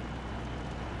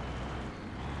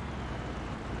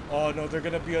 Oh no, they're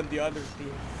gonna be on the other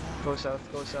team. Go south,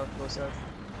 go south, go south.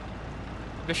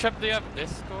 Bishop, do you have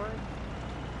Discord?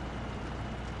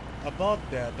 About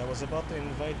that, I was about to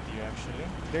invite you actually.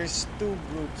 There's 2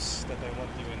 groups that I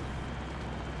want you in.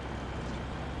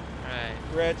 Right.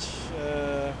 Reg,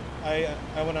 I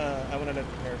wanna let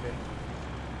Merv in.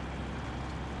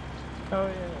 Oh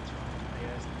yeah, that's fine, I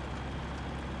guess.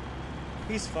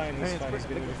 He's fine, he's fine. He's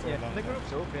been with me for a long the time.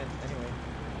 group's open, anyway.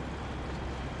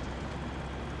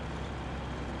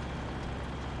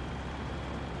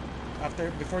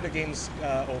 Before the game's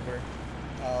over,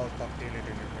 I'll talk to you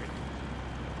later in the break.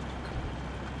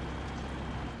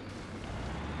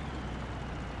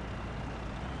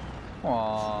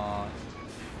 Aww.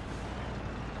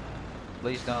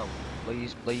 Please no.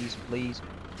 Please.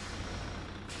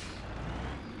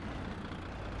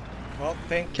 Well,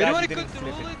 thank Can God you you didn't flip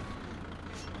control it.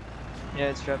 Yeah,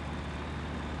 it's trapped.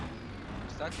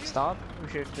 Stop? We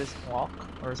should just walk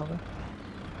or something.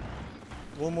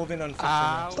 We'll move in on foot for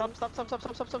Stop, now.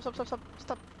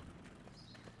 stop.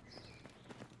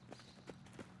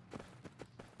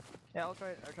 Yeah, I'll try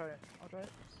it. You try it.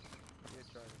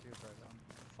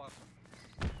 Fuck.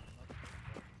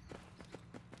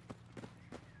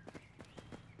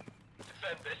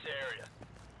 Defend this area.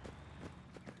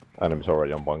 Enemies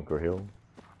already on Bunker Hill.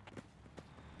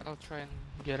 I'll try and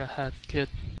get a hat kit.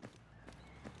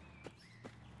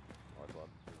 Alright, well,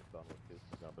 it's done with this.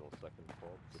 We're gonna build a second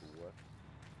pod to the west.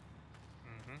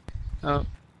 Oh.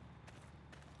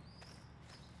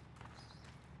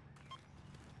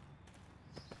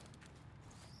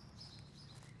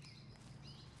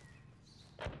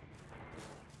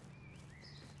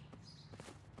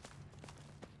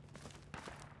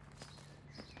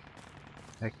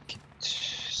 I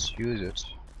can't use it.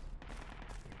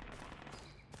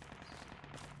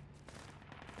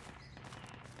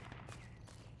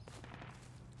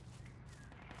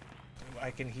 I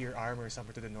can hear armor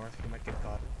somewhere to the north. You might get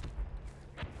caught.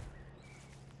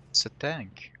 It's a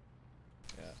tank.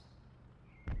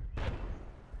 Yeah.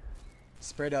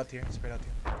 Spread out here. Spread out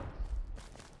here.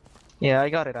 Yeah, I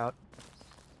got it out.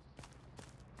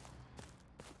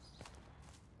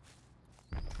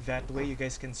 That way you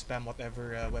guys can spam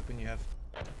whatever weapon you have.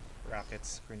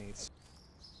 Rockets, grenades.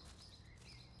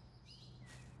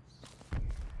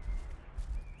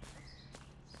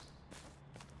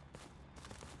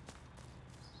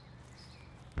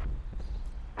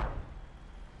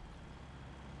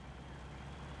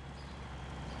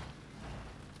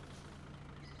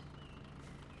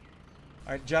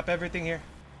 Alright, drop everything here.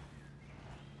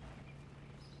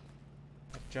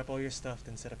 Drop all your stuff,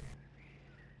 then set up here.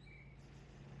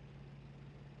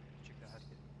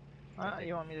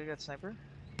 You want me to get sniper?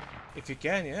 If you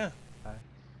can, yeah.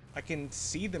 I can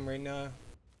see them right now.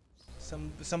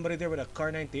 Somebody there with a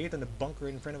Car 98 on the bunker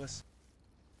in front of us.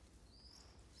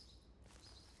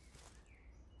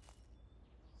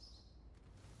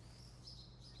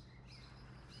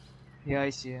 Yeah, I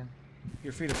see him.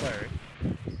 You're free to fire, right?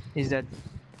 He's dead.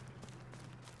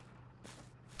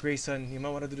 Grayson, you might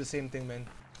want to do the same thing, man.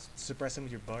 Suppress him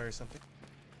with your bar or something.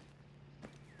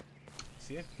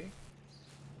 See it? Okay.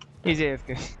 He's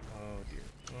AFK. Oh dear.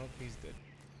 Oh, he's dead.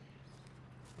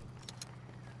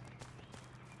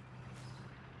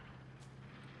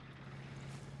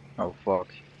 Oh fuck.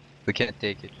 We can't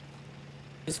take it.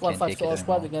 This squad fights to all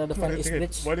squad, we're gonna defend East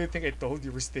Bridge. Why do you think I told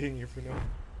you we're staying here for now?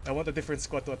 I want a different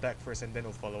squad to attack first and then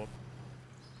we'll follow up.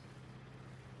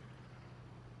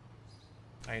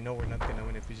 I know we're not gonna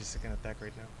win if we just can attack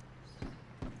right now.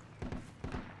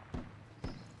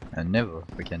 And never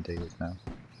we can take it now.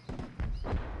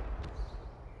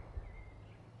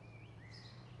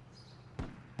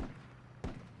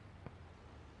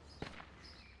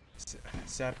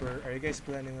 Sapper, are you guys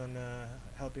planning on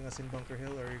helping us in Bunker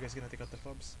Hill, or are you guys gonna take out the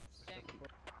fobs?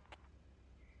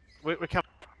 We can't.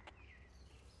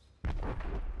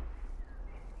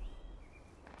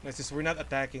 It's just we're not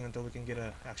attacking until we can get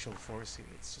an actual force here.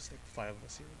 It's just like 5 of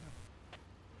us here right now.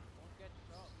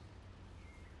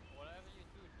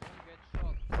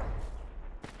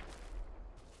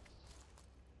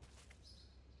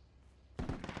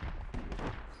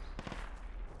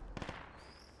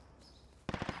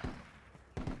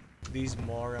 These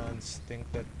morons think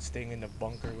that staying in the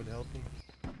bunker would help them.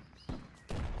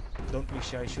 Don't be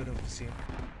shy, should have seen.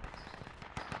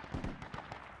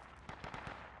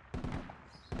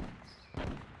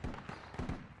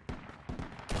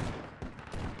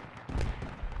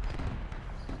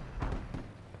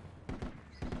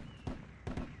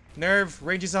 Nerve,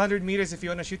 range is 100 meters if you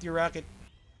want to shoot your rocket.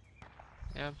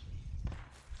 Yep.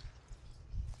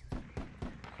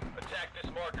 Attack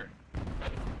this marker.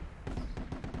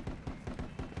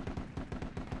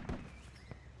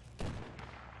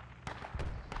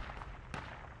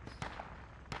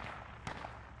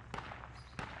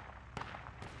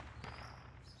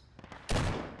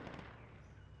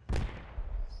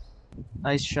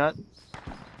 Nice shot.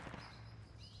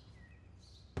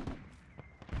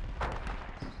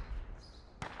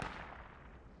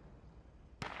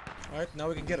 Alright, now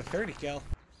we can get a 30 cal.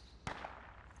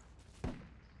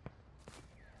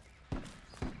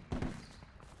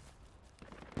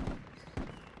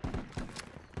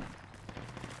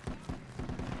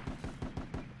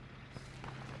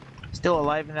 Still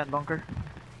alive in that bunker?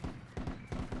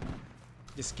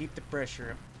 Just keep the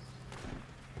pressure up.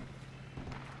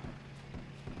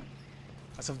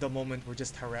 As of the moment, we're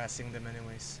just harassing them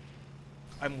anyways.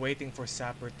 I'm waiting for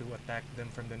Sapper to attack them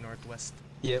from the northwest.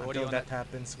 Yeah, Until that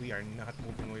happens, we are not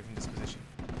moving away from this position.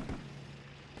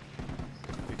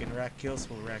 If we can rack kills,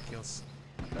 we'll rack kills.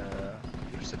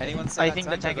 Anyone say I that think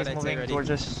the tank is I'd say moving ready.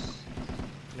 towards us.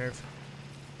 Nerve.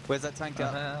 Where's that tank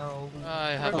at?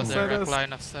 I have a Inside direct us.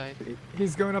 line of sight.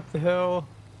 He's going up the hill.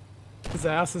 His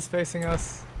ass is facing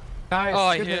us. Nice. Oh,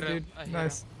 I Good hit hit, him. dude. I hit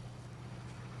Nice.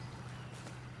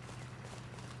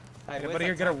 Anybody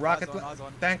here get a rocket?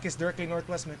 Tank is directly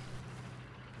northwest, man.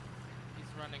 He's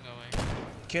running away.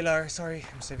 Killer, sorry,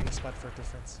 I'm saving a spot for two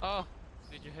friends. Oh,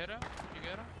 did you hit him? Did you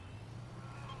get him?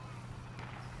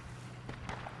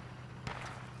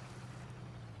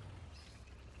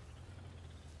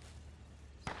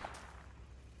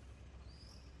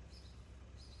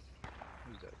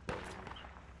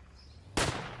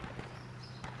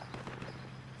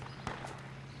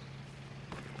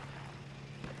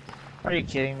 Are you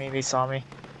kidding me? They saw me.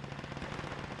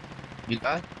 You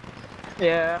died?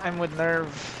 Yeah, I'm with Nerve.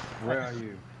 Where are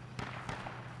you?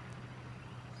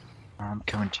 I'm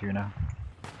coming to you now.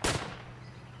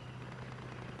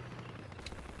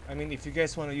 I mean, if you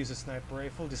guys want to use a sniper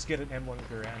rifle, just get an M1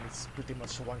 Garand. It's pretty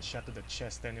much one shot to the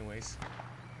chest anyways.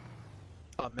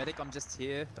 Medic, I'm just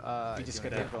here. You just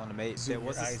gotta gotta on the mate. zoom There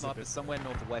was your a eyes a sniper bit. somewhere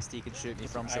northwest he can shoot me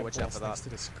from, so Eyeballs watch out for that. next to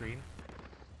the screen.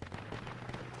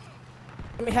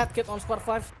 Enemy hat kit on squad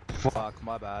 5. Fuck,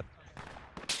 my bad.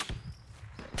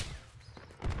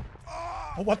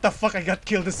 Oh, what the fuck? I got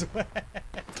killed as well.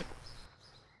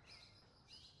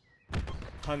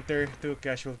 Hunter, 2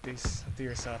 casualties to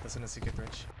your south as soon as you get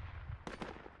rich.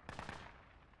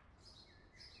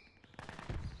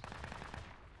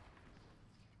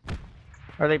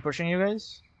 Are they pushing you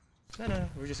guys? No,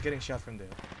 we're just getting shot from there.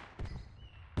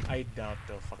 I doubt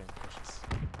they'll fucking push us.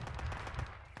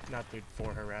 Not with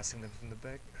 4 harassing them from the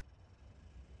back.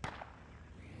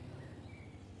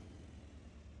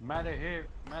 Medic here,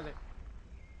 medic.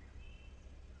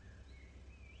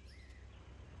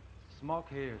 Smoke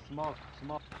here, smoke.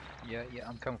 Yeah,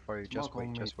 I'm coming for you. Just Smoke on wait,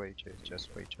 me. just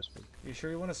wait. You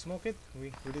sure you want to smoke it?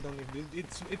 We really don't need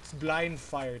it's blind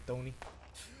fire, Tony.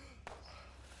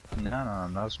 No,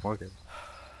 I'm not smoking.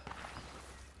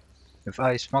 If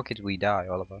I smoke it, we die,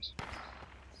 all of us.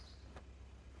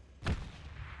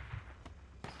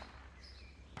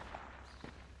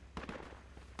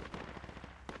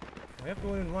 I have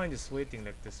one in mind just waiting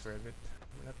like this for a bit.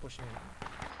 We're not pushing it.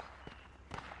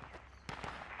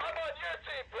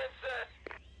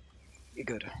 You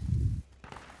good?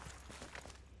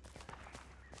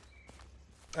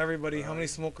 Everybody, how many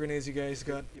smoke grenades you guys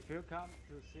got? If you come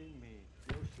to see me,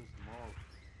 you should smoke.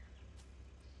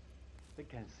 They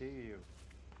can see you.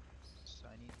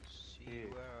 I need to see you.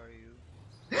 Where are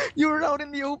you? You were out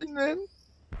in the open, man.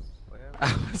 Where?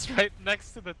 I was right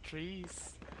next to the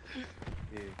trees.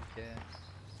 Yeah.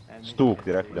 Stook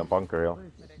directly on Bunker Hill.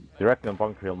 Directly on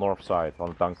Bunker Hill, north side,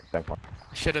 on the tank one.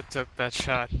 I should have took that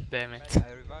shot, damn it.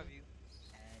 I revive you,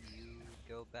 and you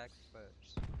go back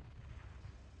first.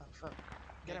 Oh fuck.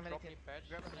 Get a medikit.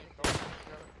 Grab a medikit.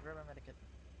 Grab a medikit.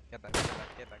 Get back.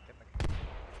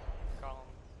 Calm,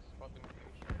 spotting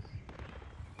locations.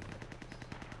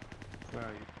 Where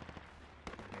are you?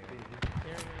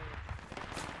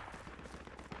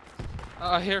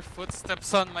 I hear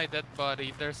footsteps on my dead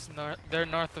body. They're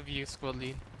north of you, squad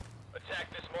lead.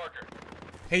 Attack this marker.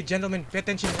 Hey gentlemen, pay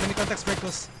attention. Enemy contacts very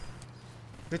close.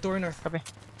 Victoria north. Copy.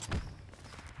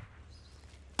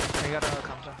 I got a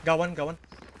counter. Got one.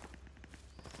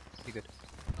 You good?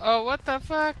 Oh, what the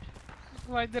fuck?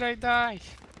 Why did I die?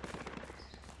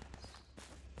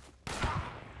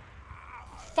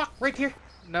 Fuck, right here.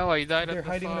 No, I died They're at the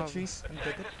hiding in the farm. trees. I'm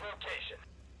dead.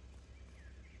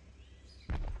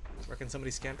 Reckon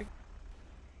somebody's camping?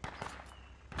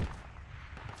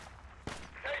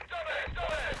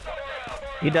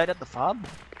 You died at the fob?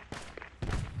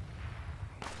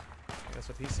 That's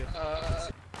what he said.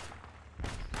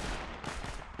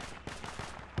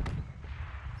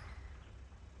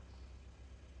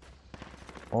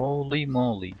 Holy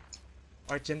moly.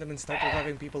 Alright, gentlemen, start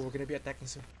reviving people. We're gonna be attacking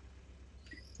soon.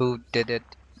 Who did it?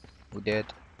 Who did?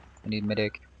 I need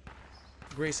medic.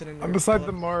 Grayson and I'm beside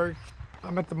the mark.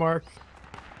 I'm at the mark.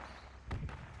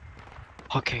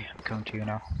 Okay, I'm coming to you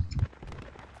now.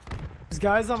 There's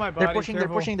guys on my body. They're pushing,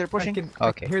 careful. they're pushing. I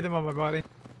Okay. can hear them on my body.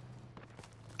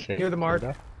 Okay. Hear the mark.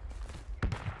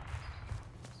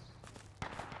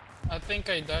 I think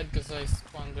I died because I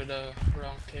spawned with the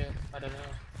wrong kid. I don't know.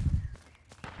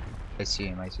 I see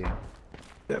him.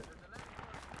 Yep.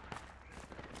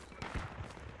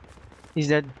 He's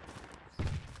dead.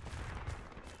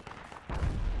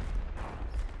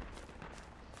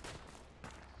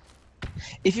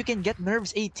 If you can get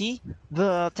nerves AT,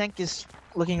 the tank is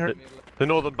looking. The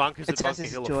northern bunkers at It's Bunker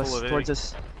faces Hill to are us, full of towards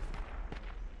enemies.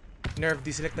 us. Nerve,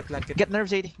 deselect the plant kit. Get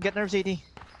nerves 80. Get nerves 80.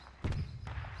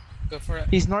 Go for it.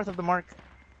 He's north of the mark.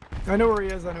 I know where he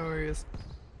is.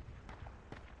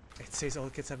 It says all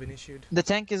kits have been issued. The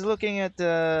tank is looking at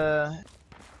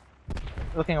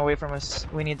looking away from us.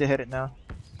 We need to hit it now.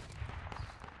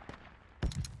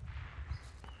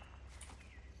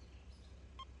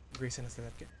 Grayson has the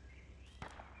plant kit.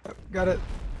 Got it.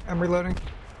 I'm reloading.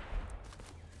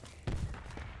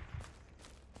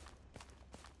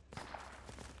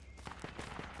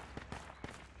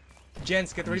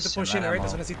 Gents, get ready to Some push in, alright? ammo.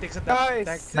 As soon as he takes a Nice.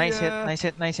 tank. Nice hit, Yeah. nice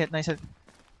hit, nice hit, nice hit.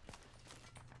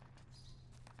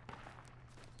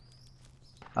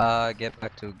 Get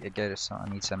back to get us. I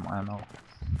need some ammo.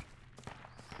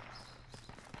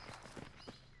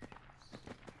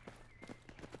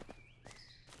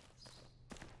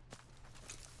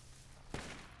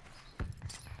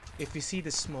 If you see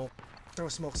the smoke, Throw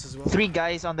smokes as well. 3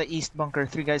 guys on the east bunker.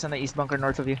 3 guys on the east bunker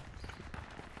north of you.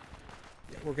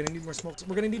 Yeah, we're gonna need more smokes.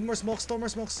 We're gonna need more smokes. Throw more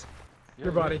smokes.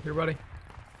 Your body, your body.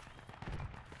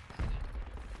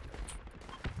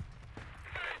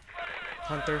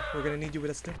 Hunter, we're gonna need you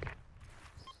with us too.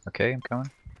 Okay, I'm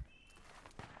coming.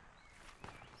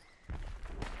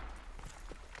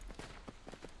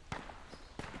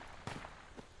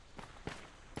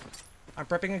 I'm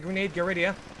prepping a grenade. Get ready,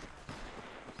 yeah?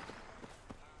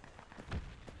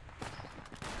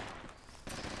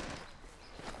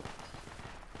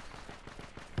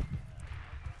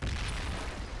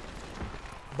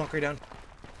 Bunker down.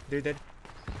 They're dead.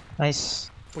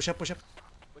 Nice. Push up, push up.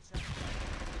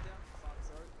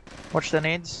 Watch the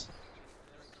nades.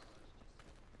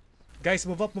 Guys,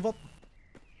 move up, move up.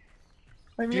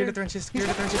 Clear the trenches, clear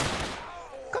the trenches.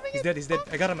 He's dead, he's dead.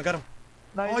 I got him, I got him.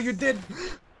 Nice. Oh, you're dead.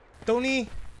 Tony.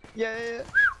 Yeah, yeah, yeah.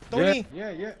 Tony.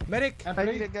 Yeah. Medic. I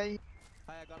need a guy.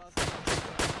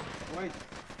 Wait.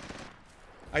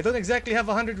 I don't exactly have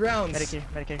 100 rounds. Medic here,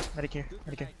 medic here, medic here,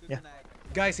 medic here. Yeah.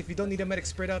 Guys, if you don't need a medic,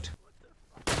 spread out.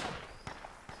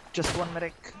 Just one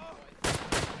medic.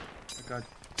 God.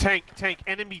 Tank,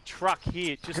 enemy truck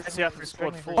here, just south of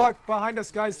squad 4. Fuck, behind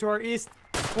us, guys, to our east.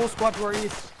 Full squad to our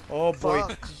east. Oh boy.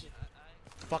 Fuck.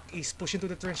 Fuck east, push into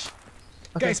the trench.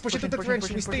 Okay, Guys, push into the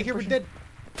trench. We stay here, we're dead.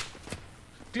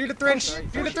 Clear the trench.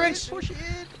 Clear the trench. Push it.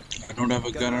 I don't have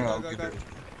a gunner, I'll get it.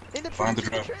 In the Find the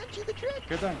trench, drop. in the trench.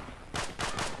 Get down.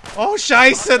 Oh,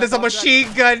 scheisse, there's a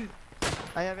machine gun.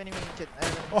 I have enemy kit. I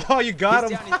have enemy Oh, you got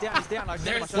him. He's down. I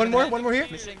got him. One more here.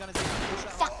 Machine gun is down. Push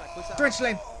that, Fuck. push that. Trench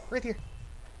lane, right here.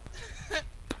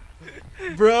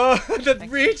 Bro, that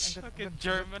reach. Fucking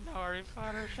German Harry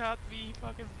Potter shot me,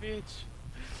 fucking bitch.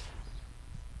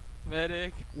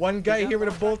 Medic. One guy here with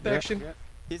a bolt action. Yeah.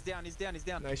 He's down.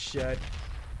 Nice shot.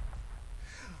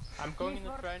 I'm going in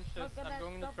the trenches. I'm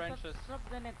going in the trenches.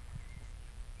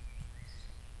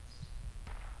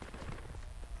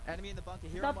 Enemy in the bunker.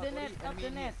 Here Stop on my the body. net, stop Enemy the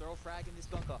in here. net. Throw a frag in this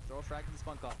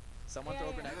bunker. Someone throw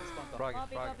a grenade in this bunker. Frag.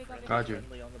 Got you.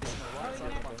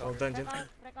 Well done, Jin.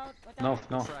 No.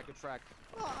 Good frag.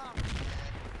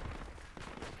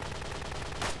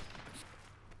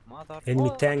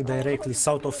 Enemy tank directly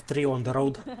south of 3 on the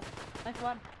road. Nice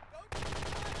one.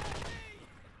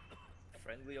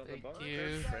 Friendly on the Thank bunker.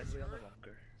 you. Friendly on the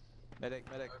bunker. Medic.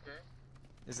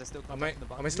 Is there still Am contact in the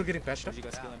bunker? I still getting patched Or up? did you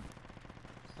guys kill him?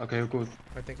 Okay, good.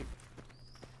 I think it.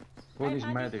 Good is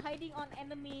I'm medic. hiding on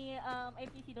enemy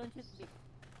APC, don't shoot me.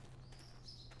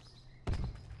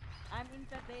 I'm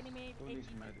inside the enemy Good is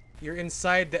APC. medic. You're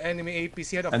inside the enemy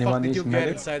APC. How the Anyone fuck did needs you get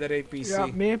medic? inside that APC? Yeah,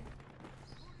 me. Every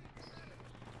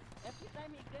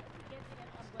time he gets it,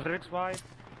 I'm going. Bridge wide.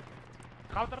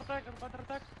 Counter attack. Counter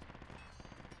attack.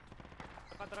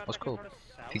 What's cool?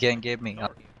 If you can give me.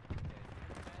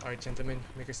 Alright, gentlemen,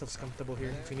 make yourselves comfortable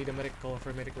here. If you need a medic, call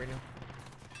for a medic right now.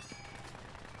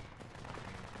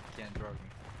 Can't drug me.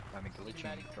 I mean,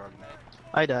 glitching, drug me.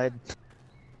 I died.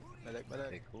 Medic.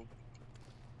 Okay, cool.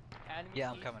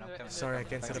 Yeah, I'm coming. Sorry, I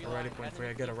can't set up a rally point for you.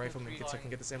 I got a rifleman kit so I can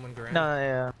get this M1 Garand. No,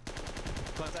 yeah.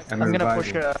 I'm I'm gonna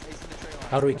push. Are we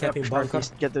I'm gonna capping push bunker?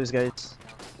 northeast, get those guys.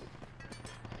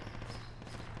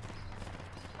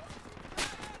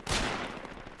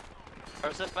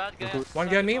 Where's the bad guy? One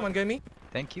guy on me, one guy on me.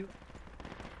 Thank you.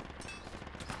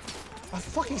 A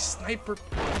fucking sniper.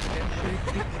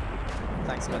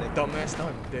 Thanks, medic. Dumbass, now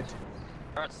I'm dead.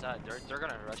 They're outside. They're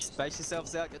gonna rush. Space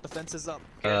yourselves out. Get the fences up.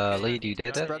 Lead, you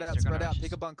did that? Spread out.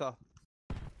 Pick a bunker.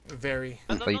 Very.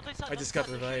 I just got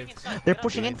revived. They're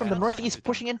pushing in from the northeast.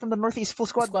 Pushing in from the northeast. Full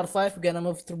squad. Squad 5, we're gonna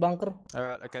move through bunker.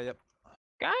 Alright. Okay. Yep.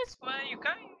 Guys, why are you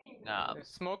coming? Nah. They're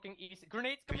smoking easy.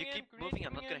 Grenades If coming you in. keep moving,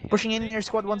 I'm not gonna hit. Pushing in near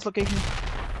squad 1's location.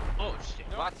 Oh shit.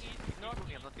 What? Northeast, Keep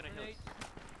moving, I'm not gonna hit.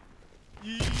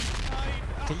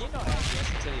 Can you not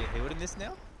FPS until you're healed in this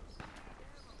now?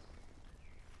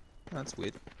 That's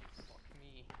weird.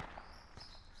 Me.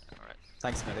 Alright.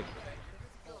 Thanks, medic.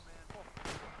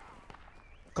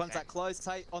 Contact close,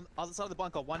 Tate. On other side of the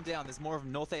bunker, one down. There's more of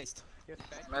them northeast.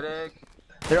 Medic.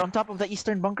 They're on top of the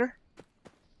eastern bunker.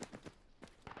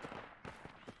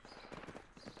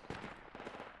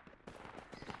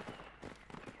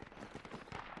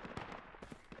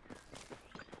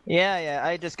 Yeah,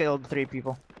 I just killed 3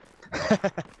 people.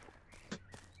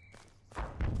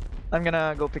 I'm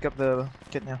gonna go pick up the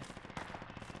kit now.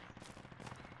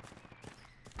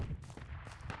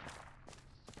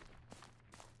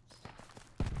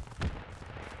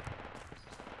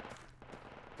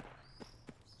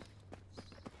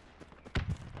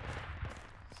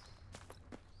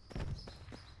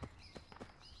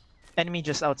 Enemy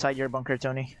just outside your bunker,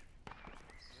 Tony.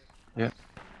 Yeah.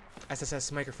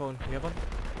 SSS microphone, you have one?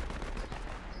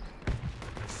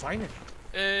 finally.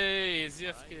 Hey,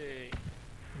 ZFK.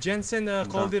 Jensen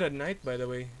called it a night, by the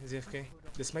way, ZFK.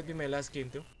 This might be my last game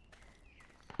too.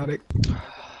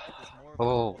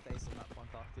 Oh.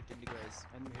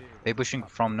 They pushing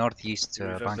from northeast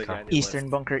bunker.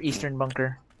 Eastern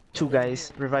bunker. 2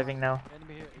 guys reviving now.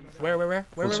 Where?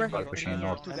 Pushing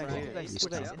north. Two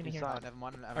guys, enemy here.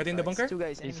 Are they in the bunker? 2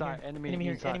 guys, enemy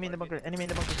here. Enemy in the bunker.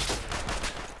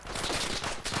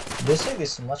 This thing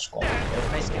is much calmer.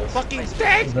 Fucking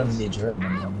tank! Than the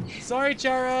German. Sorry,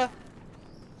 Chara.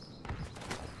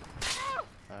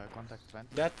 Contact 20.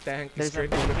 That tank is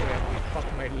straight looking at me. Fuck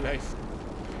my life.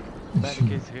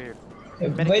 Medic is here.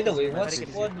 By the way, what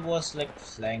squad was like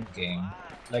flanking?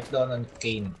 Like the one on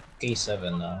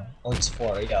K7 now. Oh, it's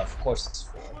 4. Yeah, of course it's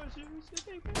 4.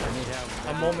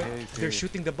 A moment. They're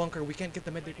shooting the bunker. We can't get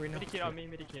the medic right now.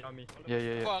 Medikit on me.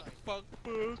 Yeah. Fuck.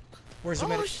 Where's the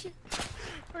medic?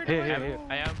 Here.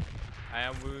 I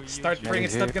am. Start praying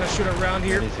it's not gonna shoot around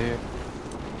here.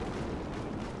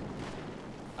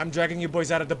 I'm dragging you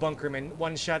boys out of the bunker, man.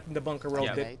 1 shot in the bunker, we're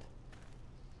all dead.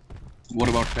 What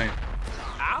about tank?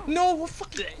 No,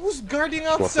 who's guarding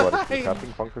outside?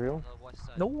 Bunker Hill?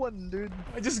 No one, dude.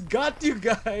 I just got you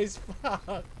guys.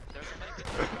 Fuck.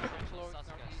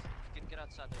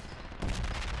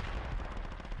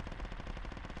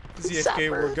 ZFK,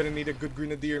 we're gonna need a good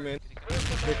grenadier, man.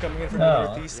 They're coming in from the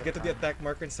northeast. Get to the attack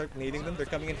marker and start nading them. They're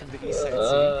coming in from the east side.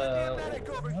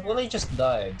 Well, I just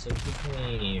died, so give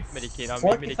me Medikit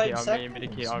 45 seconds.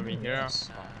 Medikit on me here.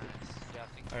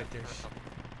 Alright,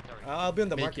 I'll be on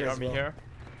the marker as well. Here.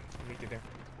 Meet you there.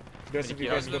 The rest of you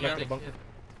guys go back to the bunker.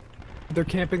 They're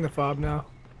camping the fob now.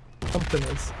 Something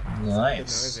is.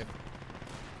 Nice.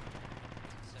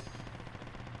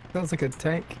 Sounds like a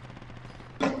tank.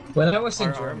 When I was in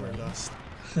Our Germany, armor lost.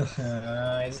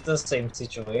 it's the same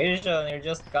situation. You're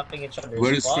just capping each other's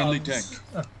Where is bombs. friendly tank?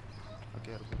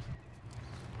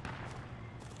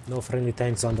 No friendly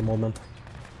tanks on the moment.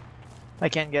 I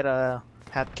can't get a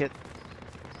hat kit.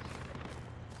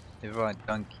 Everyone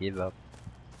don't give up.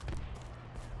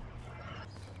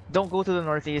 Don't go to the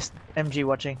northeast. MG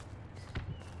watching.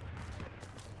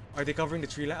 Are they covering the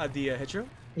tree the hedgerow?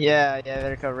 Yeah,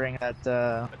 they're covering that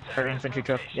our infantry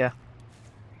truck. Yeah.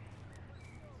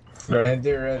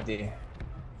 Ready.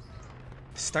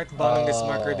 Start bombing this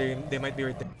marker. They might be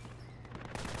right there.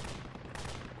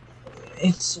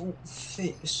 It's so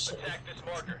fish.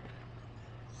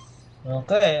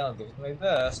 Okay, I'll give it my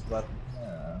best, but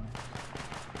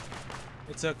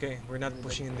It's okay. We're not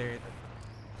pushing in there yet.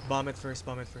 Bomb it first.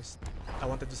 I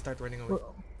wanted to start running away.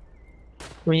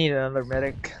 We need another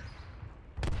medic.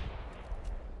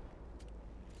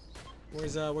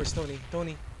 Where's Tony?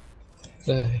 Tony.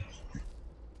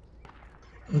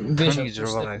 Bishop is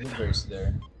just like revived. Blueberries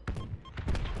there.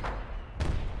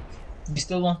 You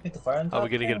still want me to fire on top? Are we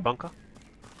gonna get a bunker?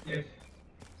 Yeah.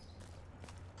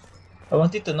 I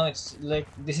want you to know it's like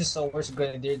this is a worse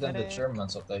grenadier than the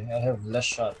Germans. Okay, I have less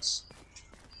shots.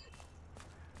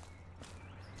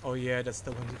 Oh yeah, that's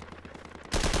the one.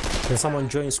 Can someone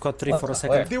join squad 3 for a second?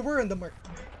 Where? They were in the mark.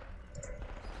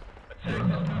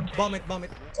 Bomb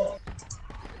it.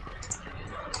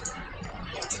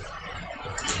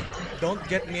 Don't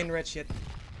get me in Wretch yet.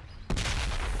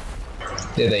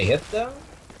 Did they hit them?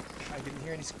 I didn't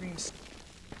hear any screams.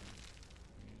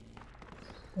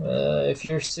 If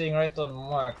you're seeing right on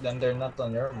mark, then they're not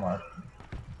on your mark.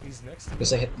 He's next to me.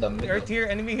 Because I hit the middle. Right here,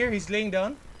 enemy here, he's laying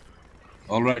down.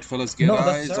 Alright, fellas, get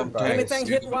eyes on Enemy tanks. tank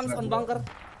hit once on bunker.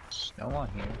 No one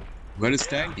here. Where is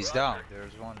tank? He's down.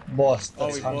 There's one. Boss, Oh,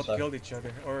 that's we both Hunter. killed each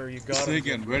other. Or you got Say him.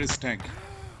 again, where is tank?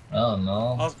 Oh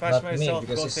no, I'll patch not me myself,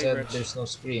 because go he save said Rich. there's no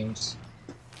screams.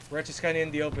 Wretch is kinda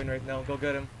in the open right now. Go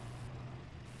get him.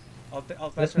 I'll patch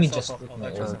Let me myself just up. put I'll my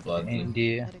patch old myself. blood in.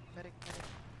 India.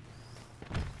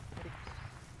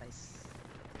 Nice.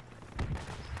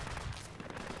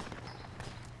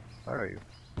 Where are you?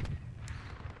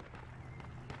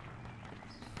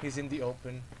 He's in the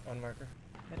open on marker.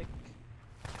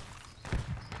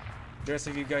 The rest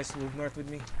of you guys move north with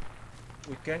me.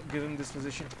 We can't give him this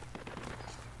position.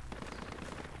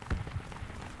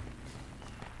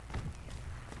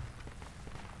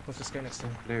 Push this guy next to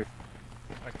him.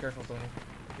 Alright, careful, Tony.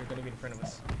 You're gonna be in front of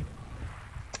us.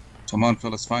 Come on,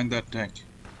 fellas, find that tank.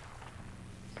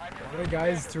 The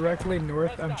guys directly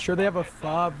north. I'm sure they have a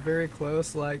fob very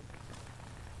close, like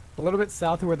a little bit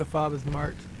south of where the fob is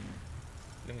marked.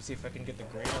 Let me see if I can get the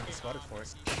grade on the spotted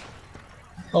force.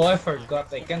 Oh, I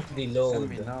forgot. I can't reload.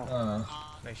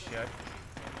 Nice shot.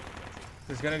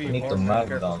 There's gonna be I need more. to map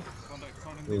Careful. down.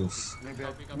 Oof.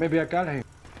 Maybe I got him.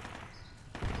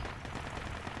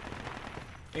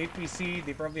 APC,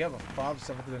 they probably have a fob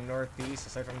somewhere to the northeast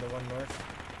aside from the one north.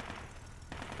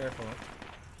 Careful.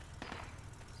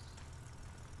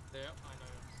 There, I know.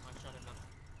 I shot him up.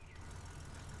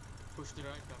 Push the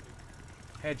right, copy.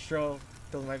 Hedgerow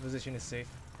till my position is safe.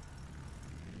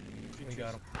 We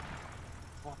got him.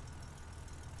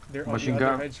 They're on Machine the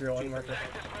other gun. hedgerow on marker.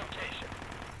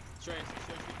 Should I shoot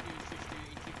you 60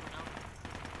 80 for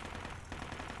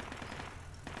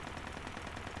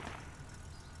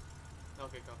now?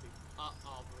 Okay, copy. I'll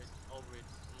wait.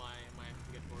 My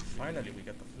to get forward. Finally, we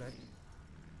got the flag.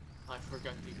 I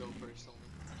forgot to go first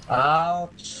only.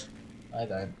 Ouch. I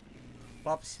died.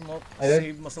 Pop smoke, I did-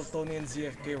 save Muscle Tony and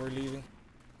ZFK, we're leaving.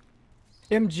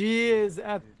 MG is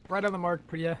at right on the mark,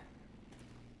 Priya.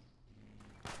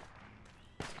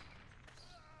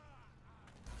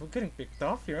 We're getting picked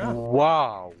off here, huh?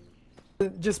 Wow.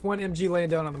 Just one MG laying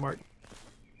down on the mark.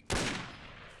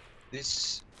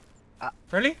 This.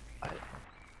 Friendly?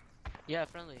 Yeah,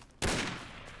 friendly.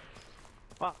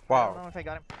 Wow. I don't know if I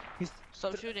got him. He's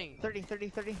Stop shooting. 30.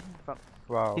 Fuck.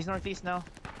 Wow. He's northeast now.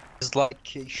 It's like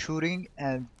shooting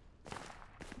and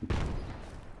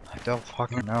I don't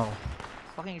fucking know.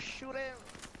 Fucking shoot him.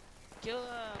 Kill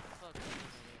fuck.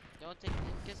 Don't take.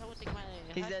 Guess I will take my.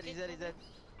 He's dead. He's dead.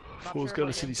 Not Fools sure go to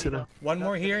about city MG, center. though. One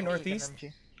more That's here, the MG, northeast.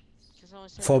 MG.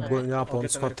 Fob going up I'll on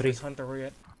get squad another 3. Chris Hunter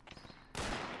yet.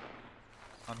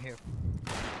 I'm here.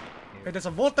 Hey, there's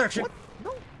a Volta action!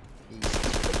 No!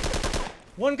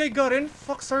 One guy got in.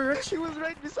 Fuck, sorry, Rich. He was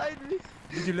right beside me.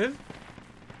 Did you live?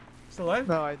 Still alive?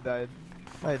 No, I died.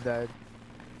 Hello,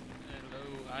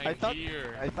 I thought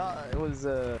it was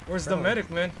Where's the medic,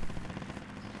 man?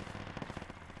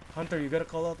 Hunter, you gotta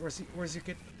call out. Where's your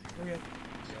kid? Where you at?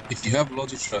 If you have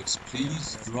logic trucks,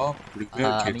 please drop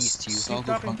repair kits needs you. south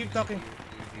Keep of talking, keep talking.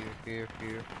 Here.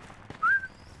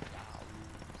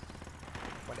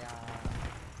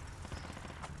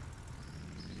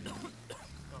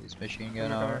 This machine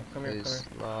gun Come here, is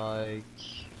like...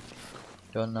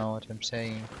 Don't know what I'm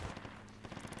saying.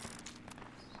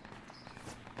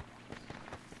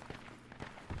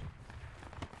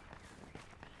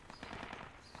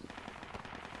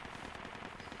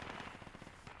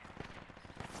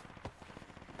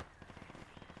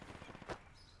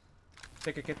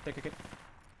 Take a kit, take a kit.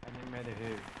 I need medic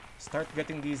here. Start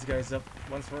getting these guys up.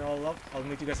 Once we're all up, I'll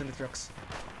meet you guys in the trucks.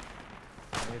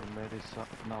 I need medic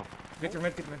now. Get your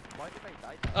medkit, man. Why did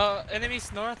I die?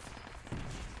 Enemies north.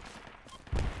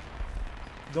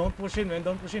 Don't push in, man.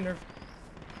 Don't push in, Nerf.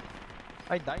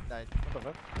 I died. What the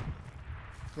fuck?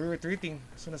 We're retreating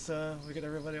as soon as we get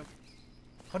everybody up.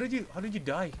 How did you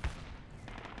die?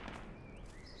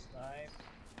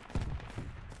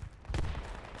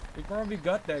 We probably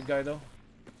got that guy though.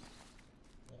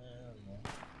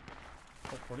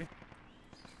 Hopefully.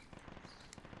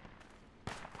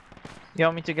 You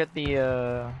want me to get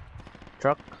the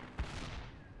truck?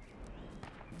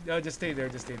 Yeah, just stay there.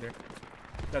 Just stay there.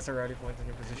 That's a rally point in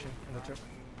your position in the truck.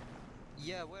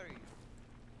 Yeah, where are you?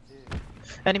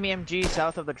 Enemy MG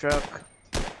south of the truck.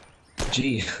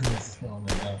 Gee. Oh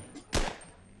my god.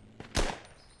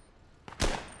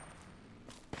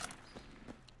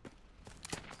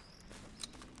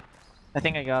 I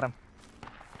think I got him.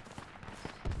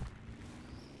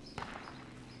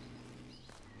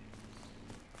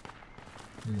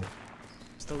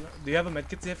 Still, do you have a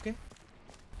medkit, ZFK?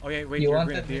 Oh yeah, wait, You you're a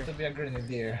wanted me grenadier. to be a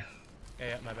grenadier.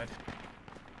 Yeah, my bad.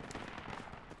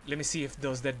 Let me see if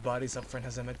those dead bodies up front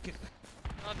has a medkit.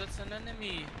 Oh, that's an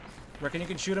enemy. Reckon you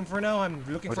can shoot him for now? I'm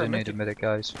looking What for do a you need a medkit. medic,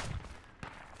 guys?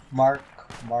 Mark.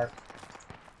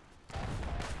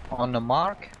 On the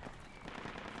mark?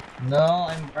 No,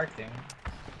 I'm marking.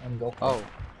 I'm go. Oh.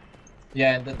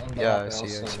 Yeah, and then on the Yeah, map I see,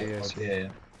 also I see. Yeah.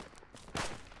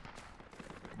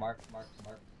 Mark.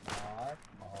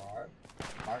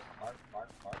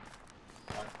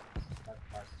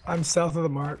 I'm south of the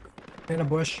mark, in a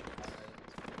bush.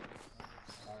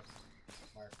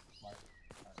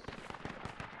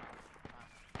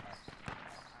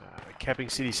 Capping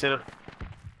city center.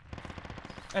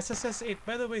 SSS 8,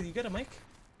 by the way, you got a mic?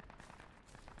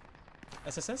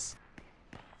 SSS?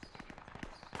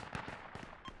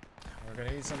 We're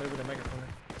gonna need somebody with a microphone.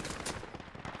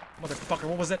 Motherfucker,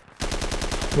 what was that?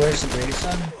 Where's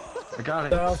Grayson? I got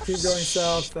it. South, keep going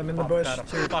south. I'm in the bush. Got a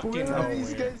fucking Where no are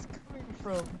these way. guys coming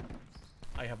from?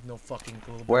 I have no fucking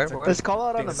clue. but Where? it's a Where? Let's call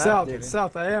out on the big map, South, dude. it's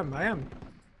south. I am.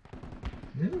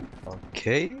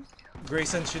 Okay.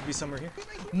 Grayson should be somewhere here.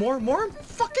 More?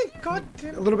 Fucking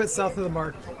goddamn. A little bit south of the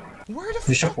mark. Where the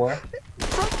Bishop where?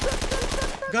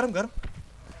 Got him.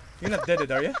 You're not dead,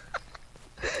 are you?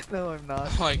 No, I'm not.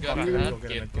 Oh my god, Fuck, a go hat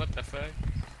get a kit. medkit. What the fuck?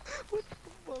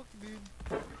 Fuck,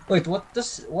 dude. Wait,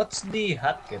 what's the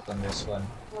hat kit on this one?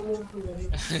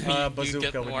 You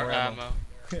Bazooka get with more more ammo.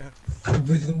 Yeah.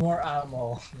 With more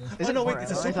ammo. Oh no, wait,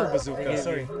 it's a super bazooka.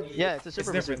 Sorry. Yeah, it's a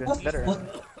super different. bazooka. It's better.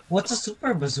 What's a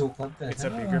super bazooka? What the It's a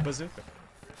hell? bigger bazooka.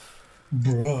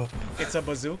 Bro. It's a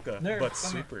bazooka, Nerf, but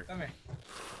come super. Here, come here.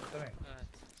 Come here.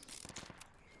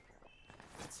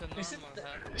 It's a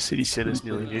normal City Center is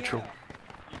nearly neutral.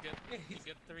 You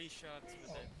get 3 shots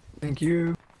with it. Thank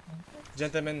you.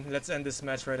 Gentlemen, let's end this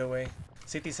match right away.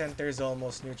 City center is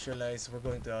almost neutralized. We're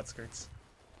going to outskirts.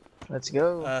 Let's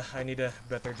go. I need a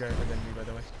better driver than me, by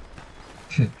the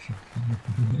way.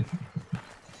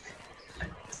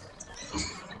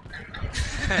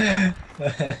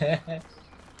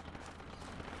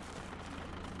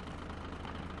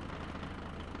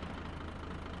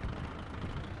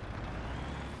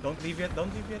 Don't leave yet.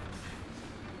 Don't leave yet.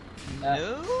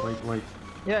 No. Wait.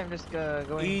 Yeah, I'm just going.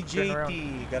 turn around.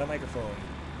 EJT, got a microphone.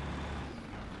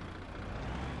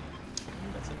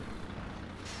 That's it.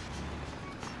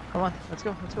 Come on, let's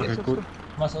go. Let's go. Okay, Let's go. cool. Let's go.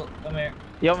 Muscle, come here.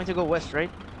 You want me to go west, right?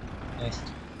 Nice.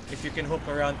 If you can hook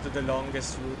around to the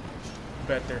longest route,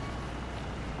 better.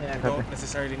 Yeah, You don't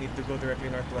necessarily need to go directly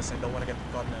northwest. I don't want to get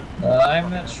caught now. I'm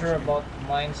not sure about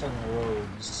mines on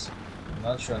roads. I'm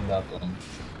not sure on that one.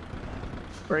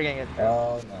 We're gonna get.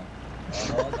 Oh no.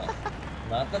 Oh no.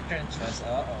 Not the trenches.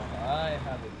 Uh oh. I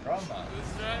have a trauma.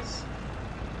 Who's drives?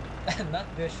 Not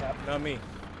Bishop. Not me.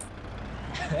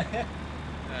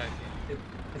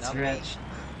 It's Not me. Rich.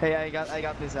 Hey, I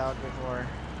got this out before.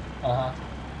 Uh huh.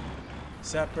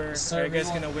 Sapper, So are you guys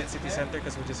we want- gonna win city center?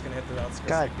 Because we're just gonna hit the outskirts.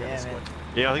 God and get this damn it. one.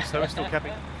 Yeah, I think so. We're still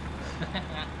capping.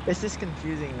 It's this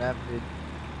confusing map, dude.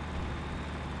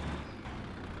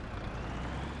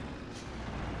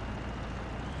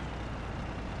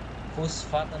 Who's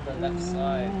fat on the left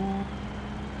side?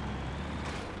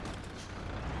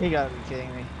 You gotta be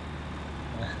kidding me.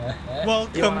 You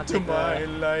Welcome wanna to take my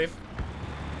life.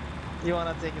 You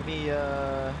wanna take me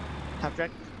half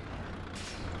track?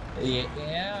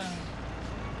 Yeah.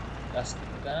 Last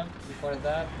time before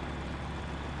that.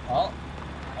 Oh.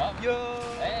 Oh. Yo.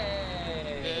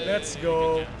 Hey. Let's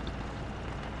go.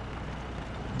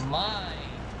 Mines.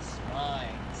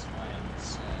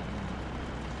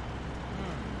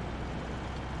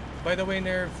 By the way,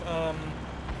 Nerv,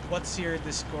 what's your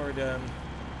Discord ID?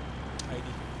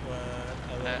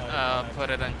 I'll put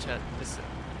it on chat.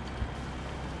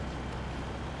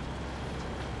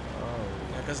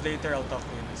 Because later I'll talk to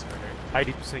you in Discord. Right?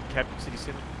 80% capping City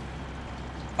Center.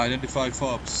 Identify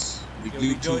FOBs. You'll be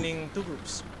Glue 2. joining 2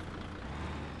 groups.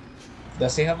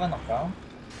 Does he have an account?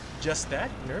 Just that,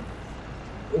 Nerv?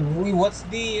 What's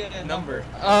the Number.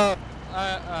 Uh,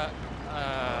 I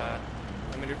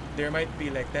mean, there might be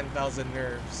like 10,000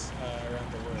 nerves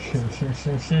around the world.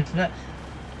 So.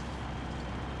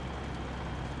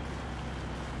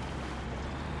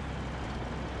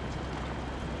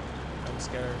 I'm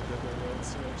scared of the world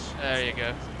switch. There you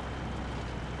go.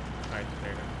 Alright,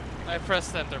 there you go. I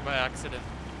pressed enter by accident.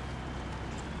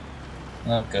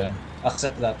 Okay.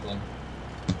 Accept that one.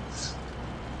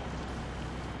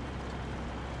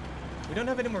 We don't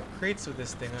have any more crates with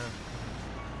this thing, huh?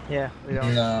 Yeah, we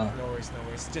don't. No. No worries, no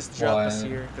worries. Just drop us Why?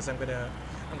 here, because I'm gonna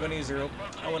use a rope.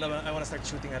 I wanna start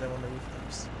shooting at them on the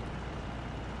rooftops.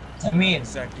 I mean,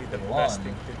 Exactly the come best on.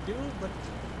 thing to do, but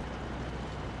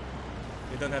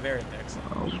they don't have air attacks.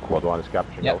 Squad 1 is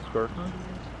capturing Yep. outskirts.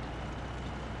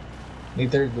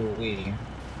 Neither do we.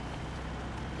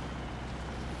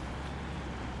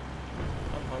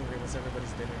 I'm hungry. What's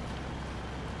everybody's dinner?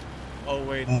 Oh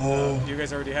wait, you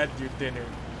guys already had your dinner.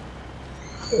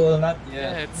 Well, not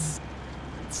Yeah, yet. it's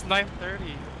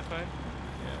 9:30. Fine.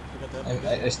 Yeah, forgot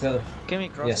that. I still. Can we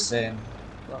cross? Yes, same.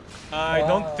 I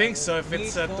don't think so. If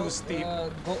Please it's go, too steep.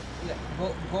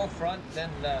 Go front, then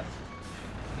left.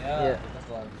 Yeah. Yeah. That's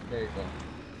one. There you go.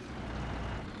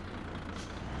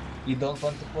 You don't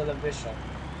want to pull a bishop.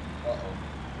 Uh oh.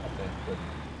 Okay, good.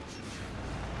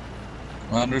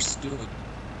 Understood.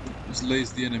 This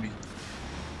lays the enemy.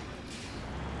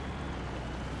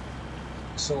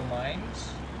 So mines?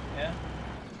 Yeah.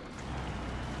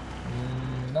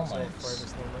 No So mines. far,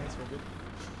 there's no mines. We're good.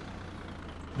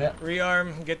 Yeah.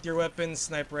 Rearm. Get your weapons: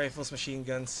 sniper rifles, machine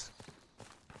guns,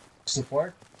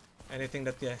 Support? anything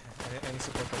that any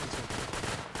support that is okay.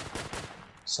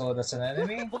 So that's an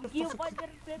enemy? What the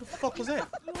fuck was that?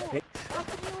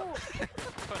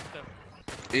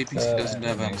 APC doesn't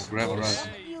have ammo. Grab a rifle.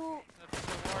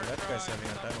 Oh, that guy's having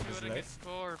a time of his life.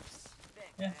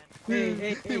 Yeah.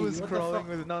 Hey, he was what the crawling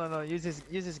fuck? with. No. Use his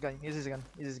gun. Use his gun.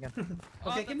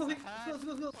 Okay, keep moving. Let's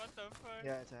go.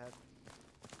 Yeah, it's a hat.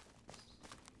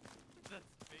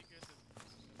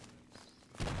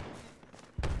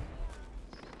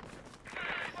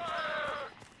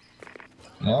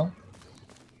 No?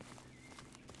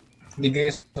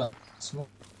 Biggest one. Smoke.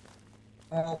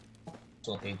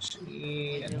 So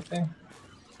HE, anything?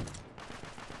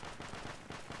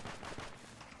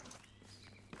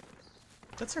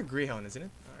 That's our Greyhound, isn't it?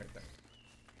 Alright.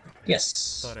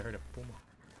 Yes. Thought I heard a puma.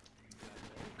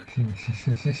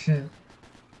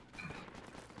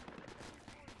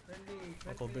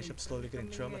 Uncle Bishop slowly getting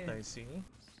traumatized, see?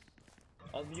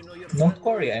 Don't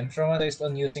worry, I'm traumatized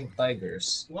on using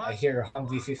tigers. I hear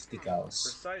Humvee 50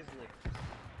 cows. Precisely.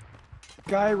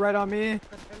 Guy right on me. I'm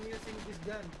using this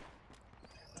gun.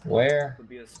 Where? Could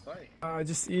be a spy.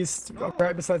 Just east,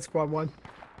 right beside squad 1.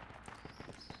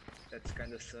 That's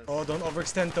kind of sus. Oh, don't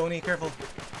overextend, Tony. Careful.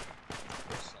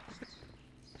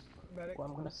 Well,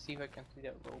 I'm gonna see if I can see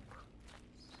that rope.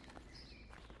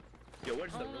 Yo,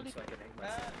 where's the rope so I can hang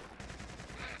myself?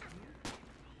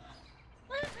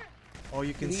 Oh,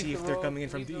 you can Leave see the if they're rope, coming in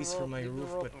from leave the the east rope, from my leave the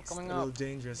roof, rope, but I'm it's a coming little up.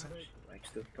 dangerous. Likes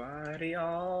to party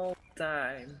all the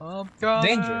time. Oh god.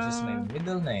 Dangerous is my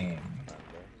middle name.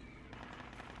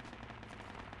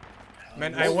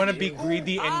 Man, I wanna be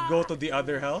greedy and go to the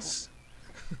other house.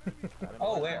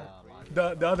 Oh, where?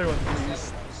 The other one,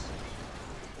 please.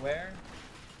 Where?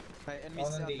 Enemy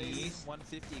On the southeast, east.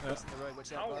 150 crossing the road.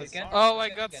 Watch out, guys. Oh, I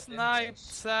got sniped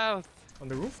south. On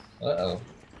the roof? Uh-oh.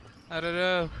 I don't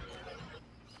know.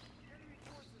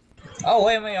 Oh,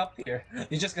 why am I up here?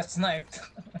 You just got sniped.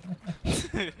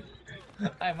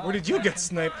 Where did you get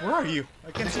sniped? Where are you?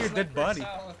 I can't see your dead body.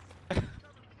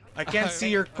 I can't see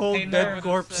your cold Hey, dead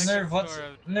corpse. Nerve,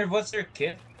 what's your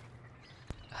kit?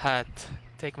 Hat.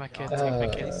 Take my kit. Take my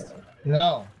kit.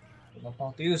 No. I don't know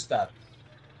how to use that.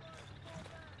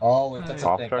 Oh, wait, that's a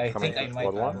Soft thing. truck I coming think I from might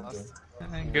squad have one. to.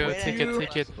 Go, take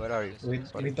it. Where are you?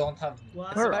 We don't have.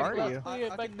 Where are you?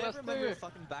 I can never remember a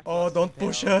fucking back. Oh, don't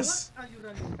push us.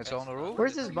 It's on the roof.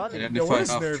 Where's his body? Yo, where's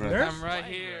Nerve? Nerve? I'm right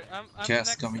here. I'm Cast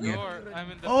next coming in. door.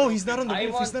 I'm in the Oh, he's not on the I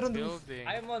roof. He's want- not on the roof. building.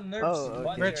 I'm on Nerve's Oh,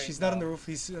 body Rich, right he's not on now. the roof.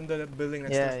 He's in the building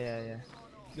next Yeah, door. yeah.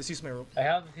 Just use my rope. I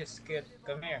have his kit.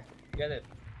 Come here. Get it.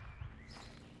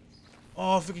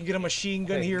 Oh, if we can get a machine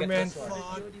gun Okay, here, get man. this one.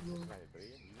 Fuck.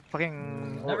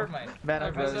 Fucking. Never mind. Bad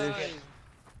Nerve has idea. his kit.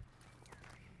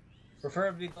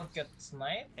 Preferably don't get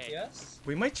sniped, yes?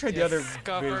 We might try the other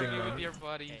Cover building. me with man. your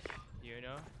body. You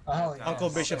know? Oh, yeah. Uncle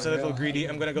Bishop's a little greedy.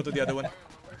 I'm gonna go to the other one.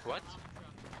 What?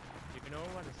 You know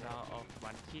what the sound of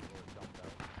one kick?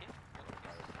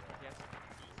 Yes.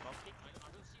 One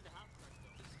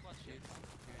kick?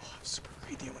 Oh, I'm super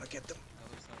greedy. I wanna get them.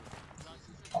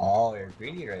 Oh, you're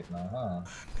greedy right now, huh? I'm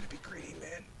gonna be greedy,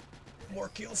 man. More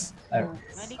kills.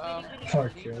 More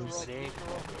kills.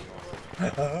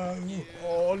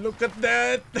 Oh, look at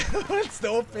that! It's the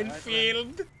open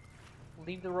field.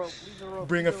 Leave the rope. Leave the rope.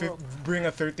 Bring leave a the rope. bring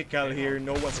a 30 cal here.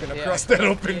 No one's gonna Yeah, cross I got that a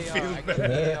open PAR, field, I got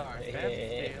man. a PAR.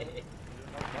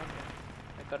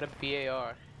 I got a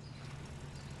PAR.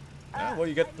 Ah, well,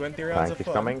 you got 20 rounds Tank of is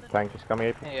fun. coming. Tank is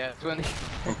coming. Yeah, 20.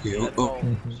 Okay, oh,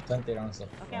 20 rounds of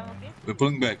we're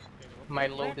pulling back. My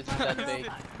load is that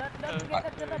big.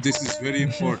 This is very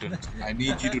important. I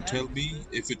need you to tell me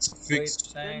if it's a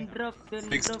fixed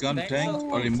gun tank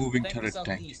or a moving turret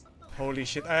tank. Holy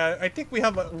shit! I think we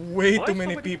have way too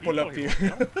many people up here.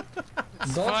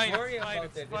 Don't fine, worry it's fine, about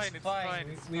it's it. fine, It's it's fine. fine,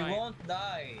 it's We fine. won't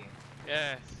die.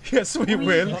 Yeah. Yes, we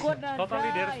will. Totally,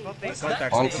 there's nothing.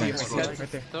 Contact. All Right tanks.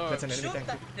 there. That's an enemy Shoot tank.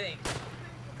 that thing.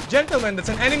 Gentlemen, that's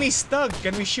an enemy stug.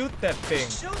 Can we shoot that thing?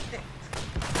 Shoot it.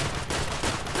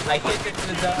 I hit it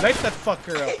with the. Light that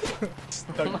fucker up.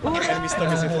 Stug. Enemy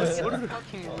stug is it? What are you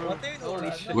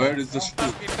doing? Where is the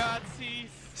spook?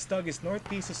 Stug is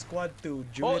northeast of squad 2. Oh,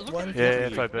 Juliet look 1. at Yeah,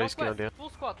 this. if I base kill, yeah. Full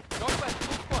squad. Northwest.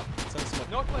 Full squad. Sunspot.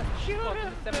 Northwest. Shoot.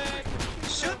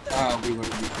 Shoot that. Ah, we will be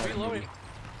back. Reloading.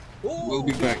 We'll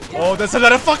be back. Oh, that's a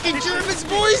lot of fucking Germans,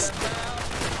 boys!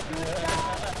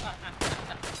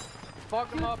 Fuck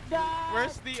them up.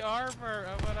 Where's the armor?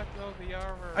 I wanna kill the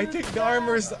armor. I think the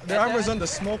armor's on the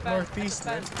smoke northeast,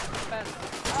 man. Defense.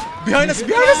 Behind us!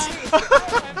 Behind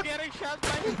us! I'm getting shot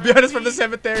by Behind us from the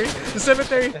cemetery! The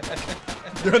cemetery!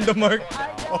 They're on the mark!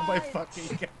 Oh my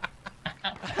fucking god.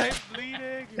 I'm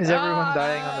bleeding. Is everyone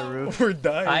dying on the roof? We're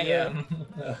dying. I man.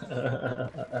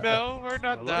 am. No, we're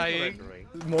not dying.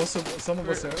 Some of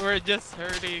us are. We're just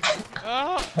hurting.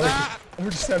 Oh, ah. We're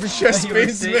just having chest You were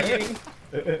pains, man.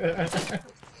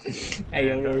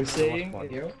 Hey, you were saying?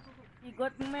 You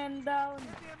got man down.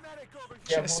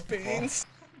 Chest pains.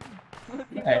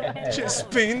 Chest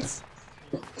pains.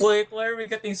 Wait, why are we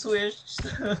getting switched?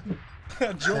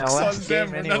 Jokes on last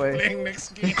them. game We're not anyway. playing next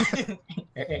game.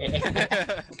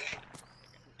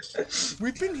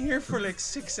 We've been here for like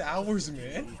 6 hours,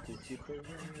 man.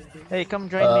 Hey, come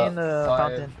join me in the 5,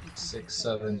 fountain. 6,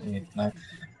 7, 8, 9.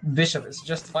 Bishop, it's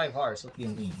just 5 hours. What do you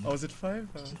mean? Oh, is it 5?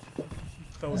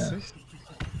 That was 6.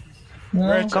 No,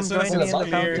 Reg, come as soon as join me it's in the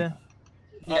clear. fountain.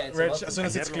 Yeah, it's Reg, about as soon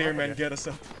as it's clear, man, get us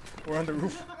up. We're on the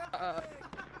roof.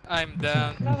 I'm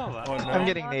down. Oh, no. I'm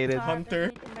getting naded.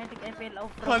 Hunter!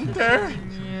 Hunter!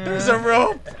 There's a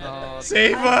rope!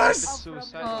 Save us!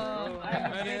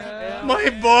 My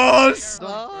balls!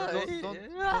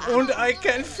 And I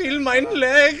can feel my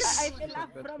legs!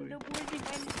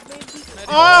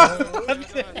 Oh!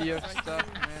 You're stuck,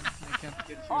 man. I can't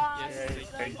get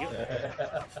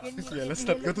you. Yeah, let's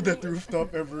not go to that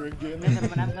rooftop ever again.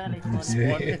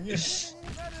 Spawning.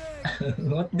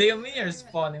 What do you mean you're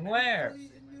spawning? Where?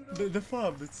 The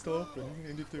fob, it's still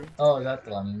open. Oh, that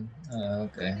one.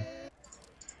 Okay.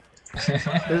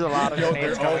 There's a lot of Yo,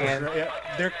 grenades they're all coming in.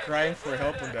 they're crying for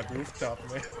help on that rooftop,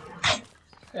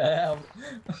 man.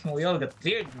 We all got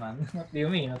cleared, man. What do you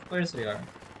mean? Of course we are.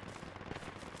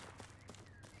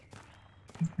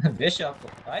 Bishop,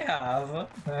 I have.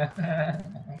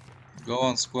 Go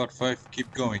on, squad 5,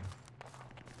 keep going.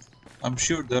 I'm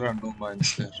sure there are no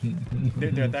mines there.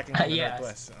 They're attacking from the Yes.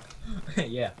 northwest. So.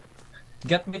 Yeah.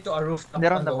 Get me to a rooftop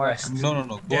They're on the west. No, no,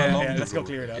 no. Go Yeah, along yeah, the let's go road.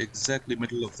 clear it up. Exactly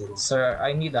middle of the road. Sir,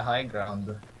 I need a high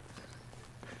ground.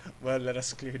 Well, let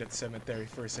us clear that cemetery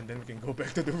first, and then we can go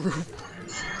back to the roof.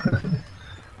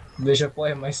 Bishop,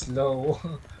 why am I slow?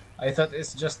 I thought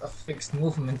it's just a fixed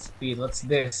movement speed. What's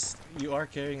this? You are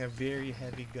carrying a very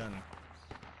heavy gun.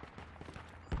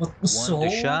 What? So?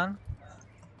 Dushan?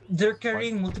 They're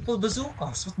carrying multiple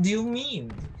bazookas. What do you mean?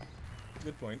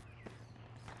 Good point.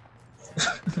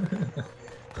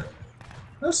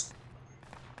 That's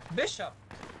Bishop.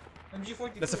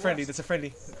 MG42. That's a friendly. That's a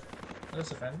friendly.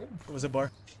 That's a friendly. It was a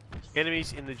bar.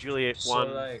 Enemies in the Juliet So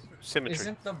 1 like, cemetery.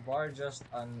 isn't the bar just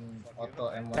an auto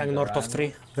M1? Tank north of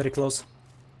Garand? 3, very close.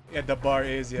 Yeah, the bar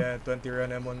is 20 run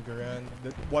M1 Garand.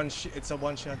 The it's a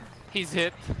one shot. He's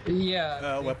hit. Yeah,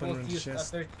 they weapon both in the used a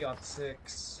chest.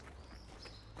 30-06.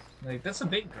 Like, that's a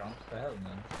big ground. What the hell,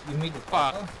 man? You made it.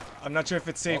 Fuck. auto? I'm not sure if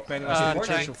it's safe, man. Uh, Let's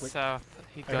Tank real quick. south.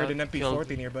 He I heard an got MP40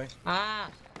 killed. nearby. Ah!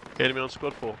 Enemy on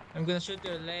squad 4. I'm gonna shoot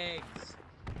your legs.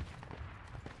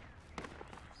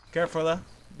 Careful,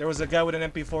 there was a guy with an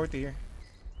MP40 here.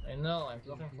 I know, I'm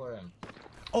looking for him.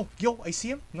 Oh, yo, I see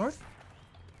him. North?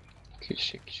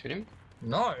 Shoot him?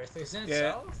 North? Isn't it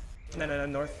Yeah. south? No,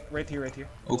 north. Right here, right here.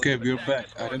 Okay, we're back.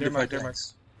 They're Identify marked, they're marked.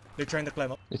 tanks. They're trying to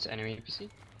climb up. It's enemy APC?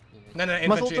 No, Muscle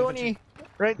infantry, Tony! infantry.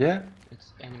 Right? Yeah.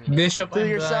 It's enemy. Bishop, To I'm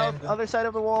your south, blind. other side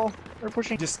of the wall. They're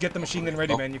pushing. Just get the machine gun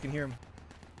ready, man. You can hear them.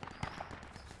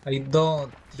 I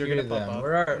don't They're hear gonna pop them. up.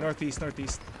 Where are... Northeast.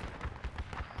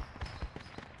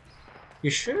 You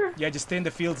sure? Yeah, just stay in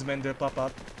the fields, man. They'll pop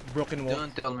up. Broken wall.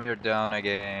 Don't tell me you're down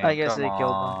again. I guess Come they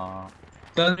killed them. on.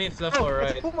 Tell me if left or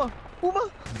right. Puma! Puma!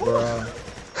 Bruh.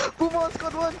 Puma on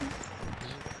squad 1!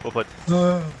 Open.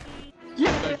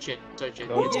 Search it.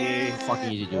 Okay,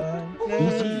 fucking easy, dude.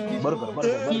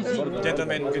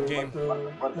 Gentlemen, good game.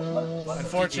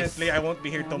 Unfortunately, I won't be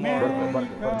here tomorrow.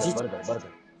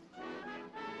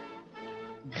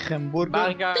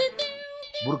 Hamburger.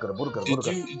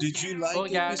 Did you like Oh,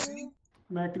 yeah. APC?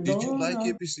 Did you like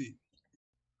APC?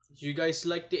 You guys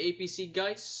like the APC,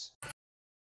 guys?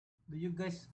 Do you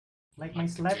guys like my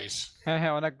slap? Hehe,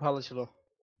 nagpahalo sila.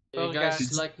 You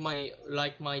guys like my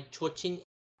chochin,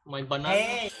 my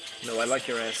banana? No, I like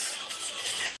your ass.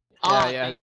 Ah,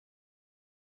 Yeah,